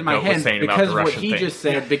just clicked in my head because of what he just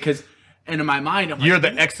said, because... And in my mind, I'm like, you're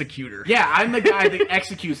the executor. Yeah, I'm the guy that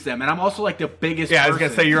executes them, and I'm also the biggest. Yeah, I was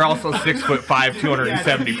gonna say you're also 6'5",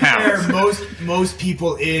 270 pounds. Most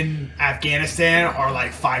people in Afghanistan are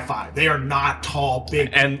 5'5". They are not tall,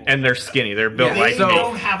 big, and they're skinny. They're built like me. They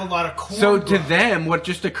don't have a lot of core. So to them, what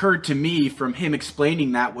just occurred to me from him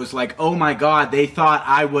explaining that was oh my god, they thought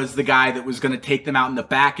I was the guy that was going to take them out in the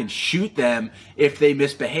back and shoot them if they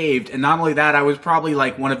misbehaved. And not only that, I was probably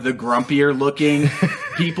one of the grumpier looking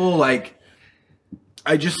people.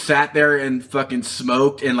 I just sat there and fucking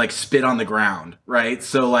smoked and spit on the ground, right?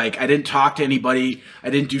 So I didn't talk to anybody. I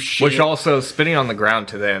didn't do shit. Which also, spitting on the ground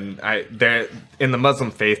to them, they're in the Muslim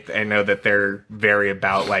faith. I know that they're very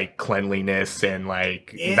about cleanliness and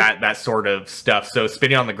that sort of stuff. So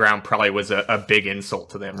spitting on the ground probably was a big insult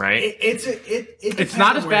to them, right? It's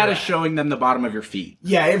not as bad as showing them the bottom of your feet.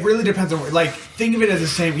 Yeah, it really depends on think of it as the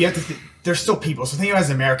same. You have to. There's still people. So think of it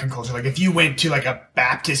as American culture. If you went to a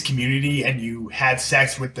Baptist community and you had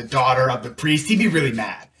sex with the daughter of the priest, he'd be really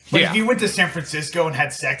mad. But if you went to San Francisco and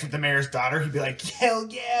had sex with the mayor's daughter, he'd be like, hell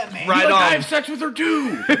yeah, man. Right on. I have sex with her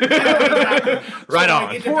too. Right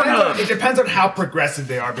on. It depends on how progressive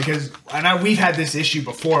they are, because we've had this issue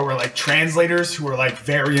before where translators who are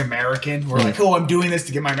very American, who are oh, I'm doing this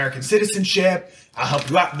to get my American citizenship, I'll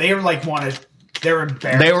help you out. They're they're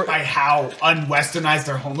embarrassed by how unwesternized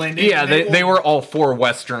their homeland is. Yeah, they were all for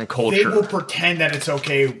Western culture. They will pretend that it's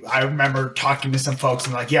okay. I remember talking to some folks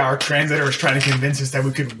and our translator was trying to convince us that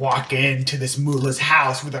we could walk into this mullah's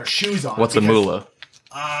house with our shoes on. What's a mullah?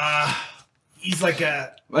 He's kind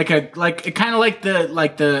of like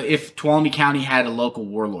the if Tuolumne County had a local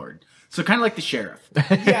warlord. So kind of like the sheriff.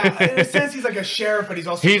 Yeah, in a sense, he's like a sheriff, but he's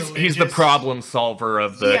also He's the religious. problem solver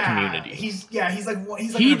of the community. He's like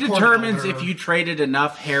He an important determines elder. if you traded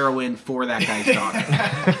enough heroin for that guy's daughter.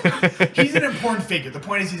 He's an important figure. The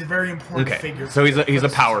point is, he's a very important figure. So he's a for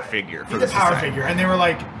power society. figure. He's a power figure, and they're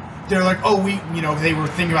like, oh, they were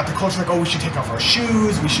thinking about the culture, like, oh, we should take off our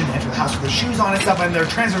shoes, we shouldn't enter the house with the shoes on and stuff. And their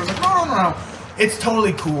translator was like, no, it's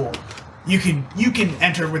totally cool. You can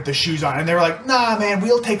enter with the shoes on. And they were like, nah, man,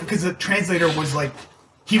 we'll take it, because the translator was like,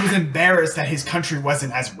 he was embarrassed that his country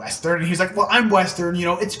wasn't as Western, and he was like, well, I'm Western,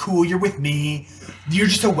 it's cool, you're with me, you're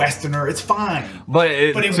just a Westerner, it's fine. But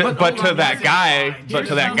to that guy,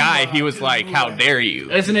 he was like, how dare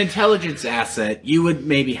you? As an intelligence asset, you would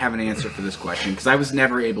maybe have an answer for this question, because I was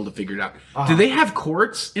never able to figure it out. Do they have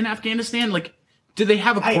courts in Afghanistan? Like, do they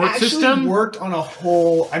have a court system? I actually worked on a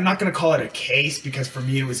whole, I'm not going to call it a case, because for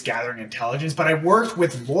me it was gathering intelligence, but I worked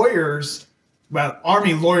with lawyers,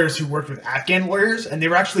 army lawyers who worked with Afghan lawyers, and they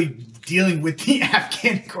were actually dealing with the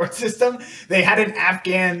Afghan court system. They had an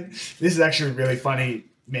Afghan, this is actually really funny,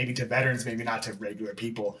 maybe to veterans, maybe not to regular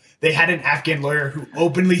people. They had an Afghan lawyer who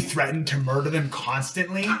openly threatened to murder them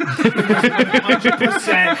constantly. He was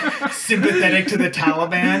 100% sympathetic to the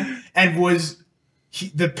Taliban, and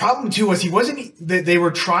the problem too was they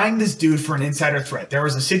were trying this dude for an insider threat. There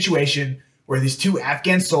was a situation where these two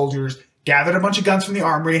Afghan soldiers gathered a bunch of guns from the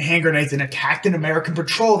armory and hand grenades and attacked an American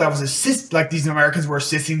patrol that was these Americans were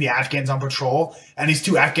assisting the Afghans on patrol, and these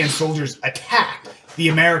two Afghan soldiers attacked the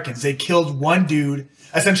Americans. They killed one dude.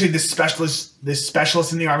 Essentially, this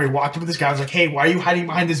specialist in the army walked up with this guy. I was like, hey, why are you hiding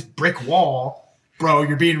behind this brick wall? Bro,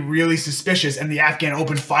 you're being really suspicious. And the Afghan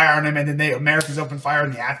opened fire on him, and then the Americans opened fire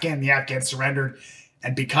on the Afghan, and the Afghan surrendered.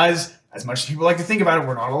 And because, as much as people like to think about it,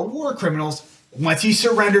 we're not all war criminals, once he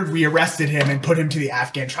surrendered, we arrested him and put him to the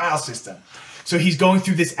Afghan trial system. So he's going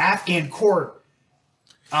through this Afghan court.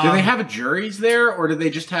 Do they have juries there, or do they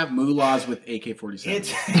just have mullahs with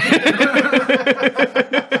AK-47s?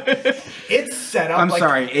 It's set up. I'm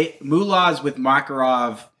sorry, mullahs with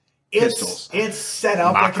Makarov pistols. It's set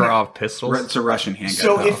up Makarov pistols? It's a Russian handgun.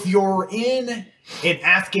 So if you're in an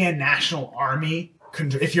Afghan national army,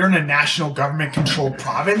 if you're in a national government-controlled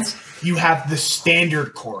province, you have the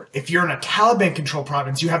standard court. If you're in a Taliban-controlled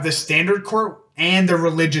province, you have the standard court and the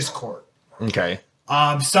religious court. Okay.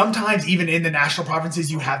 Sometimes even in the national provinces,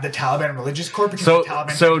 you have the Taliban religious court because the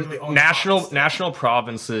Taliban really owns national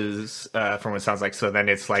provinces, from what it sounds like. So then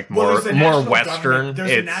it's like more Western.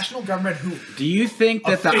 There's a national government who do you think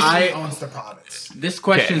that owns the province? This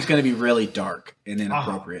question is going to be really dark and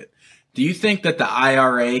inappropriate. Do you think that the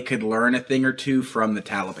IRA could learn a thing or two from the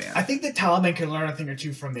Taliban? I think the Taliban can learn a thing or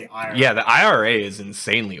two from the IRA. Yeah, the IRA is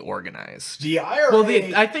insanely organized. The IRA... Well,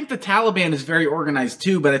 I think the Taliban is very organized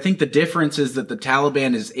too, but I think the difference is that the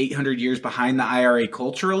Taliban is 800 years behind the IRA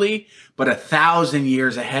culturally, but 1,000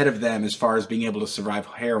 years ahead of them as far as being able to survive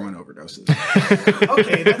heroin overdoses.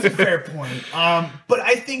 Okay, that's a fair point. But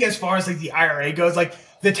I think as far as like the IRA goes, like...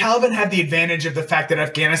 The Taliban have the advantage of the fact that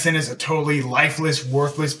Afghanistan is a totally lifeless,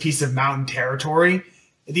 worthless piece of mountain territory.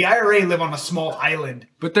 The IRA live on a small island.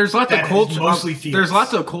 But there's lots of there's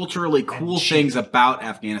lots of culturally cool things about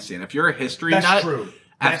Afghanistan. If you're a history nut,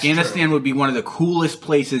 Afghanistan would be one of the coolest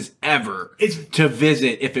places ever to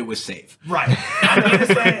visit if it was safe. Right.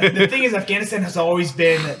 Afghanistan, the thing is, Afghanistan has always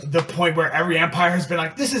been the point where every empire has been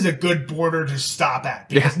like, this is a good border to stop at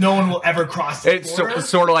because no one will ever cross the border. It's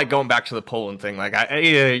sort of like going back to the Poland thing. Like,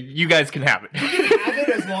 you guys can have it. You can have it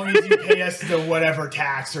as long as you pay us the whatever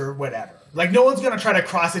tax or whatever. Like, no one's going to try to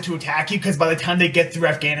cross it to attack you because by the time they get through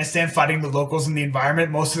Afghanistan fighting the locals in the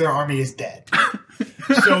environment, most of their army is dead.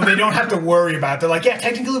 So they don't have to worry about it. They're like, yeah,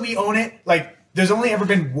 technically we own it. Like, there's only ever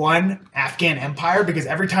been one Afghan empire because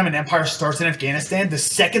every time an empire starts in Afghanistan, the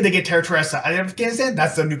second they get territory outside of Afghanistan,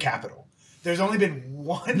 that's the new capital. There's only been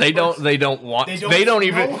one. They don't even want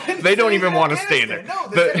to stay there. No,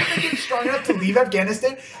 the second they get strong enough to leave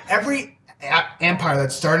Afghanistan, every empire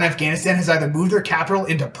that started in Afghanistan has either moved their capital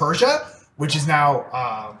into Persia, which is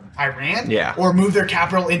now Iran, or moved their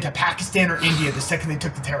capital into Pakistan or India the second they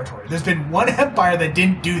took the territory. There's been one empire that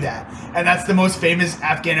didn't do that, and that's the most famous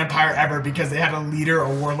Afghan empire ever because they had a leader, a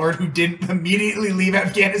warlord, who didn't immediately leave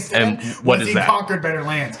Afghanistan once he conquered better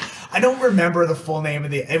lands. I don't remember the full name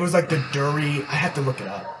of it was like the Duri. I have to look it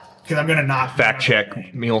up because I'm going to not fact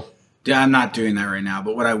check, Mule. Yeah, I'm not doing that right now,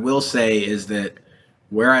 but what I will say is that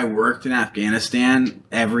where I worked in Afghanistan,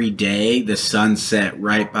 every day the sun set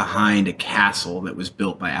right behind a castle that was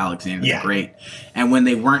built by Alexander the Great. And when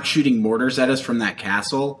they weren't shooting mortars at us from that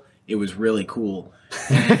castle, it was really cool.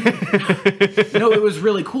 It was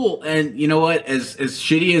really cool. And you know what? As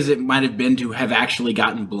shitty as it might have been to have actually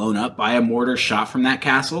gotten blown up by a mortar shot from that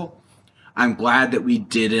castle, I'm glad that we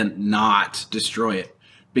didn't not destroy it,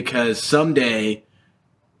 because someday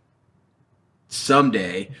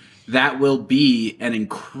that will be an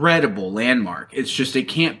incredible landmark. It's just it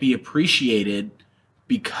can't be appreciated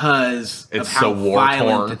because It's of how so war-torn.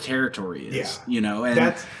 violent the territory is. Yeah. You know, and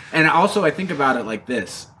That's- and also I think about it like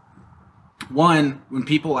this. One, when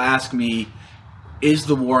people ask me, is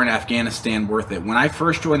the war in Afghanistan worth it? When I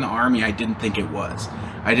first joined the Army, I didn't think it was.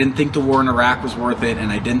 I didn't think the war in Iraq was worth it,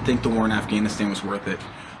 and I didn't think the war in Afghanistan was worth it.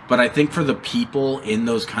 But I think for the people in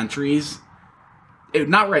those countries,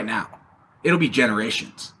 not right now. It'll be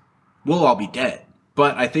generations. We'll all be dead.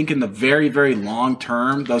 But I think in the very, very long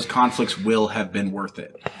term, those conflicts will have been worth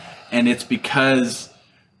it. And it's because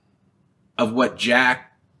of what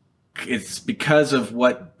it's because of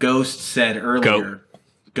what Ghost said earlier.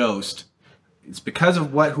 Ghost. It's because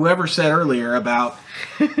of what whoever said earlier about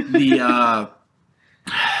the God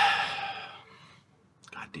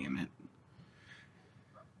damn it.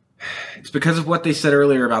 It's because of what they said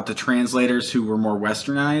earlier about the translators who were more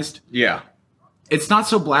westernized. Yeah. It's not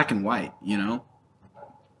so black and white, you know?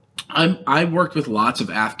 I worked with lots of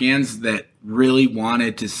Afghans that really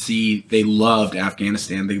wanted to see, they loved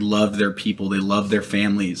Afghanistan. They loved their people. They loved their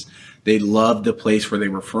families. They loved the place where they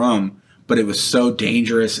were from. But it was so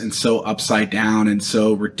dangerous and so upside down and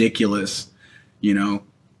so ridiculous, you know?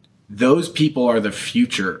 Those people are the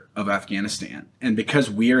future of Afghanistan. And because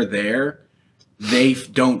we are there, they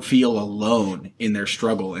don't feel alone in their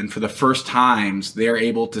struggle. And for the first times, they're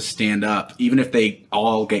able to stand up, even if they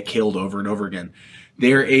all get killed over and over again.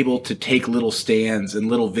 They're able to take little stands and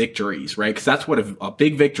little victories, right? Because that's what a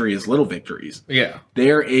big victory is, little victories. Yeah.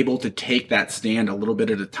 They're able to take that stand a little bit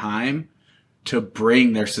at a time to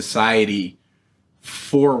bring their society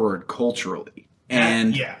forward culturally.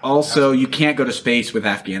 And also, you can't go to space with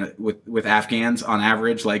Afghans on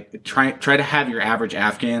average. Like try to have your average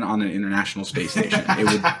Afghan on an international space station. It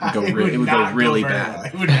would go really bad. Well.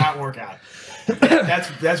 It would not work out.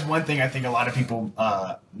 That's one thing I think a lot of people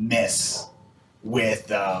miss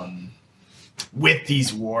with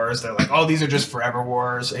these wars. They're like, oh, these are just forever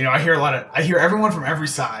wars. You know, I hear everyone from every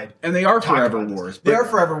side, and they are talk forever about this. wars. They are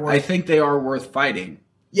forever wars. I think they are worth fighting.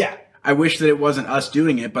 Yeah. I wish that it wasn't us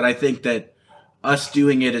doing it, but I think that us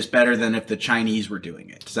doing it is better than if the Chinese were doing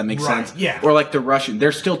it. Does that make sense? Yeah. Or like the Russian.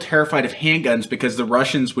 They're still terrified of handguns because the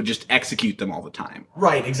Russians would just execute them all the time.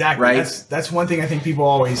 Right, exactly. Right? That's one thing I think people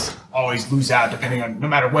always lose out, depending on no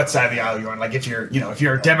matter what side of the aisle you're on. Like if you're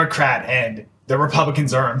a Democrat and the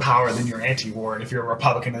Republicans are in power, then you're anti-war. And if you're a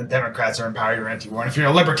Republican and the Democrats are in power, you're anti-war. And if you're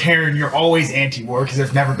a libertarian, you're always anti-war because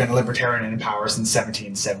there's never been a libertarian in power since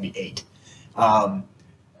 1778.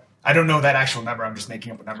 I don't know that actual number. I'm just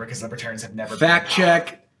making up a number because libertarians have never Fact been in power.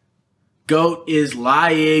 check. Goat is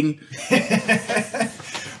lying.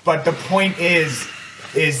 But the point is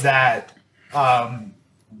that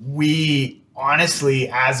we honestly,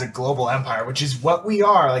 as a global empire, which is what we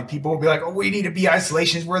are, like people will be like, oh, we need to be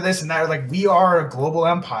isolationist, we're this and that. Like we are a global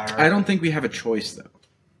empire. I don't think we have a choice, though.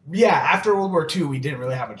 Yeah, after World War II, we didn't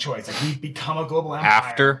really have a choice. Like we've become a global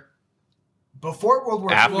empire. Before World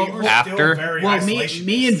War II, we were still very isolationist.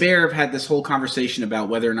 Me and Bear have had this whole conversation about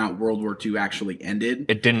whether or not World War II actually ended.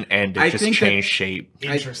 It didn't end. It just changed shape.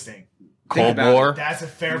 Interesting. Cold War. That's a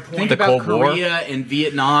fair point. Think about Korea and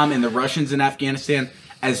Vietnam and the Russians in Afghanistan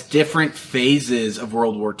as different phases of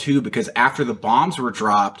World War II, because after the bombs were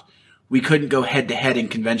dropped, we couldn't go head to head in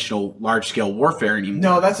conventional large scale warfare anymore.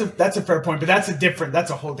 No, that's a fair point, but that's a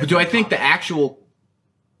whole different. But do I think the actual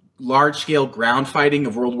large scale ground fighting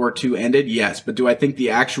of World War II ended? Yes. But do I think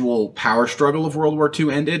the actual power struggle of World War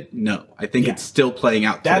II ended? No. I think it's still playing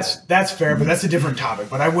out. That's fair, but that's a different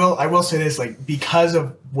topic. But I will say this, like, because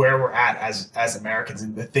of where we're at as Americans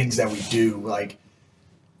and the things that we do, like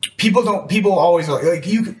people always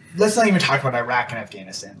let's not even talk about Iraq and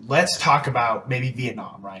Afghanistan. Let's talk about maybe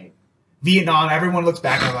Vietnam, right? Vietnam, everyone looks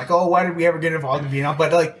back and they're like, oh, why did we ever get involved in Vietnam?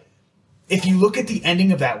 But like, if you look at the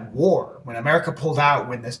ending of that war, when America pulled out,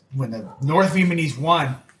 when the North Vietnamese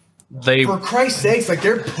won, for Christ's sakes, like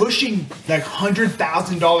they're pushing like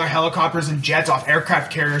 $100,000 helicopters and jets off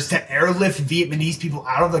aircraft carriers to airlift Vietnamese people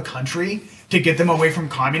out of the country to get them away from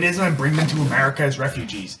communism and bring them to America as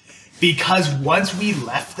refugees. Because once we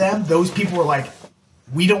left them, those people were like,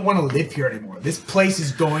 we don't want to live here anymore. This place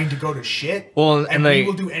is going to go to shit. Well, and we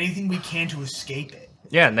will do anything we can to escape it.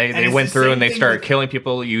 Yeah, and they went through and they started killing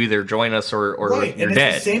people. You either join us or right. you're and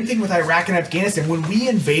dead. It's the same thing with Iraq and Afghanistan. When we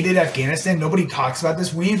invaded Afghanistan, nobody talks about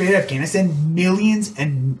this. We invaded Afghanistan, millions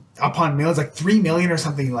and upon millions, like 3 million or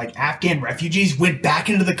something, like Afghan refugees went back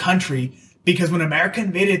into the country because when America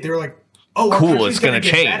invaded, they were like, our cool. country's It's going to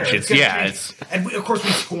get change. better. It's gonna yeah. change. It's And we, of course,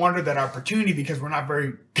 we squandered that opportunity because we're not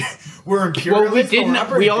very, we're imperialists. Well, we didn't. We're not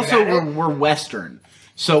very We good also at it. were Western,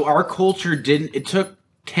 so our culture didn't. It took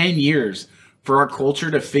 10 years for our culture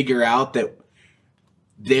to figure out that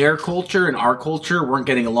their culture and our culture weren't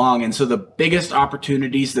getting along, and so the biggest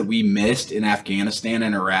opportunities that we missed in Afghanistan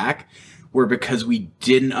and Iraq were because we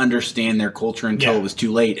didn't understand their culture until it was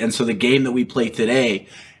too late. And so the game that we play today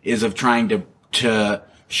is of trying to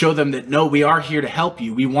show them that no, we are here to help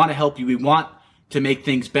you. We want to help you. We want to make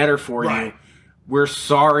things better for you. We're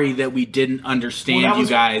sorry that we didn't understand you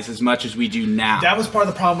guys as much as we do now. That was part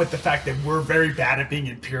of the problem with the fact that we're very bad at being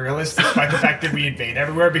imperialists, despite the fact that we invade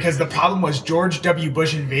everywhere. Because the problem was George W.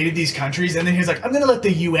 Bush invaded these countries, and then he was like, "I'm going to let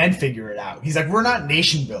the UN figure it out." He's like, "We're not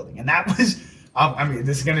nation building," and that was. I mean,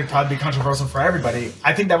 this is going to probably be controversial for everybody.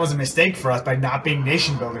 I think that was a mistake for us by not being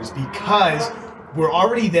nation builders because we're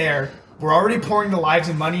already there. We're already pouring the lives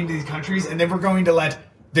and money into these countries, and then we're going to let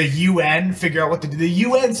the UN figure out what to do. The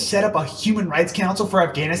UN set up a human rights council for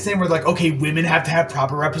Afghanistan where like, okay, women have to have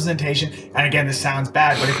proper representation. And again, this sounds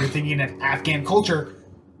bad, but if you're thinking in Afghan culture,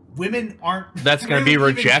 women aren't. That's going to be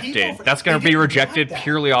really even rejected. people. That's going to They be didn't rejected want that.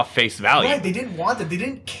 purely off face value. Right, they didn't want that. They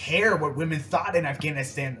didn't care what women thought in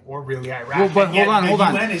Afghanistan or really Iraq. Well, but And yet hold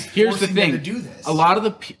on. the UN is Here's the forcing them thing: to do this. a lot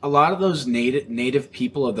of those native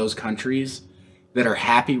people of those countries that are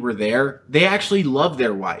happy we're there, they actually love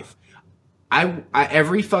their wife. I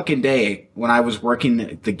every fucking day when I was working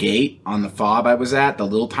the gate on the fob I was at, the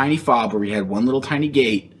little tiny fob where we had one little tiny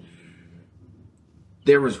gate,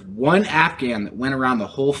 there was one Afghan that went around the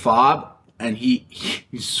whole fob and he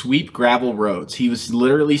sweep gravel roads. He was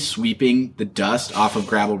literally sweeping the dust off of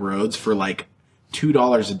gravel roads for like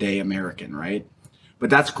 $2 a day American, right? But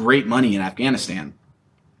that's great money in Afghanistan.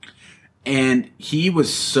 And he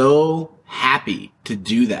was so happy to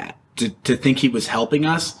do that, to think he was helping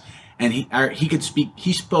us. And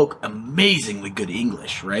he spoke amazingly good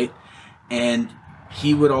English, right? And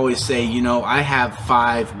he would always say, you know, I have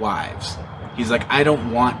 5 wives. He's like, I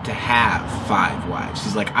don't want to have 5 wives.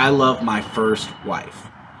 He's like, I love my first wife.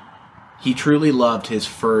 He truly loved his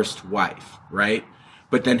first wife, right?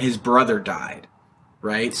 But then his brother died,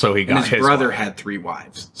 right? So he got and his his brother wife. had 3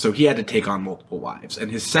 wives. So he had to take on multiple wives.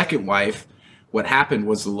 And his second wife, what happened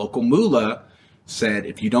was the local mullah said,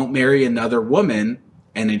 if you don't marry another woman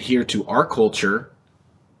and adhere to our culture,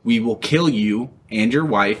 we will kill you and your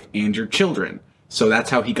wife and your children. So that's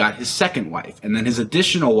how he got his second wife. And then his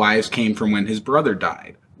additional wives came from when his brother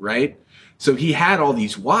died, right? So he had all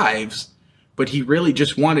these wives, but he really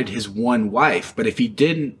just wanted his one wife. But if he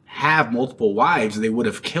didn't have multiple wives, they would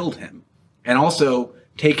have killed him. And also,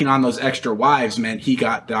 taking on those extra wives meant he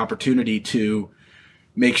got the opportunity to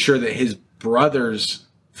make sure that his brother's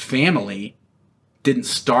family didn't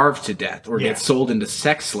starve to death or get sold into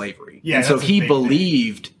sex slavery. Yeah, and so that's a he big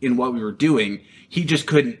believed in what we were doing. He just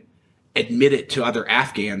couldn't admit it to other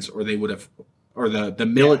Afghans or they would have, or the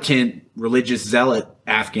militant religious zealot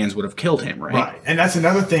Afghans would have killed him, right? Right. And that's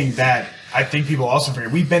another thing that I think people also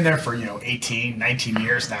forget. We've been there for, 18, 19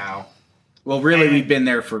 years now. Well, really, And- we've been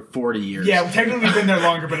there for 40 years. Yeah, technically we've been there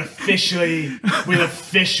longer, but we've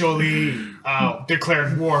officially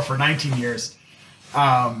declared war for 19 years.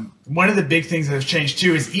 One of the big things that has changed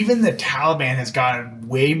too is even the Taliban has gotten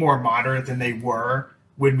way more moderate than they were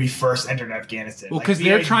when we first entered Afghanistan. Well, Like, because the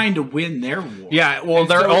they're idea- trying to win their war. Yeah, well, And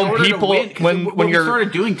their so in own order to people. win- 'cause When what when we you're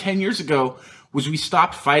started doing 10 years ago was we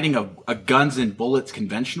stopped fighting a guns and bullets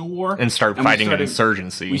conventional war and start we fighting an started-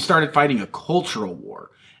 insurgency. We started fighting a cultural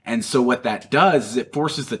war. And so what that does is it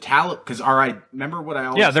forces the Taliban, because remember what I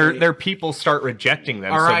always yeah, say? their people start rejecting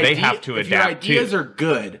them, Our so they idea- have to if your adapt ideas too. are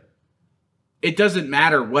good, it doesn't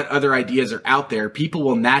matter what other ideas are out there. People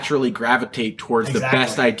will naturally gravitate towards the Exactly.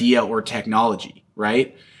 best idea or technology,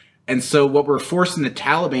 right? And so what we're forcing the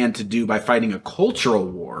Taliban to do by fighting a cultural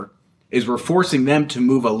war is we're forcing them to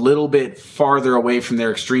move a little bit farther away from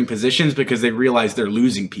their extreme positions because they realize they're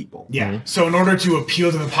losing people. Yeah. So in order to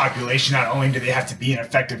appeal to the population, not only do they have to be an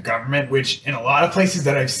effective government, which in a lot of places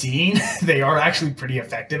that I've seen, they are actually pretty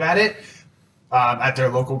effective at it, at their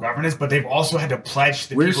local governance, but they've also had to pledge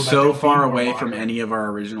the We're people that so they'll be far more away from moderate. any of our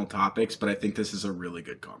original topics, but I think this is a really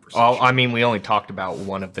good conversation. Well, I mean, we only talked about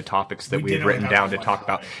one of the topics that We we did had only written talk down about to one talk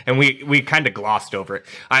about, topic. and we kind of glossed over it.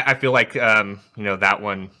 I feel like that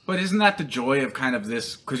one. But isn't that the joy of kind of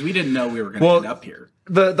this? Because we didn't know we were going to Well, end up here.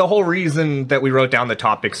 The whole reason that we wrote down the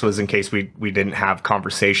topics was in case we didn't have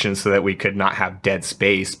conversations so that we could not have dead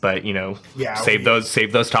space. But save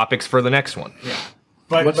those topics for the next one. Yeah.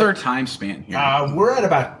 But, What's our time span here? we're at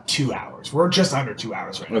about 2 hours. We're just under 2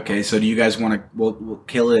 hours right now. Okay, so do you guys want to? We'll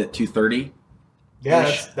kill it at 2:30.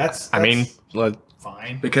 Yeah, that's I mean,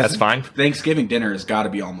 fine. Because That's fine. Thanksgiving dinner has got to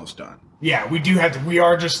be almost done. Yeah, we do have to. We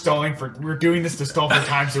are just stalling for. We're doing this to stall for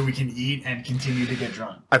time so we can eat and continue to get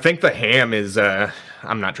drunk. I think the ham is. I'm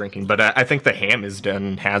not drinking, but I think the ham is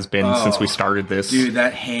done. Has been since we started this. Dude,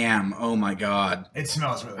 that ham! Oh my god! It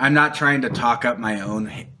smells really. I'm not trying to talk up my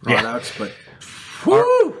own products, but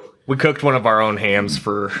whoo! We cooked one of our own hams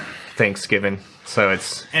for Thanksgiving, so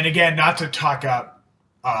it's. And again, not to talk up,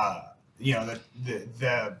 the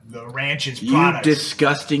ranch's You products.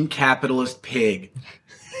 disgusting capitalist pig.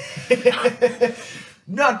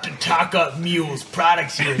 Not to talk up Mule's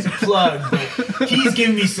products here as a plug, but he's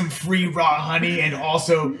giving me some free raw honey and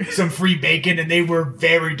also some free bacon, and they were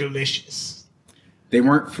very delicious. They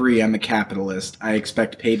weren't free. I'm a capitalist. I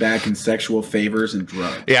expect payback in sexual favors and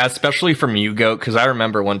drugs. Yeah, especially from you, Goat, because I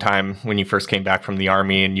remember one time when you first came back from the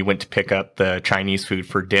army and you went to pick up the Chinese food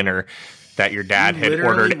for dinner that your dad had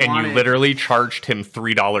ordered, and you literally charged him $3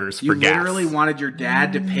 for gas. You literally wanted your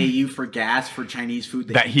dad to pay you for gas for Chinese food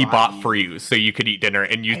that he bought for you so you could eat dinner,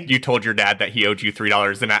 and you told your dad that he owed you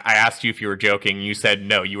 $3, and I asked you if you were joking. You said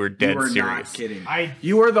no, you were dead serious. You were not kidding.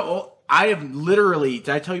 You are the old... I have literally... Did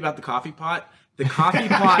I tell you about the coffee pot? The coffee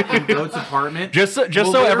pot in Goat's apartment. Just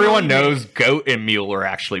so everyone knows, Goat and Mule are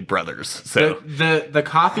actually brothers. So the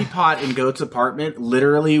coffee pot in Goat's apartment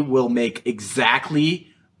literally will make exactly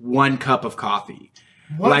 1 cup of coffee.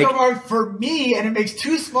 One cup for me, and it makes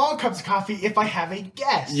 2 small cups of coffee if I have a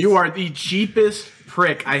guest. You are the cheapest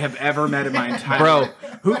prick I have ever met in my entire life.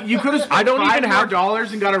 Who you could have spent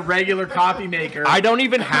 $5 and got a regular coffee maker. I don't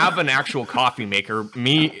even have an actual coffee maker.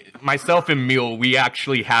 Myself and Mule, we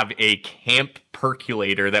actually have a camp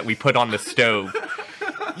percolator that we put on the stove.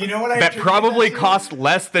 You know what? That probably costs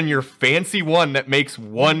less than your fancy one that makes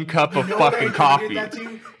 1 cup of fucking coffee.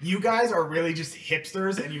 You guys are really just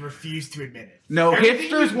hipsters, and you refuse to admit it. No,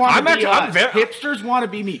 hipsters want to be us. Hipsters want to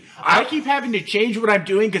be me. I keep having to change what I'm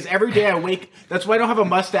doing because every day I wake... That's why I don't have a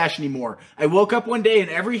mustache anymore. I woke up one day and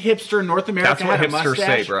every hipster in North America had a mustache. That's what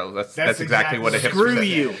hipsters say, bro. That's exactly what a hipster says. Screw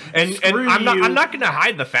you. And I'm not going to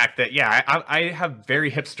hide the fact that, I have very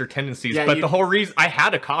hipster tendencies, but the whole reason... I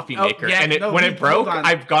had a coffee maker, when it broke,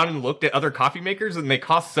 I've gone and looked at other coffee makers, and they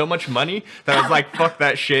cost so much money that I was like, fuck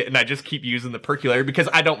that shit, and I just keep using the perculator because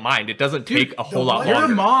I don't mind. It doesn't take a whole lot longer. Your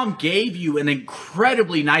mom gave you an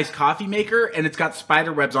incredibly nice coffee maker, and it's got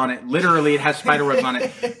spider webs on it. Literally, it has spider webs on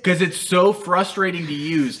it because it's so frustrating to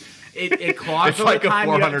use. It clogs it's all like the time.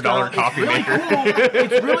 A $400 coffee maker.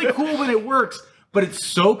 It's really cool when it works, but it's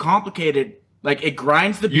so complicated. Like, it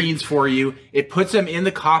grinds the beans for you. It puts them in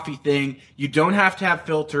the coffee thing. You don't have to have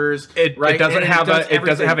filters. It doesn't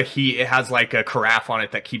have a heat. It has like a carafe on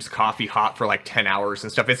it that keeps coffee hot for like 10 hours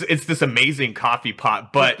and stuff. It's this amazing coffee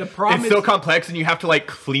pot, but the problem it's so complex, and you have to like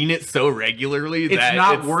clean it so regularly that it's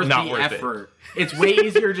not worth the effort. It's way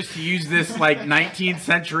easier just to use this like 19th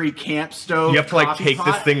century camp stove. You have to like take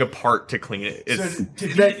this thing apart to clean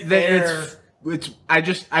it.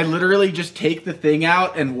 I literally just take the thing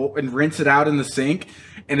out and rinse it out in the sink,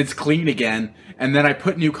 and it's clean again. And then I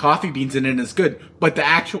put new coffee beans in it, and it's good. But the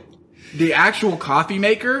actual coffee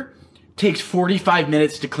maker takes 45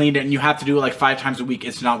 minutes to clean it, and you have to do it like 5 times a week.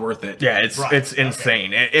 It's not worth it. Yeah, it's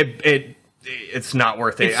insane. It's not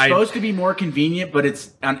worth it. It's supposed to be more convenient, but it's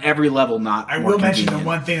on every level not. I will mention the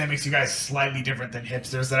one thing that makes you guys slightly different than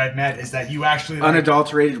hipsters that I've met is that you actually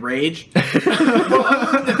unadulterated rage.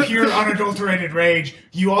 The pure unadulterated rage.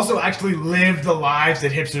 You also actually live the lives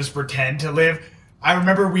that hipsters pretend to live. I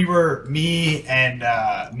remember me and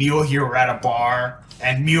Mule here were at a bar,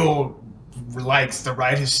 and Mule likes to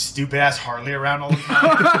ride his stupid ass Harley around all the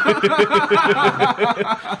time.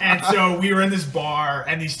 And so we were in this bar,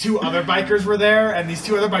 and these 2 other bikers were there, and these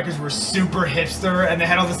 2 other bikers were super hipster, and they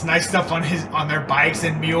had all this nice stuff on their bikes,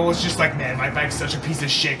 and Mule was just like, man, my bike's such a piece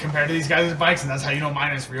of shit compared to these guys' bikes, and that's how you know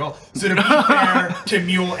mine is real. So to be fair to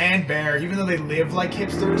Mule and Bear, even though they live like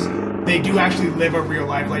hipsters, they do actually live a real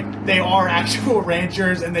life. Like, they are actual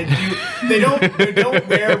ranchers, and they don't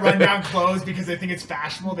wear rundown clothes because they think it's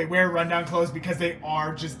fashionable. They wear rundown clothes because they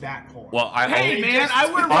are just that poor. Well, I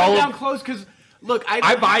wear rundown clothes because look,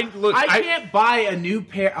 I can't buy a new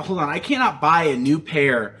pair. Hold on, I cannot buy a new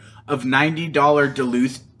pair of $90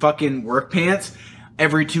 Duluth fucking work pants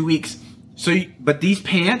every 2 weeks. But these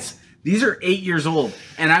pants, these are 8 years old,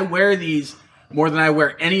 and I wear these more than I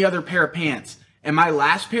wear any other pair of pants. And my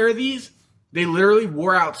last pair of these, they literally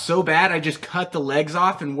wore out so bad, I just cut the legs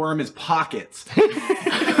off and wore them as pockets.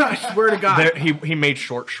 I swear to God. He made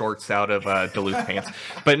short shorts out of Duluth pants.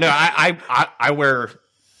 But no, I wear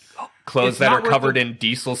clothes that are covered in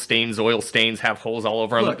diesel stains, oil stains, have holes all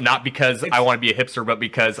over them. Look, not because I want to be a hipster, but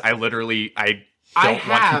because I don't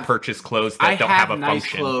want to purchase clothes that don't have a nice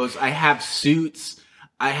function. Clothes. I have suits.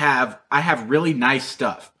 I have really nice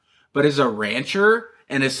stuff. But as a rancher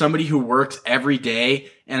and as somebody who works every day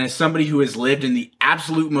and as somebody who has lived in the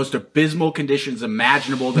absolute most abysmal conditions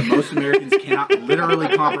imaginable that most Americans cannot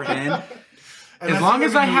literally comprehend, as long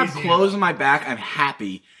as I have clothes on my back, I'm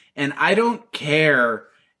happy. And I don't care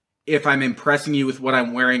if I'm impressing you with what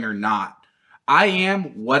I'm wearing or not. I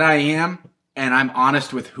am what I am, and I'm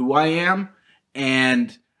honest with who I am.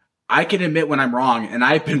 And I can admit when I'm wrong, and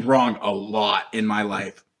I've been wrong a lot in my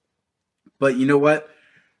life. But you know what?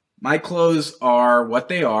 My clothes are what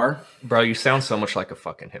they are. Bro, you sound so much like a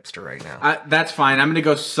fucking hipster right now. That's fine. I'm going to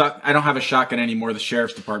go suck. I don't have a shotgun anymore. The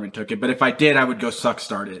sheriff's department took it. But if I did, I would go suck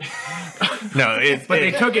start it. No, but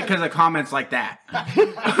they took it because of comments like that.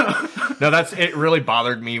 No, it really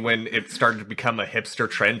bothered me when it started to become a hipster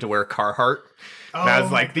trend to wear Carhartt. And I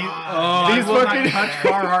was like, these I will not touch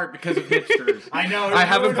Carhartt because of hipsters. I know. I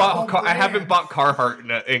haven't bought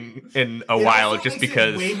Carhartt in a while just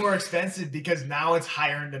because it's way more expensive because now it's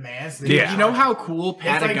higher in demand. So yeah. You know how cool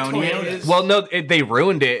Patagonia is? Well, no, they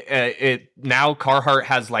ruined it. Now Carhartt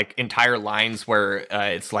has like entire lines where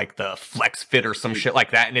it's like the Flex Fit or some shit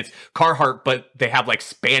like that, and it's Carhartt, but they have like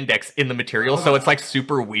spandex in the material, so it's like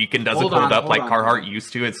super weak and doesn't hold up like Carhartt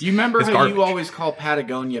used to. You remember how you always call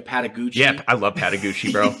Patagonia Patagucci? Yeah, I love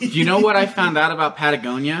Patagucci, bro. Do you know what I found out about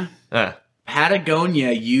Patagonia?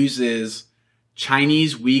 Patagonia uses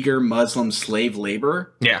Chinese Uyghur Muslim slave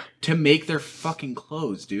labor to make their fucking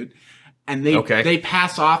clothes, dude. And they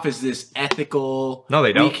pass off as this ethical. No,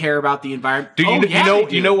 they don't. We care about the environment.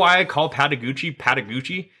 You know why I call Patagucci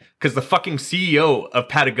Patagucci? Because the fucking CEO of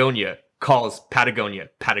Patagonia calls Patagonia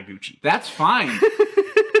Patagucci. That's fine.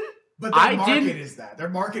 But their market is that. Their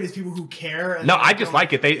market is people who care. And no, I just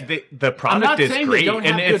like it. The product is great,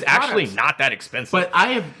 and it's actually not that expensive. But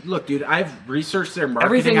I've researched their marketing.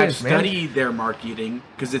 Everything I've studied their marketing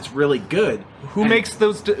because it's really good. Who makes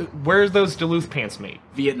those? Where's those Duluth pants made?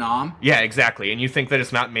 Vietnam. Yeah, exactly. And you think that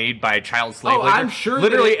it's not made by child slave labor? I'm sure.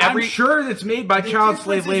 I'm sure it's made by child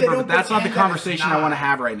slave labor, but that's not the conversation I want to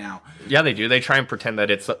have right now. Yeah, they do. They try and pretend that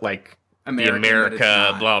it's like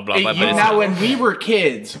America, blah blah blah. Now, when we were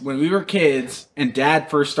kids, and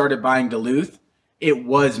Dad first started buying Duluth, it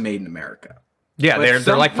was made in America. Yeah,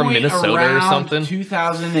 they're like from Minnesota or something.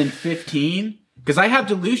 2015, because I have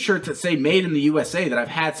Duluth shirts that say "Made in the USA" that I've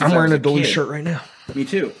had since I was a kid. I'm wearing a Duluth shirt right now. Me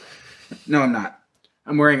too. No, I'm not.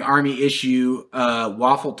 I'm wearing Army issue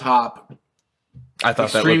waffle top. I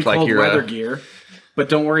thought that looked like cold your weather gear. But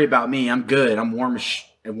don't worry about me. I'm good. I'm warm as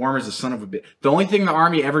a son of a bitch. The only thing the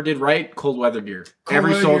Army ever did right, cold weather gear.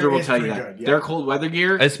 Every soldier will tell you that. Good, yeah. Their cold weather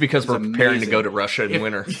gear. It's because we're preparing to go to Russia in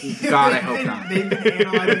winter. God, I hope not. They've been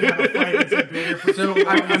analyzing how to fight. So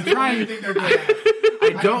I'm trying.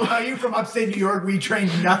 I don't tell you from upstate New York, we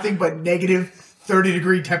trained nothing but negative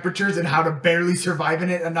 30-degree temperatures and how to barely survive in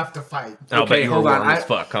it enough to fight. I'll bet you were warm as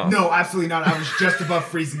fuck, huh? No, absolutely not. I was just above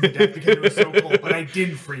freezing to death because it was so cold, but I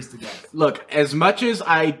didn't freeze to death. Look, as much as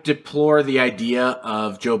I deplore the idea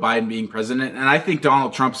of Joe Biden being president, and I think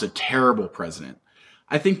Donald Trump's a terrible president.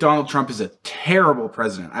 I would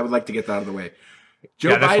like to get that out of the way.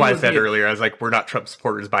 That's why I said earlier, I was like, we're not Trump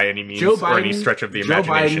supporters by any means or any stretch of the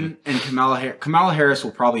imagination. Joe Biden and Kamala Harris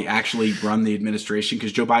will probably actually run the administration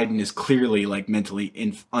because Joe Biden is clearly like mentally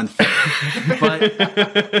unfit. But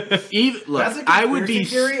look, I would be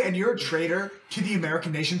theory, and you're a traitor to the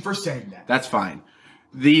American nation for saying that. That's fine.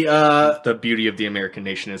 The beauty of the American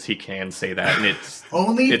nation is he can say that, and it's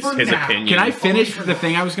his opinion. Can I finish the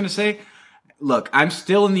thing I was going to say? Look, I'm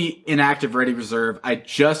still in the inactive ready reserve. I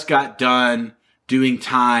just got done doing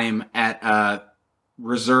time at a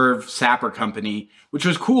reserve sapper company, which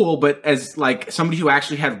was cool, but as like somebody who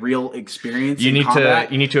actually had real experience in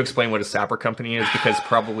combat, you need to explain what a sapper company is, because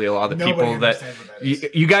probably a lot of the people that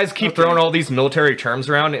you guys keep throwing all these military terms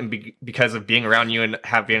around, and because of being around you and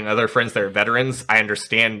having other friends that are veterans, I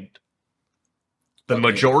understand the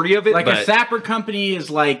majority of it. Like a sapper company is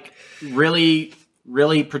like really,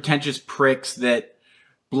 really pretentious pricks that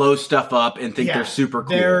blow stuff up and think they're super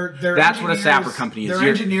cool. That's what a sapper company is. They're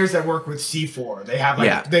engineers that work with C4. They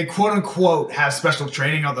have they quote unquote have special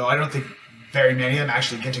training, although I don't think very many of them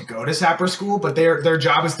actually get to go to sapper school, but their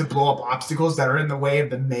job is to blow up obstacles that are in the way of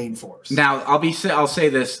the main force. Now, I'll say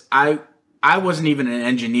this. I wasn't even an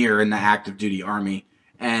engineer in the active duty Army,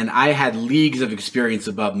 and I had leagues of experience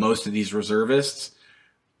above most of these reservists.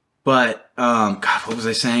 But God, what was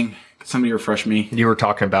I saying? Somebody refresh me. You were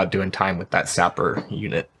talking about doing time with that sapper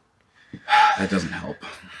unit. That doesn't help.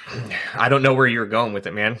 I don't know where you're going with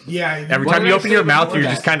it, man. Yeah. Every What time did you I open say your mouth, before you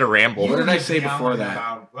that? just kind of ramble. What did I just say before yelling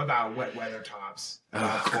that? About wet weather tops.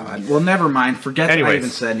 Oh, God. Well, never mind. Forget that I Anyways. even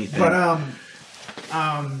said anything. But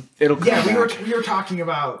It'll come yeah, back. we were talking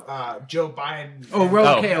about Joe Biden. Oh,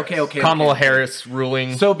 well, okay. Kamala Harris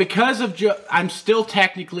ruling. So because of I'm still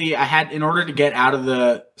technically, in order to get out of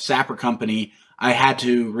the Sapper company, I had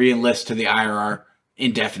to re-enlist to the IRR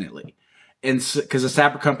indefinitely. And because the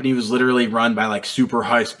Sapper company was literally run by like super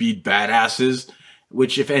high-speed badasses,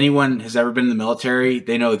 which if anyone has ever been in the military,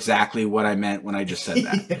 they know exactly what I meant when I just said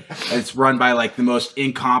that. Yeah. It's run by like the most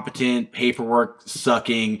incompetent, paperwork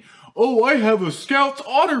sucking, oh, I have a Scout's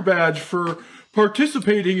Honor Badge for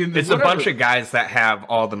participating in this. It's a bunch of guys that have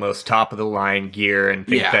all the most top of the line gear and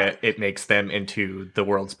think that it makes them into the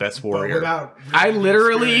world's best warrior. I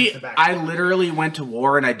literally went to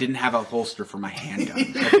war and I didn't have a holster for my handgun.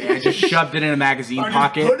 Okay? I just shoved it in a magazine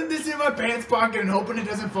pocket. Putting this in my pants pocket and hoping it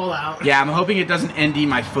doesn't fall out. Yeah, I'm hoping it doesn't ND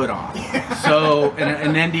my foot off. So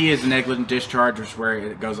an ND is a negligent discharge, which is where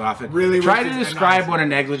it goes off. Really, try to describe what a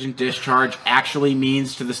negligent discharge actually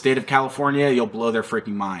means to the state of California. You'll blow their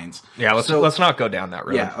freaking minds. Yeah, let's not go down that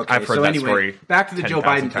road. Yeah, okay. I've heard so that anyway, story. Back to the Joe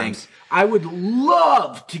Biden thing. I would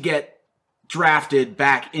love to get drafted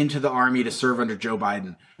back into the army to serve under Joe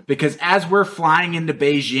Biden. Because as we're flying into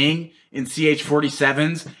Beijing in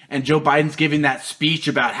CH-47s and Joe Biden's giving that speech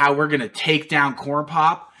about how we're going to take down Corn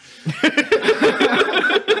Pop,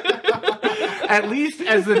 at least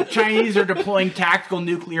as the Chinese are deploying tactical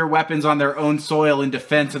nuclear weapons on their own soil in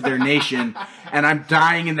defense of their nation, and I'm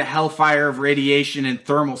dying in the hellfire of radiation and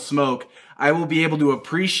thermal smoke, I will be able to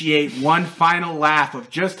appreciate one final laugh of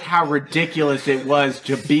just how ridiculous it was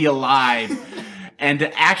to be alive and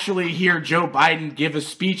to actually hear Joe Biden give a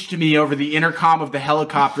speech to me over the intercom of the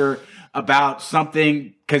helicopter about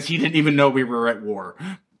something because he didn't even know we were at war.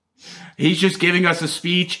 He's just giving us a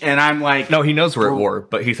speech, and I'm like... No, he knows we're at war,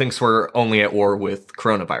 but he thinks we're only at war with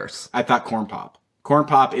coronavirus. I thought Corn Pop. Corn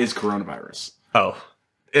Pop is coronavirus. Oh.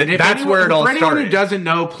 That's where it all started. For anyone who started. does't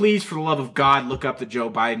know, please, for the love of God, look up the Joe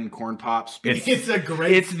Biden Corn Pop speech. It's a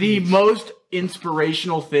great It's the most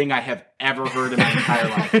inspirational thing I have ever heard in my entire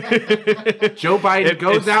life. Joe Biden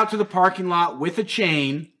goes out to the parking lot with a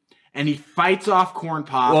chain, and he fights off Corn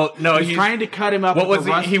Pop. Well, no, he's trying to cut him up with a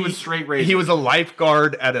rusty straight razor. He was a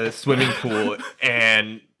lifeguard at a swimming pool,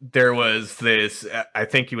 and there was this, I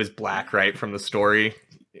think he was black, right, from the story.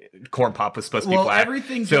 Corn Pop was supposed to be black.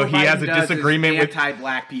 Everything so Joe he Biden has a does disagreement is with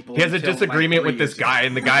anti-black people. He has a until, disagreement like, with this 3 years guy,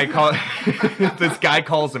 and the guy this guy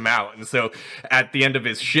calls him out. And so at the end of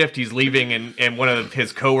his shift, he's leaving, and one of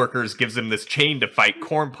his coworkers gives him this chain to fight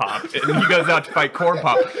Corn Pop, and he goes out to fight Corn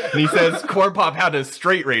Pop, and he says Corn Pop had a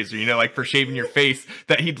straight razor, like for shaving your face,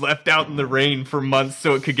 that he'd left out in the rain for months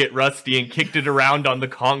so it could get rusty, and kicked it around on the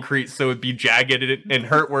concrete so it'd be jagged and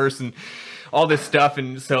hurt worse, and all this stuff.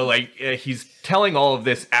 And so he's telling all of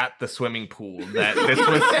this at the swimming pool that this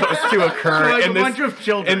was supposed to occur like in a this, bunch of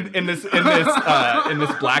children in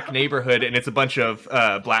this black neighborhood, and it's a bunch of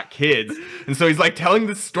black kids. And so he's like telling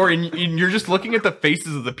this story, and you're just looking at the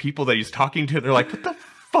faces of the people that he's talking to, and they're like, what the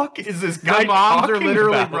fuck is this guy The moms are talking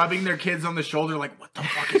literally about? rubbing their kids on the shoulder like, what the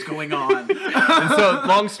fuck is going on? And so,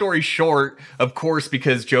 long story short, of course,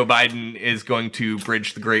 because Joe Biden is going to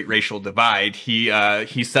bridge the great racial divide,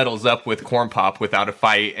 he settles up with Corn Pop without a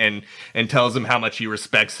fight, and tells him how much he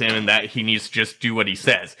respects him and that he needs to just do what he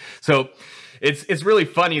says. So it's really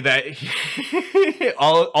funny that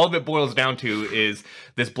all of it boils down to is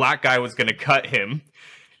this black guy was going to cut him,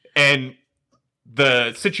 and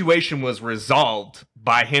the situation was resolved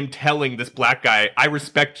by him telling this black guy, I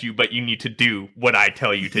respect you, but you need to do what I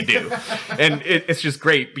tell you to do. And it's just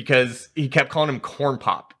great because he kept calling him Corn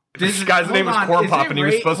Pop. This guy's name was Corn Pop, and he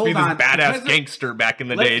was supposed to be this badass gangster back in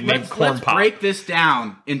the day named Corn Pop. Let's break this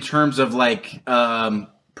down in terms of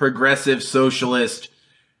progressive socialist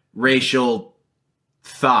racial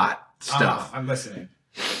thought stuff. I'm listening.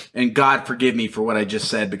 And God forgive me for what I just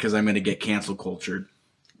said because I'm going to get cancel cultured.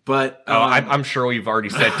 But I'm sure we've already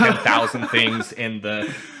said 10,000 things in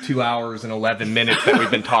the 2 hours and 11 minutes that we've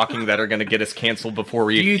been talking that are going to get us canceled before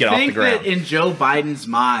we get off the ground. Do you think that in Joe Biden's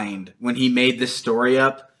mind, when he made this story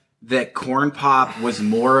up, that Corn Pop was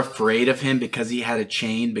more afraid of him because he had a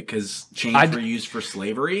chain, because chains were used for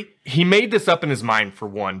slavery? He made this up in his mind, for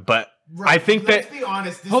one, but Right. I think Let's that... be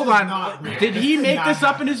honest. Hold on. Did he make this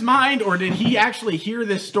up in his mind, or did he actually hear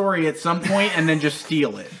this story at some point and then just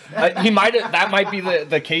steal it? He might. That might be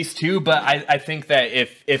the case too. But I think that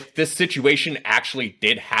if this situation actually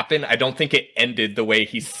did happen, I don't think it ended the way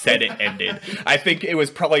he said it ended. I think it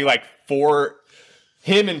was probably like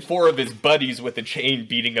him and 4 of his buddies with a chain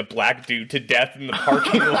beating a black dude to death in the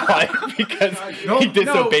parking lot because he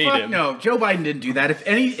disobeyed him. No, Joe Biden didn't do that.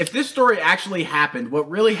 If this story actually happened, what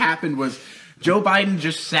really happened was Joe Biden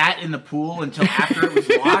just sat in the pool until after it was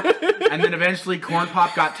locked, and then eventually Corn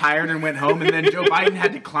Pop got tired and went home, and then Joe Biden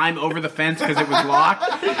had to climb over the fence because it was locked,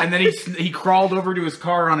 and then he crawled over to his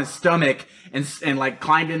car on his stomach and like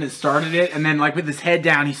climbed in and started it, and then like with his head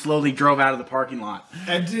down, he slowly drove out of the parking lot.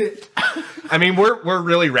 I mean, we're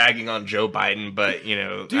really ragging on Joe Biden, but you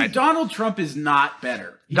know, dude, Donald Trump is not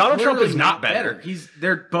better. Donald Trump is not better.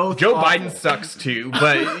 They're both Joe awful. Biden sucks too,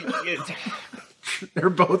 but they're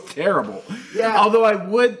both terrible. Yeah. Although I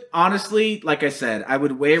would, honestly, like I said, I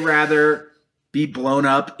would way rather be blown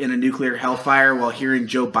up in a nuclear hellfire while hearing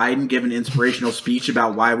Joe Biden give an inspirational speech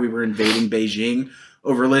about why we were invading Beijing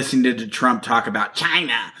over listening to Trump talk about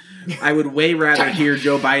China. I would way rather hear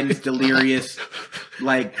Joe Biden's delirious,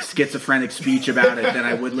 like schizophrenic speech about it than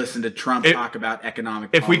I would listen to Trump talk about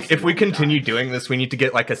economic policy. If we continue doing this, we need to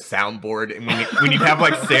get like a soundboard, and we need to have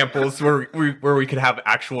like samples where we could have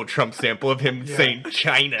actual Trump sample of him saying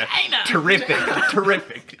China.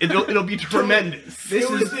 Terrific. It'll be tremendous. This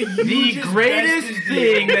is the greatest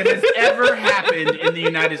thing that has ever happened in the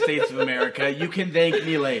United States of America. You can thank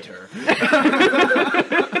me later.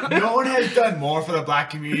 No one has done more for the black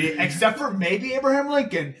community, except for maybe Abraham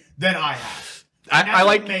Lincoln, than I have. I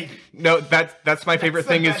like maybe. No, that's my favorite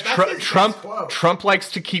thing is Trump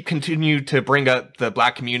likes to continue to bring up the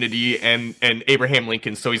black community and Abraham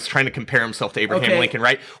Lincoln, so he's trying to compare himself to Abraham Lincoln,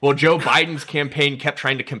 right? Well, Joe Biden's campaign kept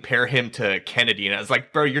trying to compare him to Kennedy, and I was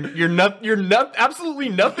like, bro, you're absolutely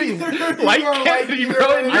nothing like Kennedy,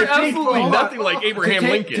 bro, and you're absolutely nothing like Abraham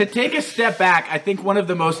Lincoln. To take a step back, I think one of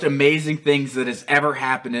the most amazing things that has ever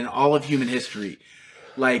happened in all of human history,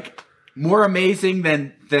 like more amazing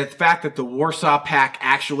than the fact that the Warsaw Pact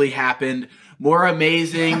actually happened, more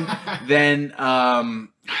amazing than the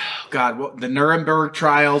Nuremberg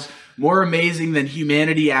trials, more amazing than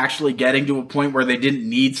humanity actually getting to a point where they didn't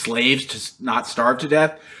need slaves to not starve to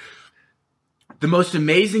death. The most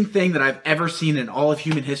amazing thing that I've ever seen in all of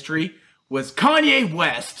human history was Kanye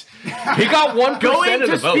West. He got 1% going of the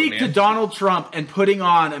to vote, speak man. to Donald Trump and putting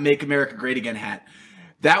on a "Make America Great Again" hat.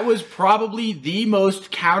 That was probably the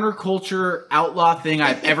most counterculture outlaw thing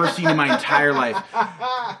I've ever seen in my entire life.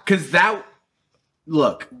 Because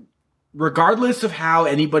look, regardless of how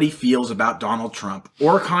anybody feels about Donald Trump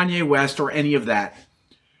or Kanye West or any of that,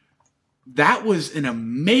 that was an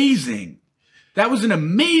amazing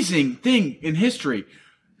thing in history.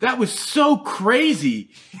 That was so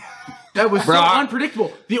crazy. That was so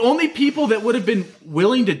unpredictable. The only people that would have been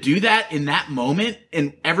willing to do that in that moment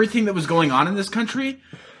and everything that was going on in this country,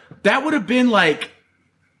 that would have been like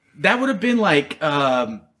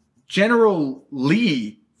General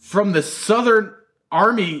Lee from the Southern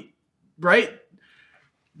Army, right?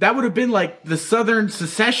 That would have been like the Southern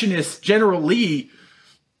secessionist General Lee.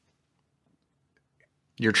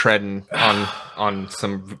 You're treading on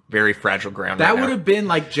some very fragile ground. That would have been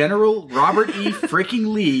like General Robert E.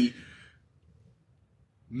 freaking Lee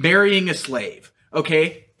marrying a slave,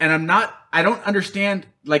 okay? And I don't understand,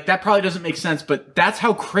 like, that probably doesn't make sense, but that's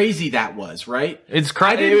how crazy that was, right?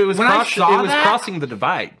 It was crossing the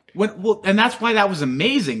divide. And that's why that was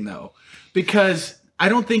amazing, though, because I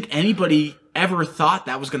don't think anybody ever thought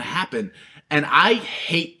that was going to happen. And I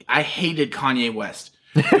hated Kanye West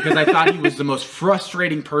because I thought he was the most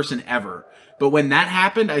frustrating person ever. But when that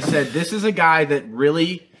happened, I said, this is a guy that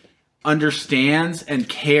really understands and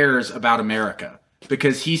cares about America.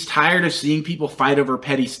 Because he's tired of seeing people fight over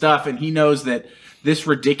petty stuff, and he knows that this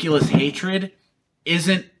ridiculous hatred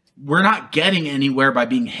we're not getting anywhere by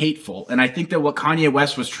being hateful. And I think that what Kanye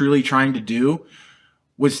West was truly trying to do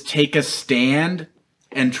was take a stand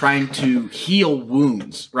and trying to heal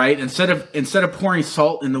wounds, right? Instead of pouring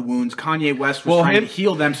salt in the wounds, Kanye West was trying to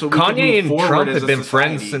heal them so we could move forward Trump as had a been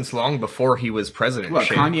society. friends since long before he was president. What,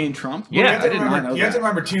 Shane. Kanye and Trump? Yeah, You have to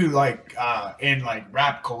remember too, like in like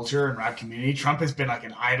rap culture and rap community, Trump has been like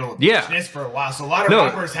an idol of business for a while. So a lot of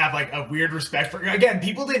rappers have like a weird respect for. Again,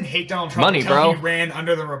 people didn't hate Donald Trump until he ran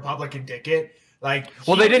under the Republican ticket. Like,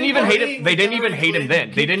 well, they didn't even hate him. They didn't even hate him then.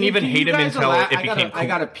 They didn't even hate him until it became cool. I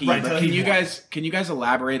gotta pee. But can you guys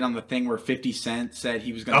elaborate on the thing where 50 Cent said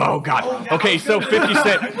he was gonna? Oh God. Okay, so 50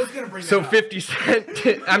 Cent. So 50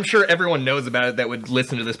 Cent. I'm sure everyone knows about it that would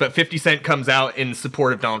listen to this, but 50 Cent comes out in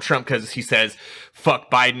support of Donald Trump because he says, "Fuck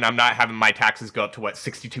Biden. I'm not having my taxes go up to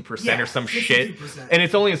 62% or some 62%. Shit." And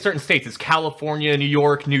it's only in certain states. It's California, New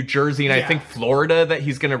York, New Jersey, and I think Florida that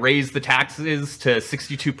he's going to raise the taxes to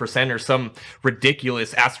 62% or some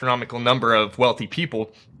ridiculous astronomical number of wealthy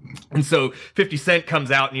people. And so 50 Cent comes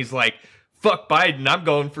out and he's like, fuck Biden, I'm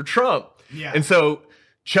going for Trump. Yeah. And so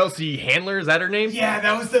Chelsea Handler, is that her name? Yeah,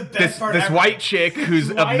 that was the best part This ever. white chick who's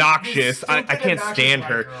This obnoxious. I stupid, can't obnoxious stand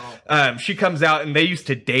white her. girl. She comes out and they used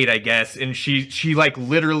to date, I guess, and she like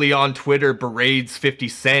literally on Twitter berates 50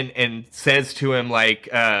 Cent and says to him like,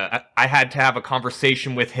 I had to have a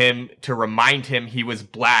conversation with him to remind him he was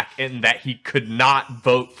black and that he could not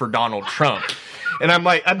vote for Donald Trump. And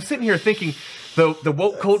I'm sitting here thinking the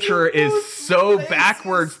woke culture is so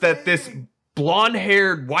backwards that this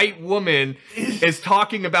blonde-haired white woman is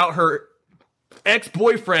talking about her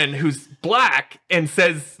ex-boyfriend who's black and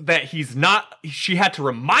says that he's not. She had to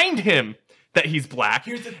remind him that he's black,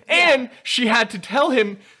 and she had to tell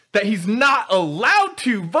him that he's not allowed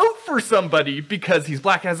to vote for somebody because he's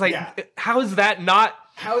black. And I was like, how is that not?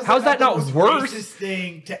 How is that the not most worse? racist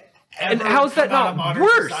thing to And ever how's that come out of not modern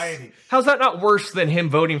worse? society? How's that not worse than him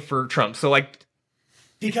voting for Trump? So like,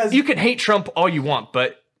 Because you can hate Trump all you want,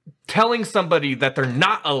 but telling somebody that they're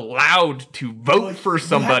not allowed to vote for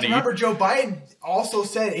somebody. You have to remember, Joe Biden also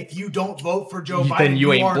said if you don't vote for Joe Biden, then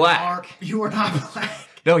you ain't are black. You are not black.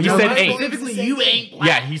 No, he Joe said Biden ain't. specifically, you ain't black.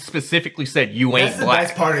 Yeah, he specifically said you ain't That's the black.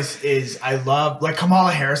 best part is I love, like,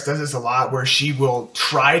 Kamala Harris does this a lot where she will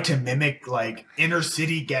try to mimic like inner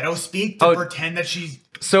city ghetto speak to pretend that she's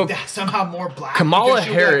somehow more black. Kamala because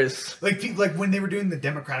she'll Harris, like when they were doing the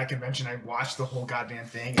Democratic convention, I watched the whole goddamn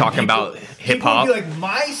thing. Talking about hip hop. People would be like,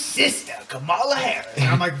 my sister Kamala Harris, and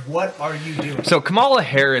I'm like, what are you doing? So Kamala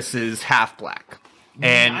Harris is half black.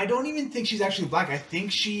 And I don't even think she's actually black. I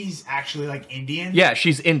think she's actually like Indian. Yeah,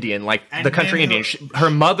 she's Indian, like And the country then Indian. Her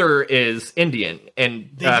mother is Indian, and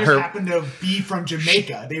They just happen to be from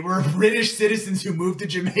Jamaica. They were British citizens who moved to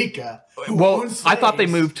Jamaica. Well, I thought they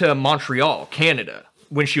moved to Montreal, Canada,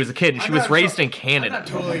 when she was a kid, and she was raised in Canada. I'm not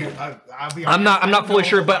totally. I'll be honest, I'm not fully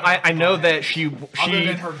sure, but I I know that she other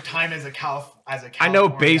than her time as a California. I know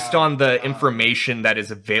based on the information that is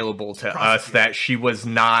available to us that she was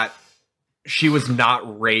not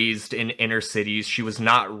raised in inner cities. She was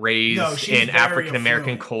not raised in African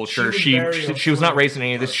American culture. She was not raised in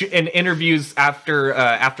any of this. In interviews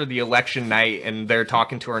after the election night, and they're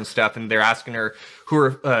talking to her and stuff, and they're asking her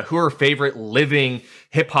who her favorite living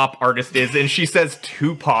hip hop artist is, and she says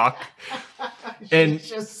Tupac. And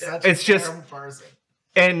it's just.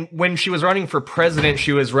 And when she was running for president,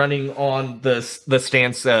 she was running on the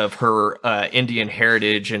stance of her Indian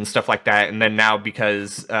heritage and stuff like that. And then now,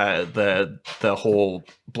 because the whole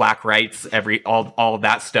black rights, all of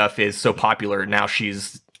that stuff is so popular, now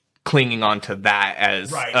she's clinging on to that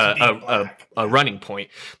as a running point.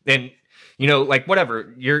 And you know, like,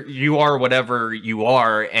 whatever, you are whatever you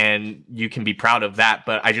are, and you can be proud of that.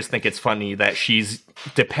 But I just think it's funny that she's,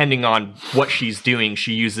 depending on what she's doing,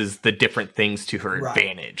 she uses the different things to her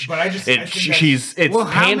advantage. But it's pandering.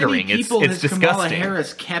 How many people it's has Kamala disgusting.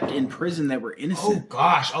 Harris kept in prison that were innocent? Oh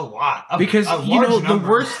gosh, a lot. Because a you know large number. the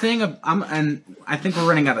worst thing and I think we're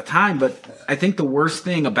running out of time, but I think the worst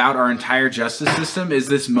thing about our entire justice system is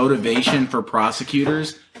this motivation for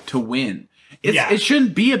prosecutors to win. It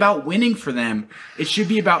shouldn't be about winning for them. It should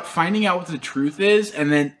be about finding out what the truth is,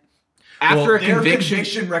 and then after their a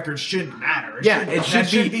conviction record shouldn't matter. It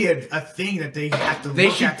should be a thing that they have to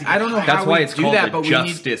look at. I don't know That's how why we it's do called that, the but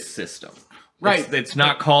justice system. Right. It's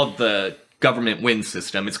not called the government wins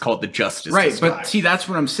system. It's called the justice system. Right, but see, that's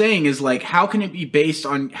what I'm saying is, like, how can it be based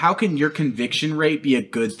on, how can your conviction rate be a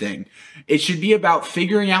good thing? It should be about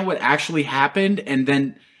figuring out what actually happened, and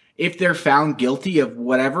then if they're found guilty of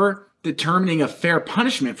whatever, determining a fair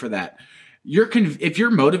punishment for that. If you're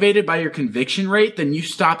motivated by your conviction rate, then you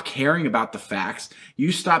stop caring about the facts.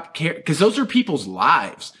 You stop caring, because those are people's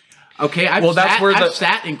lives. Okay, I've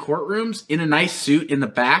sat in courtrooms in a nice suit in the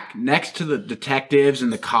back next to the detectives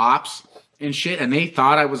and the cops and shit, and they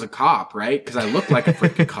thought I was a cop, right? Because I look like a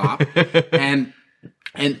freaking cop. And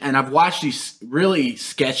I've watched these really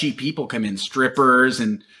sketchy people come in, strippers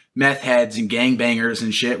and meth heads and gangbangers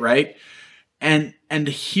and shit, right? And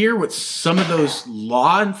to hear what some of those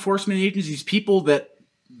law enforcement agencies, people that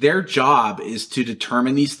their job is to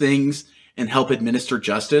determine these things and help administer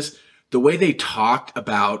justice, the way they talked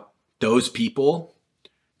about those people,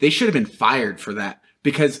 they should have been fired for that.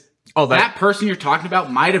 Because that person you're talking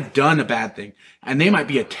about might have done a bad thing, and they might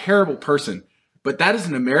be a terrible person, but that is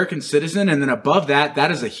an American citizen, and then above that,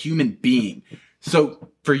 that is a human being.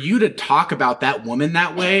 So for you to talk about that woman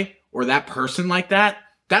that way, or that person like that,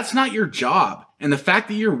 that's not your job. And the fact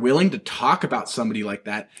that you're willing to talk about somebody like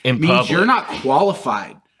that means you're not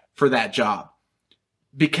qualified for that job,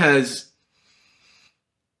 because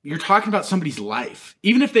you're talking about somebody's life.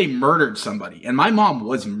 Even if they murdered somebody, and my mom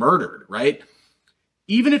was murdered, right?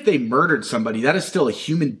 Even if they murdered somebody, that is still a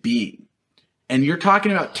human being. and you're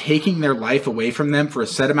talking about taking their life away from them for a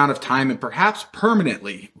set amount of time and perhaps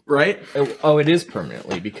permanently, right? Oh, it is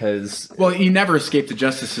permanently because... Well, you never escape the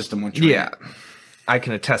justice system once you're Yeah, I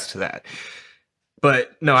can attest to that.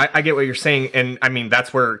 But no, I get what you're saying. And I mean,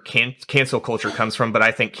 that's where cancel culture comes from. But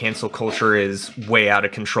I think cancel culture is way out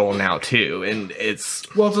of control now, too. And it's...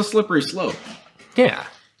 Well, it's a slippery slope. Yeah.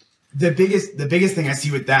 The biggest thing I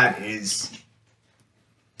see with that is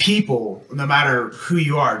people, no matter who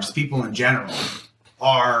you are, just people in general,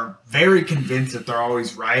 are very convinced that they're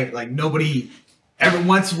always right. Like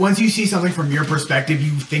once you see something from your perspective,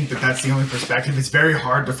 you think that that's the only perspective. It's very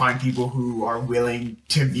hard to find people who are willing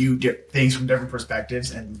to view things from different perspectives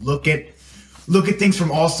and look at things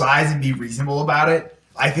from all sides and be reasonable about it.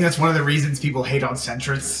 I think that's one of the reasons people hate on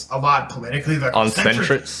centrists a lot politically. Like on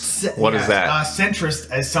centrists? What is that?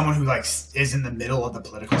 Centrist as someone who is in the middle of the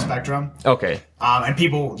political spectrum. Okay. And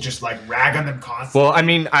people just rag on them constantly. Well, I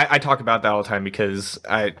mean, I talk about that all the time because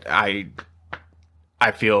I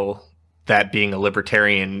feel that being a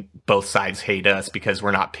libertarian, both sides hate us because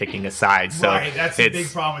we're not picking a side. So right, that's the big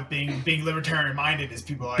problem with being libertarian minded is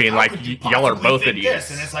people are being like y'all are both idiots.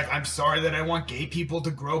 This? And it's like, I'm sorry that I want gay people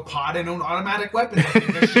to grow pot and own automatic weapons. I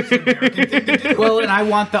think that's just an American thing to do. Well, and I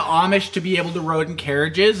want the Amish to be able to ride in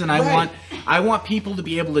carriages, and I want people to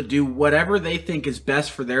be able to do whatever they think is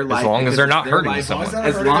best for their life. As long as they're not hurting someone.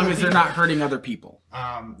 As long as they're not hurting other people.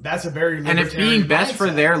 That's a very and if being best for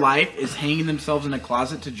their life is hanging themselves in a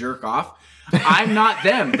closet to jerk off, I'm not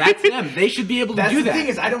them. That's them. They should be able to do that. The thing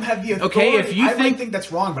is, I don't have the authority. Okay, if you think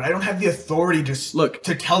that's wrong, but I don't have the authority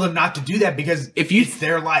to tell them not to do that because it's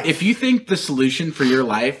their life. If you think the solution for your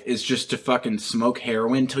life is just to fucking smoke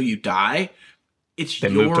heroin till you die, it's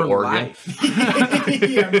then your move to Oregon. life.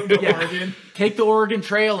 Move to Oregon. Take the Oregon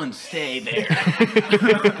Trail and stay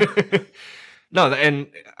there. No, and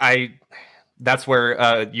that's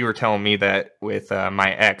where you were telling me that with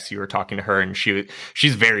my ex, you were talking to her and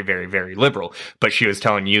she's very, very, very liberal, but she was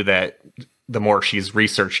telling you that the more she's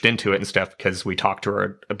researched into it and stuff, because we talk to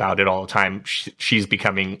her about it all the time, she's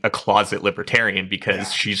becoming a closet libertarian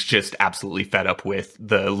because she's just absolutely fed up with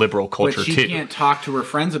the liberal culture but she too. Can't talk to her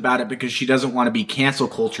friends about it because she doesn't want to be cancel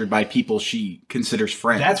cultured by people she considers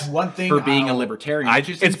friends. That's one thing for being a libertarian. It's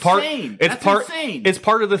insane. It's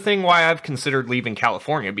part of the thing why I've considered leaving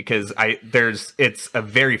California because it's a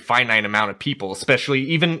very finite amount of people, especially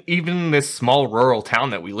even this small rural town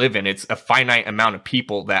that we live in. It's a finite amount of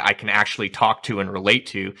people that I can actually talk to and relate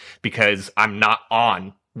to because I'm not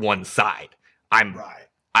on one side.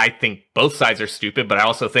 I think both sides are stupid, but I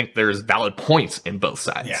also think there's valid points in both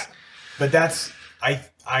sides. Yeah, but that's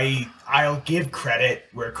I'll give credit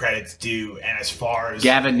where credit's due, and as far as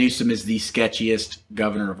Gavin Newsom is the sketchiest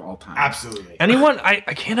governor of all time. Absolutely. I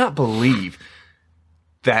cannot believe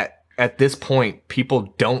that at this point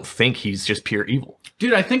people don't think he's just pure evil.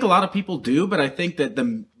 Dude, I think a lot of people do, but I think that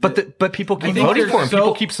but people keep voting for him.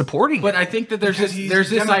 People keep supporting him. But I think that there's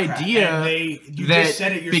this idea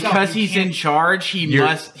that because he's in charge,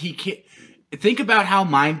 he can't. Think about how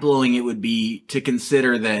mind blowing it would be to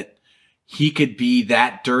consider that he could be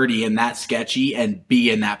that dirty and that sketchy and be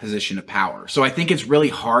in that position of power. So I think it's really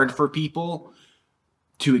hard for people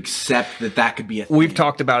to accept that could be a thing. We've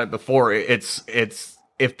talked about it before. It's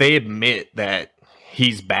if they admit that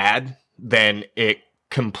he's bad, then it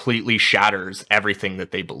completely shatters everything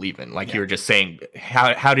that they believe in. Like you were just saying,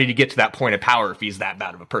 how did he get to that point of power if he's that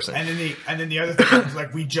bad of a person? And then the other thing is,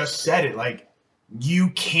 like we just said it, like you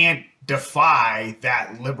can't defy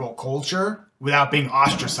that liberal culture without being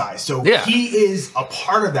ostracized. So he is a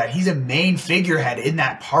part of that. He's a main figurehead in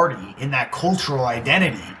that party, in that cultural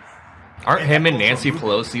identity. Aren't him and Nancy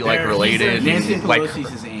Pelosi related? Nancy Pelosi's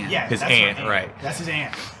his aunt. Yeah, his aunt, right? That's his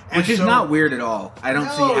aunt. Which is not weird at all. I don't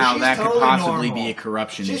see how that could possibly be a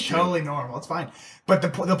corruption issue. She's totally normal. It's fine. But the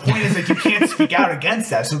point is that you can't speak out against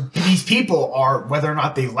that. So these people are, whether or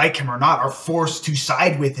not they like him or not, are forced to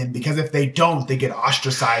side with him because if they don't, they get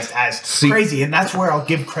ostracized as crazy. And that's where I'll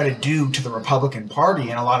give credit due to the Republican Party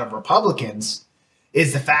and a lot of Republicans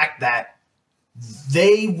is the fact that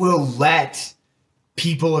they will let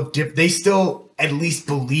people of they still at least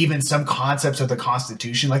believe in some concepts of the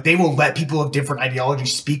Constitution. Like they will let people of different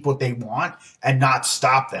ideologies speak what they want and not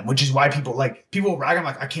stop them, which is why people rag on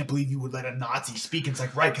I can't believe you would let a Nazi speak. It's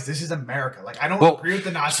like, right, because this is America. Like I don't agree with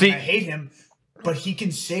the Nazi. I hate him, but he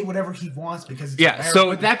can say whatever he wants because it's America.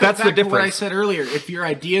 So that's the difference. What I said earlier. If your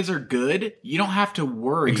ideas are good, you don't have to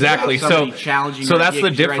worry exactly. about somebody challenging. So that's the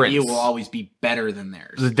difference. Your idea will always be better than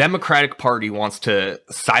theirs. The Democratic Party wants to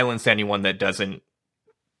silence anyone that doesn't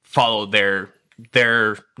follow their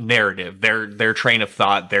narrative, their train of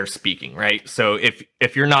thought, their speaking, right? So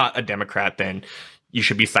if you're not a Democrat, then you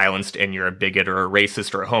should be silenced and you're a bigot or a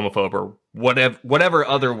racist or a homophobe or whatever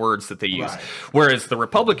other words that they use. Right. Whereas the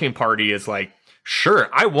Republican Party is like, sure,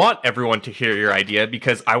 I want everyone to hear your idea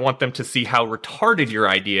because I want them to see how retarded your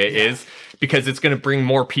idea is, because it's going to bring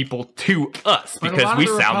more people to us because we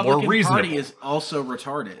sound more reasonable. Party is also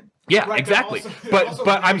retarded. Yeah, Right, exactly. they're also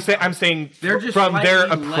But I'm very saying They're just from their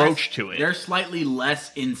slightly approach less, to it. They're slightly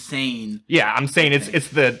less insane. Yeah, I'm saying it's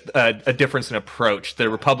the a difference in approach. The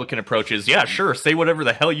Republican approach is, yeah, sure, say whatever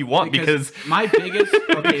the hell you want because my biggest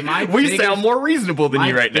we sound more reasonable than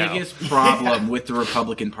you right now. My biggest problem with the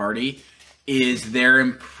Republican Party is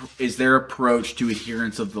their approach to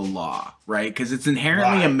adherence of the law, right? Because it's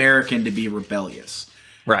inherently American to be rebellious,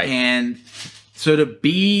 Right. And so to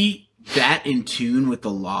be that in tune with the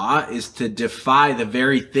law is to defy the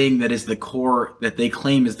very thing that is the core, that they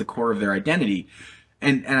claim is the core of their identity.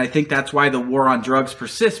 And I think that's why the war on drugs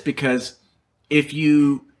persists, because if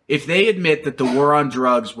they admit that the war on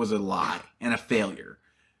drugs was a lie and a failure,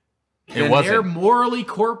 then they're morally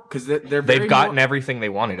because they've gotten everything they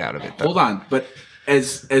wanted out of it. Though. Hold on, but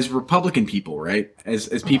as Republican people, right?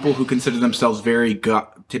 As people who consider themselves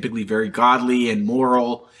typically very godly and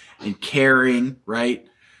moral and caring, right?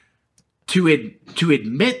 To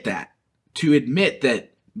admit that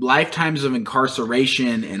lifetimes of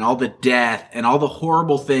incarceration and all the death and all the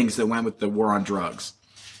horrible things that went with the war on drugs,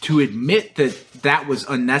 to admit that was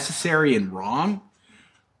unnecessary and wrong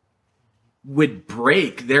would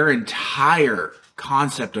break their entire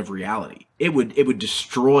concept of reality. It would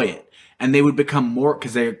destroy it. And they would become more,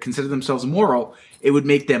 because they consider themselves moral, it would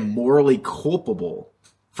make them morally culpable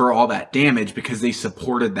for all that damage because they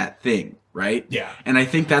supported that thing, right? Yeah. And I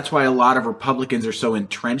think that's why a lot of Republicans are so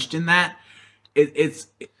entrenched in that. It's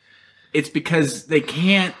because they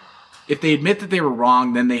can't, if they admit that they were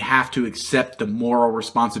wrong, then they have to accept the moral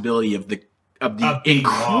responsibility of the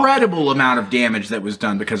incredible amount of damage that was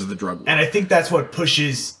done because of the drug war. And I think that's what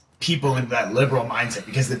pushes people into that liberal mindset,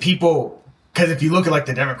 because if you look at like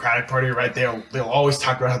the Democratic Party, right, they'll always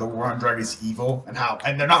talk about how the war on drugs is evil and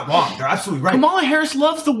they're not wrong. They're absolutely right. Kamala Harris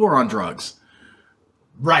loves the war on drugs.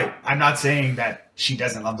 Right. I'm not saying that she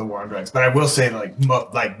doesn't love the war on drugs, but I will say like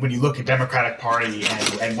when you look at Democratic Party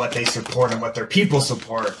and what they support and what their people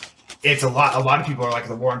support, it's a lot of people are like,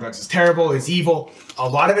 the war on drugs is terrible, it's evil. A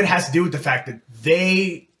lot of it has to do with the fact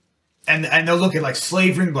that and they'll look at like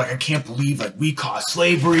slavery and be like, I can't believe like we caused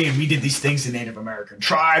slavery and we did these things to Native American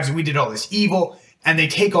tribes and we did all this evil. And they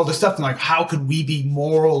take all this stuff and like, how could we be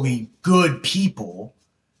morally good people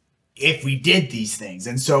if we did these things?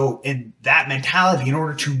 And so in that mentality, in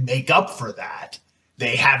order to make up for that,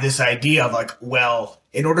 they have this idea of like, well,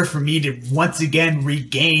 in order for me to once again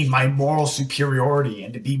regain my moral superiority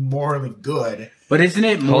and to be morally good. But isn't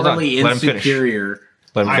it morally insuperior?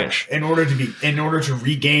 Let him finish. In order to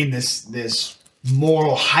regain this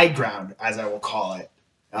moral high ground, as I will call it,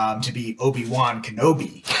 to be Obi-Wan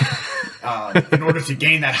Kenobi, in order to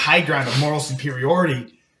gain that high ground of moral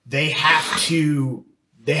superiority, they have to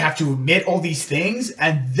admit all these things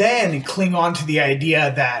and then cling on to the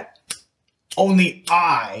idea that only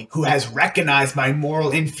I, who has recognized my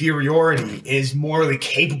moral inferiority, is morally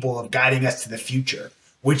capable of guiding us to the future,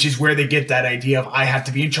 which is where they get that idea of I have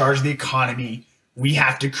to be in charge of the economy. We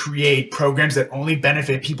have to create programs that only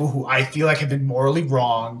benefit people who I feel like have been morally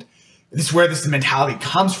wronged. This is where this mentality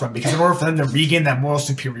comes from, because in order for them to regain that moral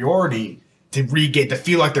superiority, to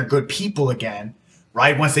feel like they're good people again,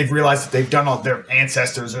 right? Once they've realized that they've done all their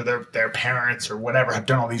ancestors or their parents or whatever have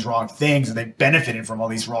done all these wrong things and they've benefited from all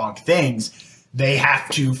these wrong things, they have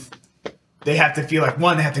to feel like,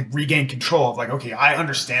 one, they have to regain control of like, okay, I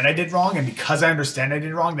understand I did wrong, and because I understand I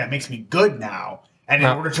did wrong, that makes me good now. And in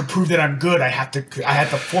order to prove that I'm good, I have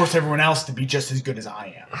to force everyone else to be just as good as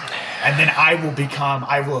I am. And then I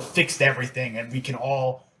will have fixed everything, and we can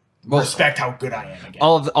all respect how good I am again.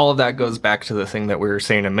 All of that goes back to the thing that we were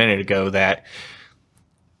saying a minute ago, that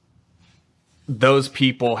those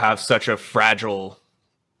people have such a fragile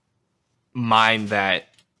mind that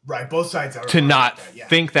right, both sides are to not like that, yeah.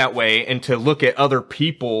 think that way and to look at other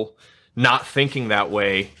people not thinking that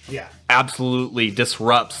way absolutely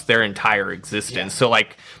disrupts their entire existence. Yeah. So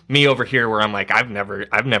like me over here where I'm like, I've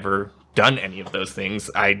never done any of those things.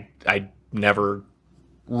 I never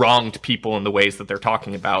wronged people in the ways that they're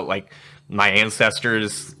talking about. Like my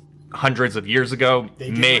ancestors hundreds of years ago they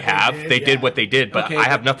did what they did, but I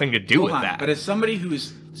have nothing to do with that. But as somebody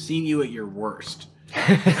who's seen you at your worst,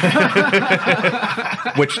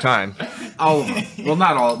 which time? All of them. Well,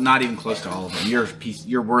 not all, not even close to all of them.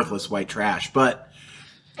 You're worthless white trash. But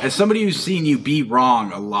as somebody who's seen you be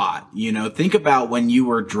wrong a lot, think about when you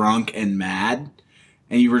were drunk and mad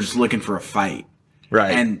and you were just looking for a fight.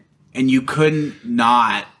 Right. And and you couldn't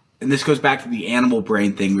not. And this goes back to the animal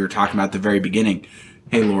brain thing we were talking about at the very beginning.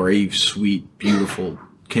 Hey, Lori, you sweet, beautiful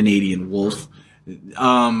Canadian wolf.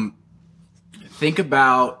 Think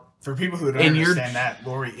about. For people who don't understand that,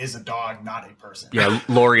 Lori is a dog, not a person. Yeah,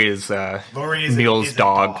 Lori is Neil's is a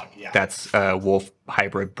dog. Yeah. That's a wolf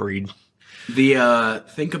hybrid breed.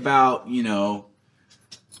 Think about,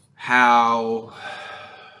 how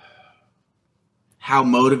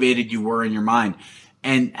motivated you were in your mind.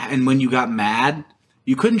 And when you got mad,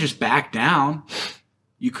 you couldn't just back down.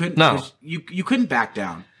 You couldn't you couldn't back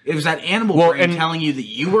down. It was that animal brain telling you that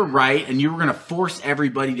you were right and you were going to force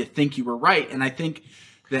everybody to think you were right. And I think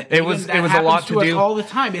that it was a lot to do all the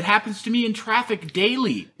time. It happens to me in traffic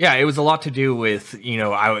daily. Yeah, it was a lot to do with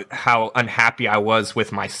how unhappy I was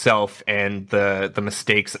with myself and the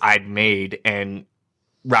mistakes I'd made, and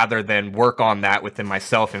rather than work on that within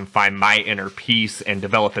myself and find my inner peace and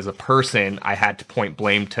develop as a person, I had to point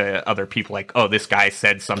blame to other people. Like, oh, this guy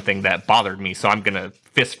said something that bothered me, so I'm gonna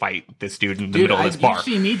fist fight this dude in the middle of this bar. You've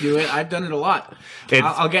seen me do it. I've done it a lot.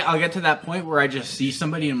 I'll get to that point where I just see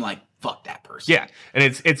somebody and I'm like, fuck that person. Yeah, and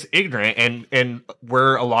it's ignorant, and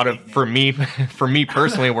we're a lot of for me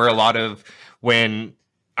personally, we're a lot of when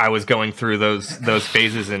I was going through those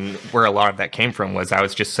phases, and where a lot of that came from was I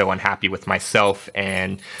was just so unhappy with myself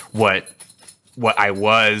and what I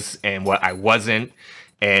was and what I wasn't,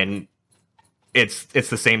 and it's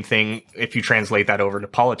the same thing if you translate that over to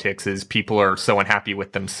politics. Is people are so unhappy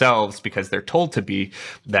with themselves because they're told to be,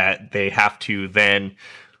 that they have to then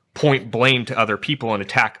point blame to other people and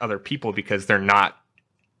attack other people because they're not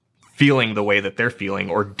feeling the way that they're feeling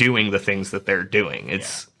or doing the things that they're doing.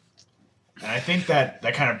 It's And I think that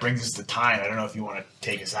kind of brings us to time. I don't know if you want to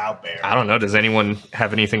take us out there. I don't know. Does anyone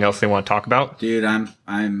have anything else they want to talk about? Dude, I'm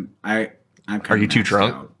kind Are you too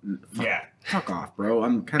drunk? Out. Yeah. Fuck off, bro.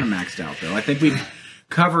 I'm kind of maxed out though. I think we've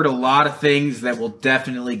covered a lot of things that will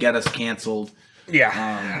definitely get us canceled.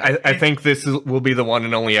 Yeah, I think this will be the one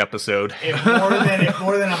and only episode. If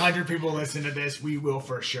more than 100 people listen to this, we will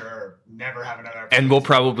for sure never have another episode. And we'll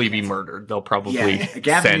probably be murdered. They'll probably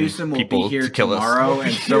Gavin send Newsom will people be here to kill tomorrow, us.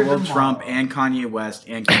 and so will Trump and Kanye West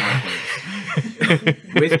and Kamala Harris.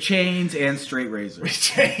 With chains and straight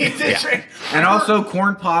razors. And also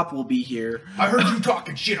Corn Pop will be here. I heard you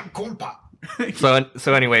talking shit on Corn Pop.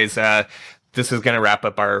 So anyways, this is going to wrap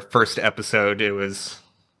up our first episode. It was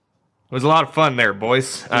a lot of fun there,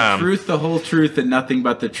 boys. The truth, the whole truth, and nothing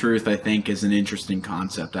but the truth, I think, is an interesting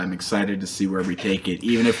concept. I'm excited to see where we take it,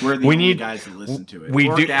 even if we're the only guys that listen to it.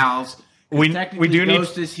 Or gals. We do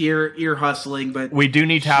Ghost is here, ear hustling, but we do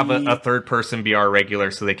need to have a third person be our regular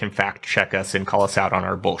so they can fact check us and call us out on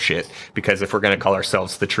our bullshit. Because if we're going to call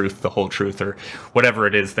ourselves the truth, the whole truth, or whatever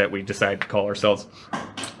it is that we decide to call ourselves,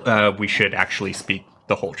 we should actually speak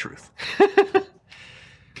the whole truth.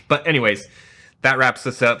 But anyways, that wraps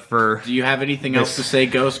us up for... Do you have anything else to say,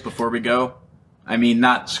 Ghost, before we go? I mean,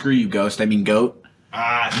 not screw you, Ghost. I mean, Goat.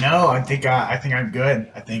 No, I think I'm good.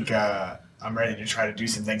 I think I'm ready to try to do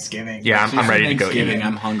some Thanksgiving. Yeah, I'm ready to go. Thanksgiving,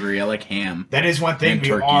 I'm hungry. I like ham. That is one thing. And We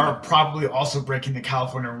turkey. are probably also breaking the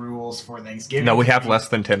California rules for Thanksgiving. No, we have less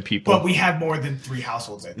than 10 people. But we have more than 3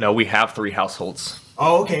 households, I think. No, we have 3 households.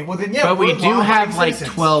 Oh, okay. Well, then, yeah. But we we're do have law-abiding like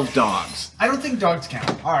citizens. 12 dogs. I don't think dogs count.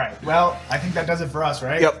 All right. Well, I think that does it for us,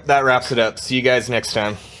 right? Yep, that wraps it up. See you guys next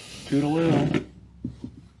time. Toodaloo.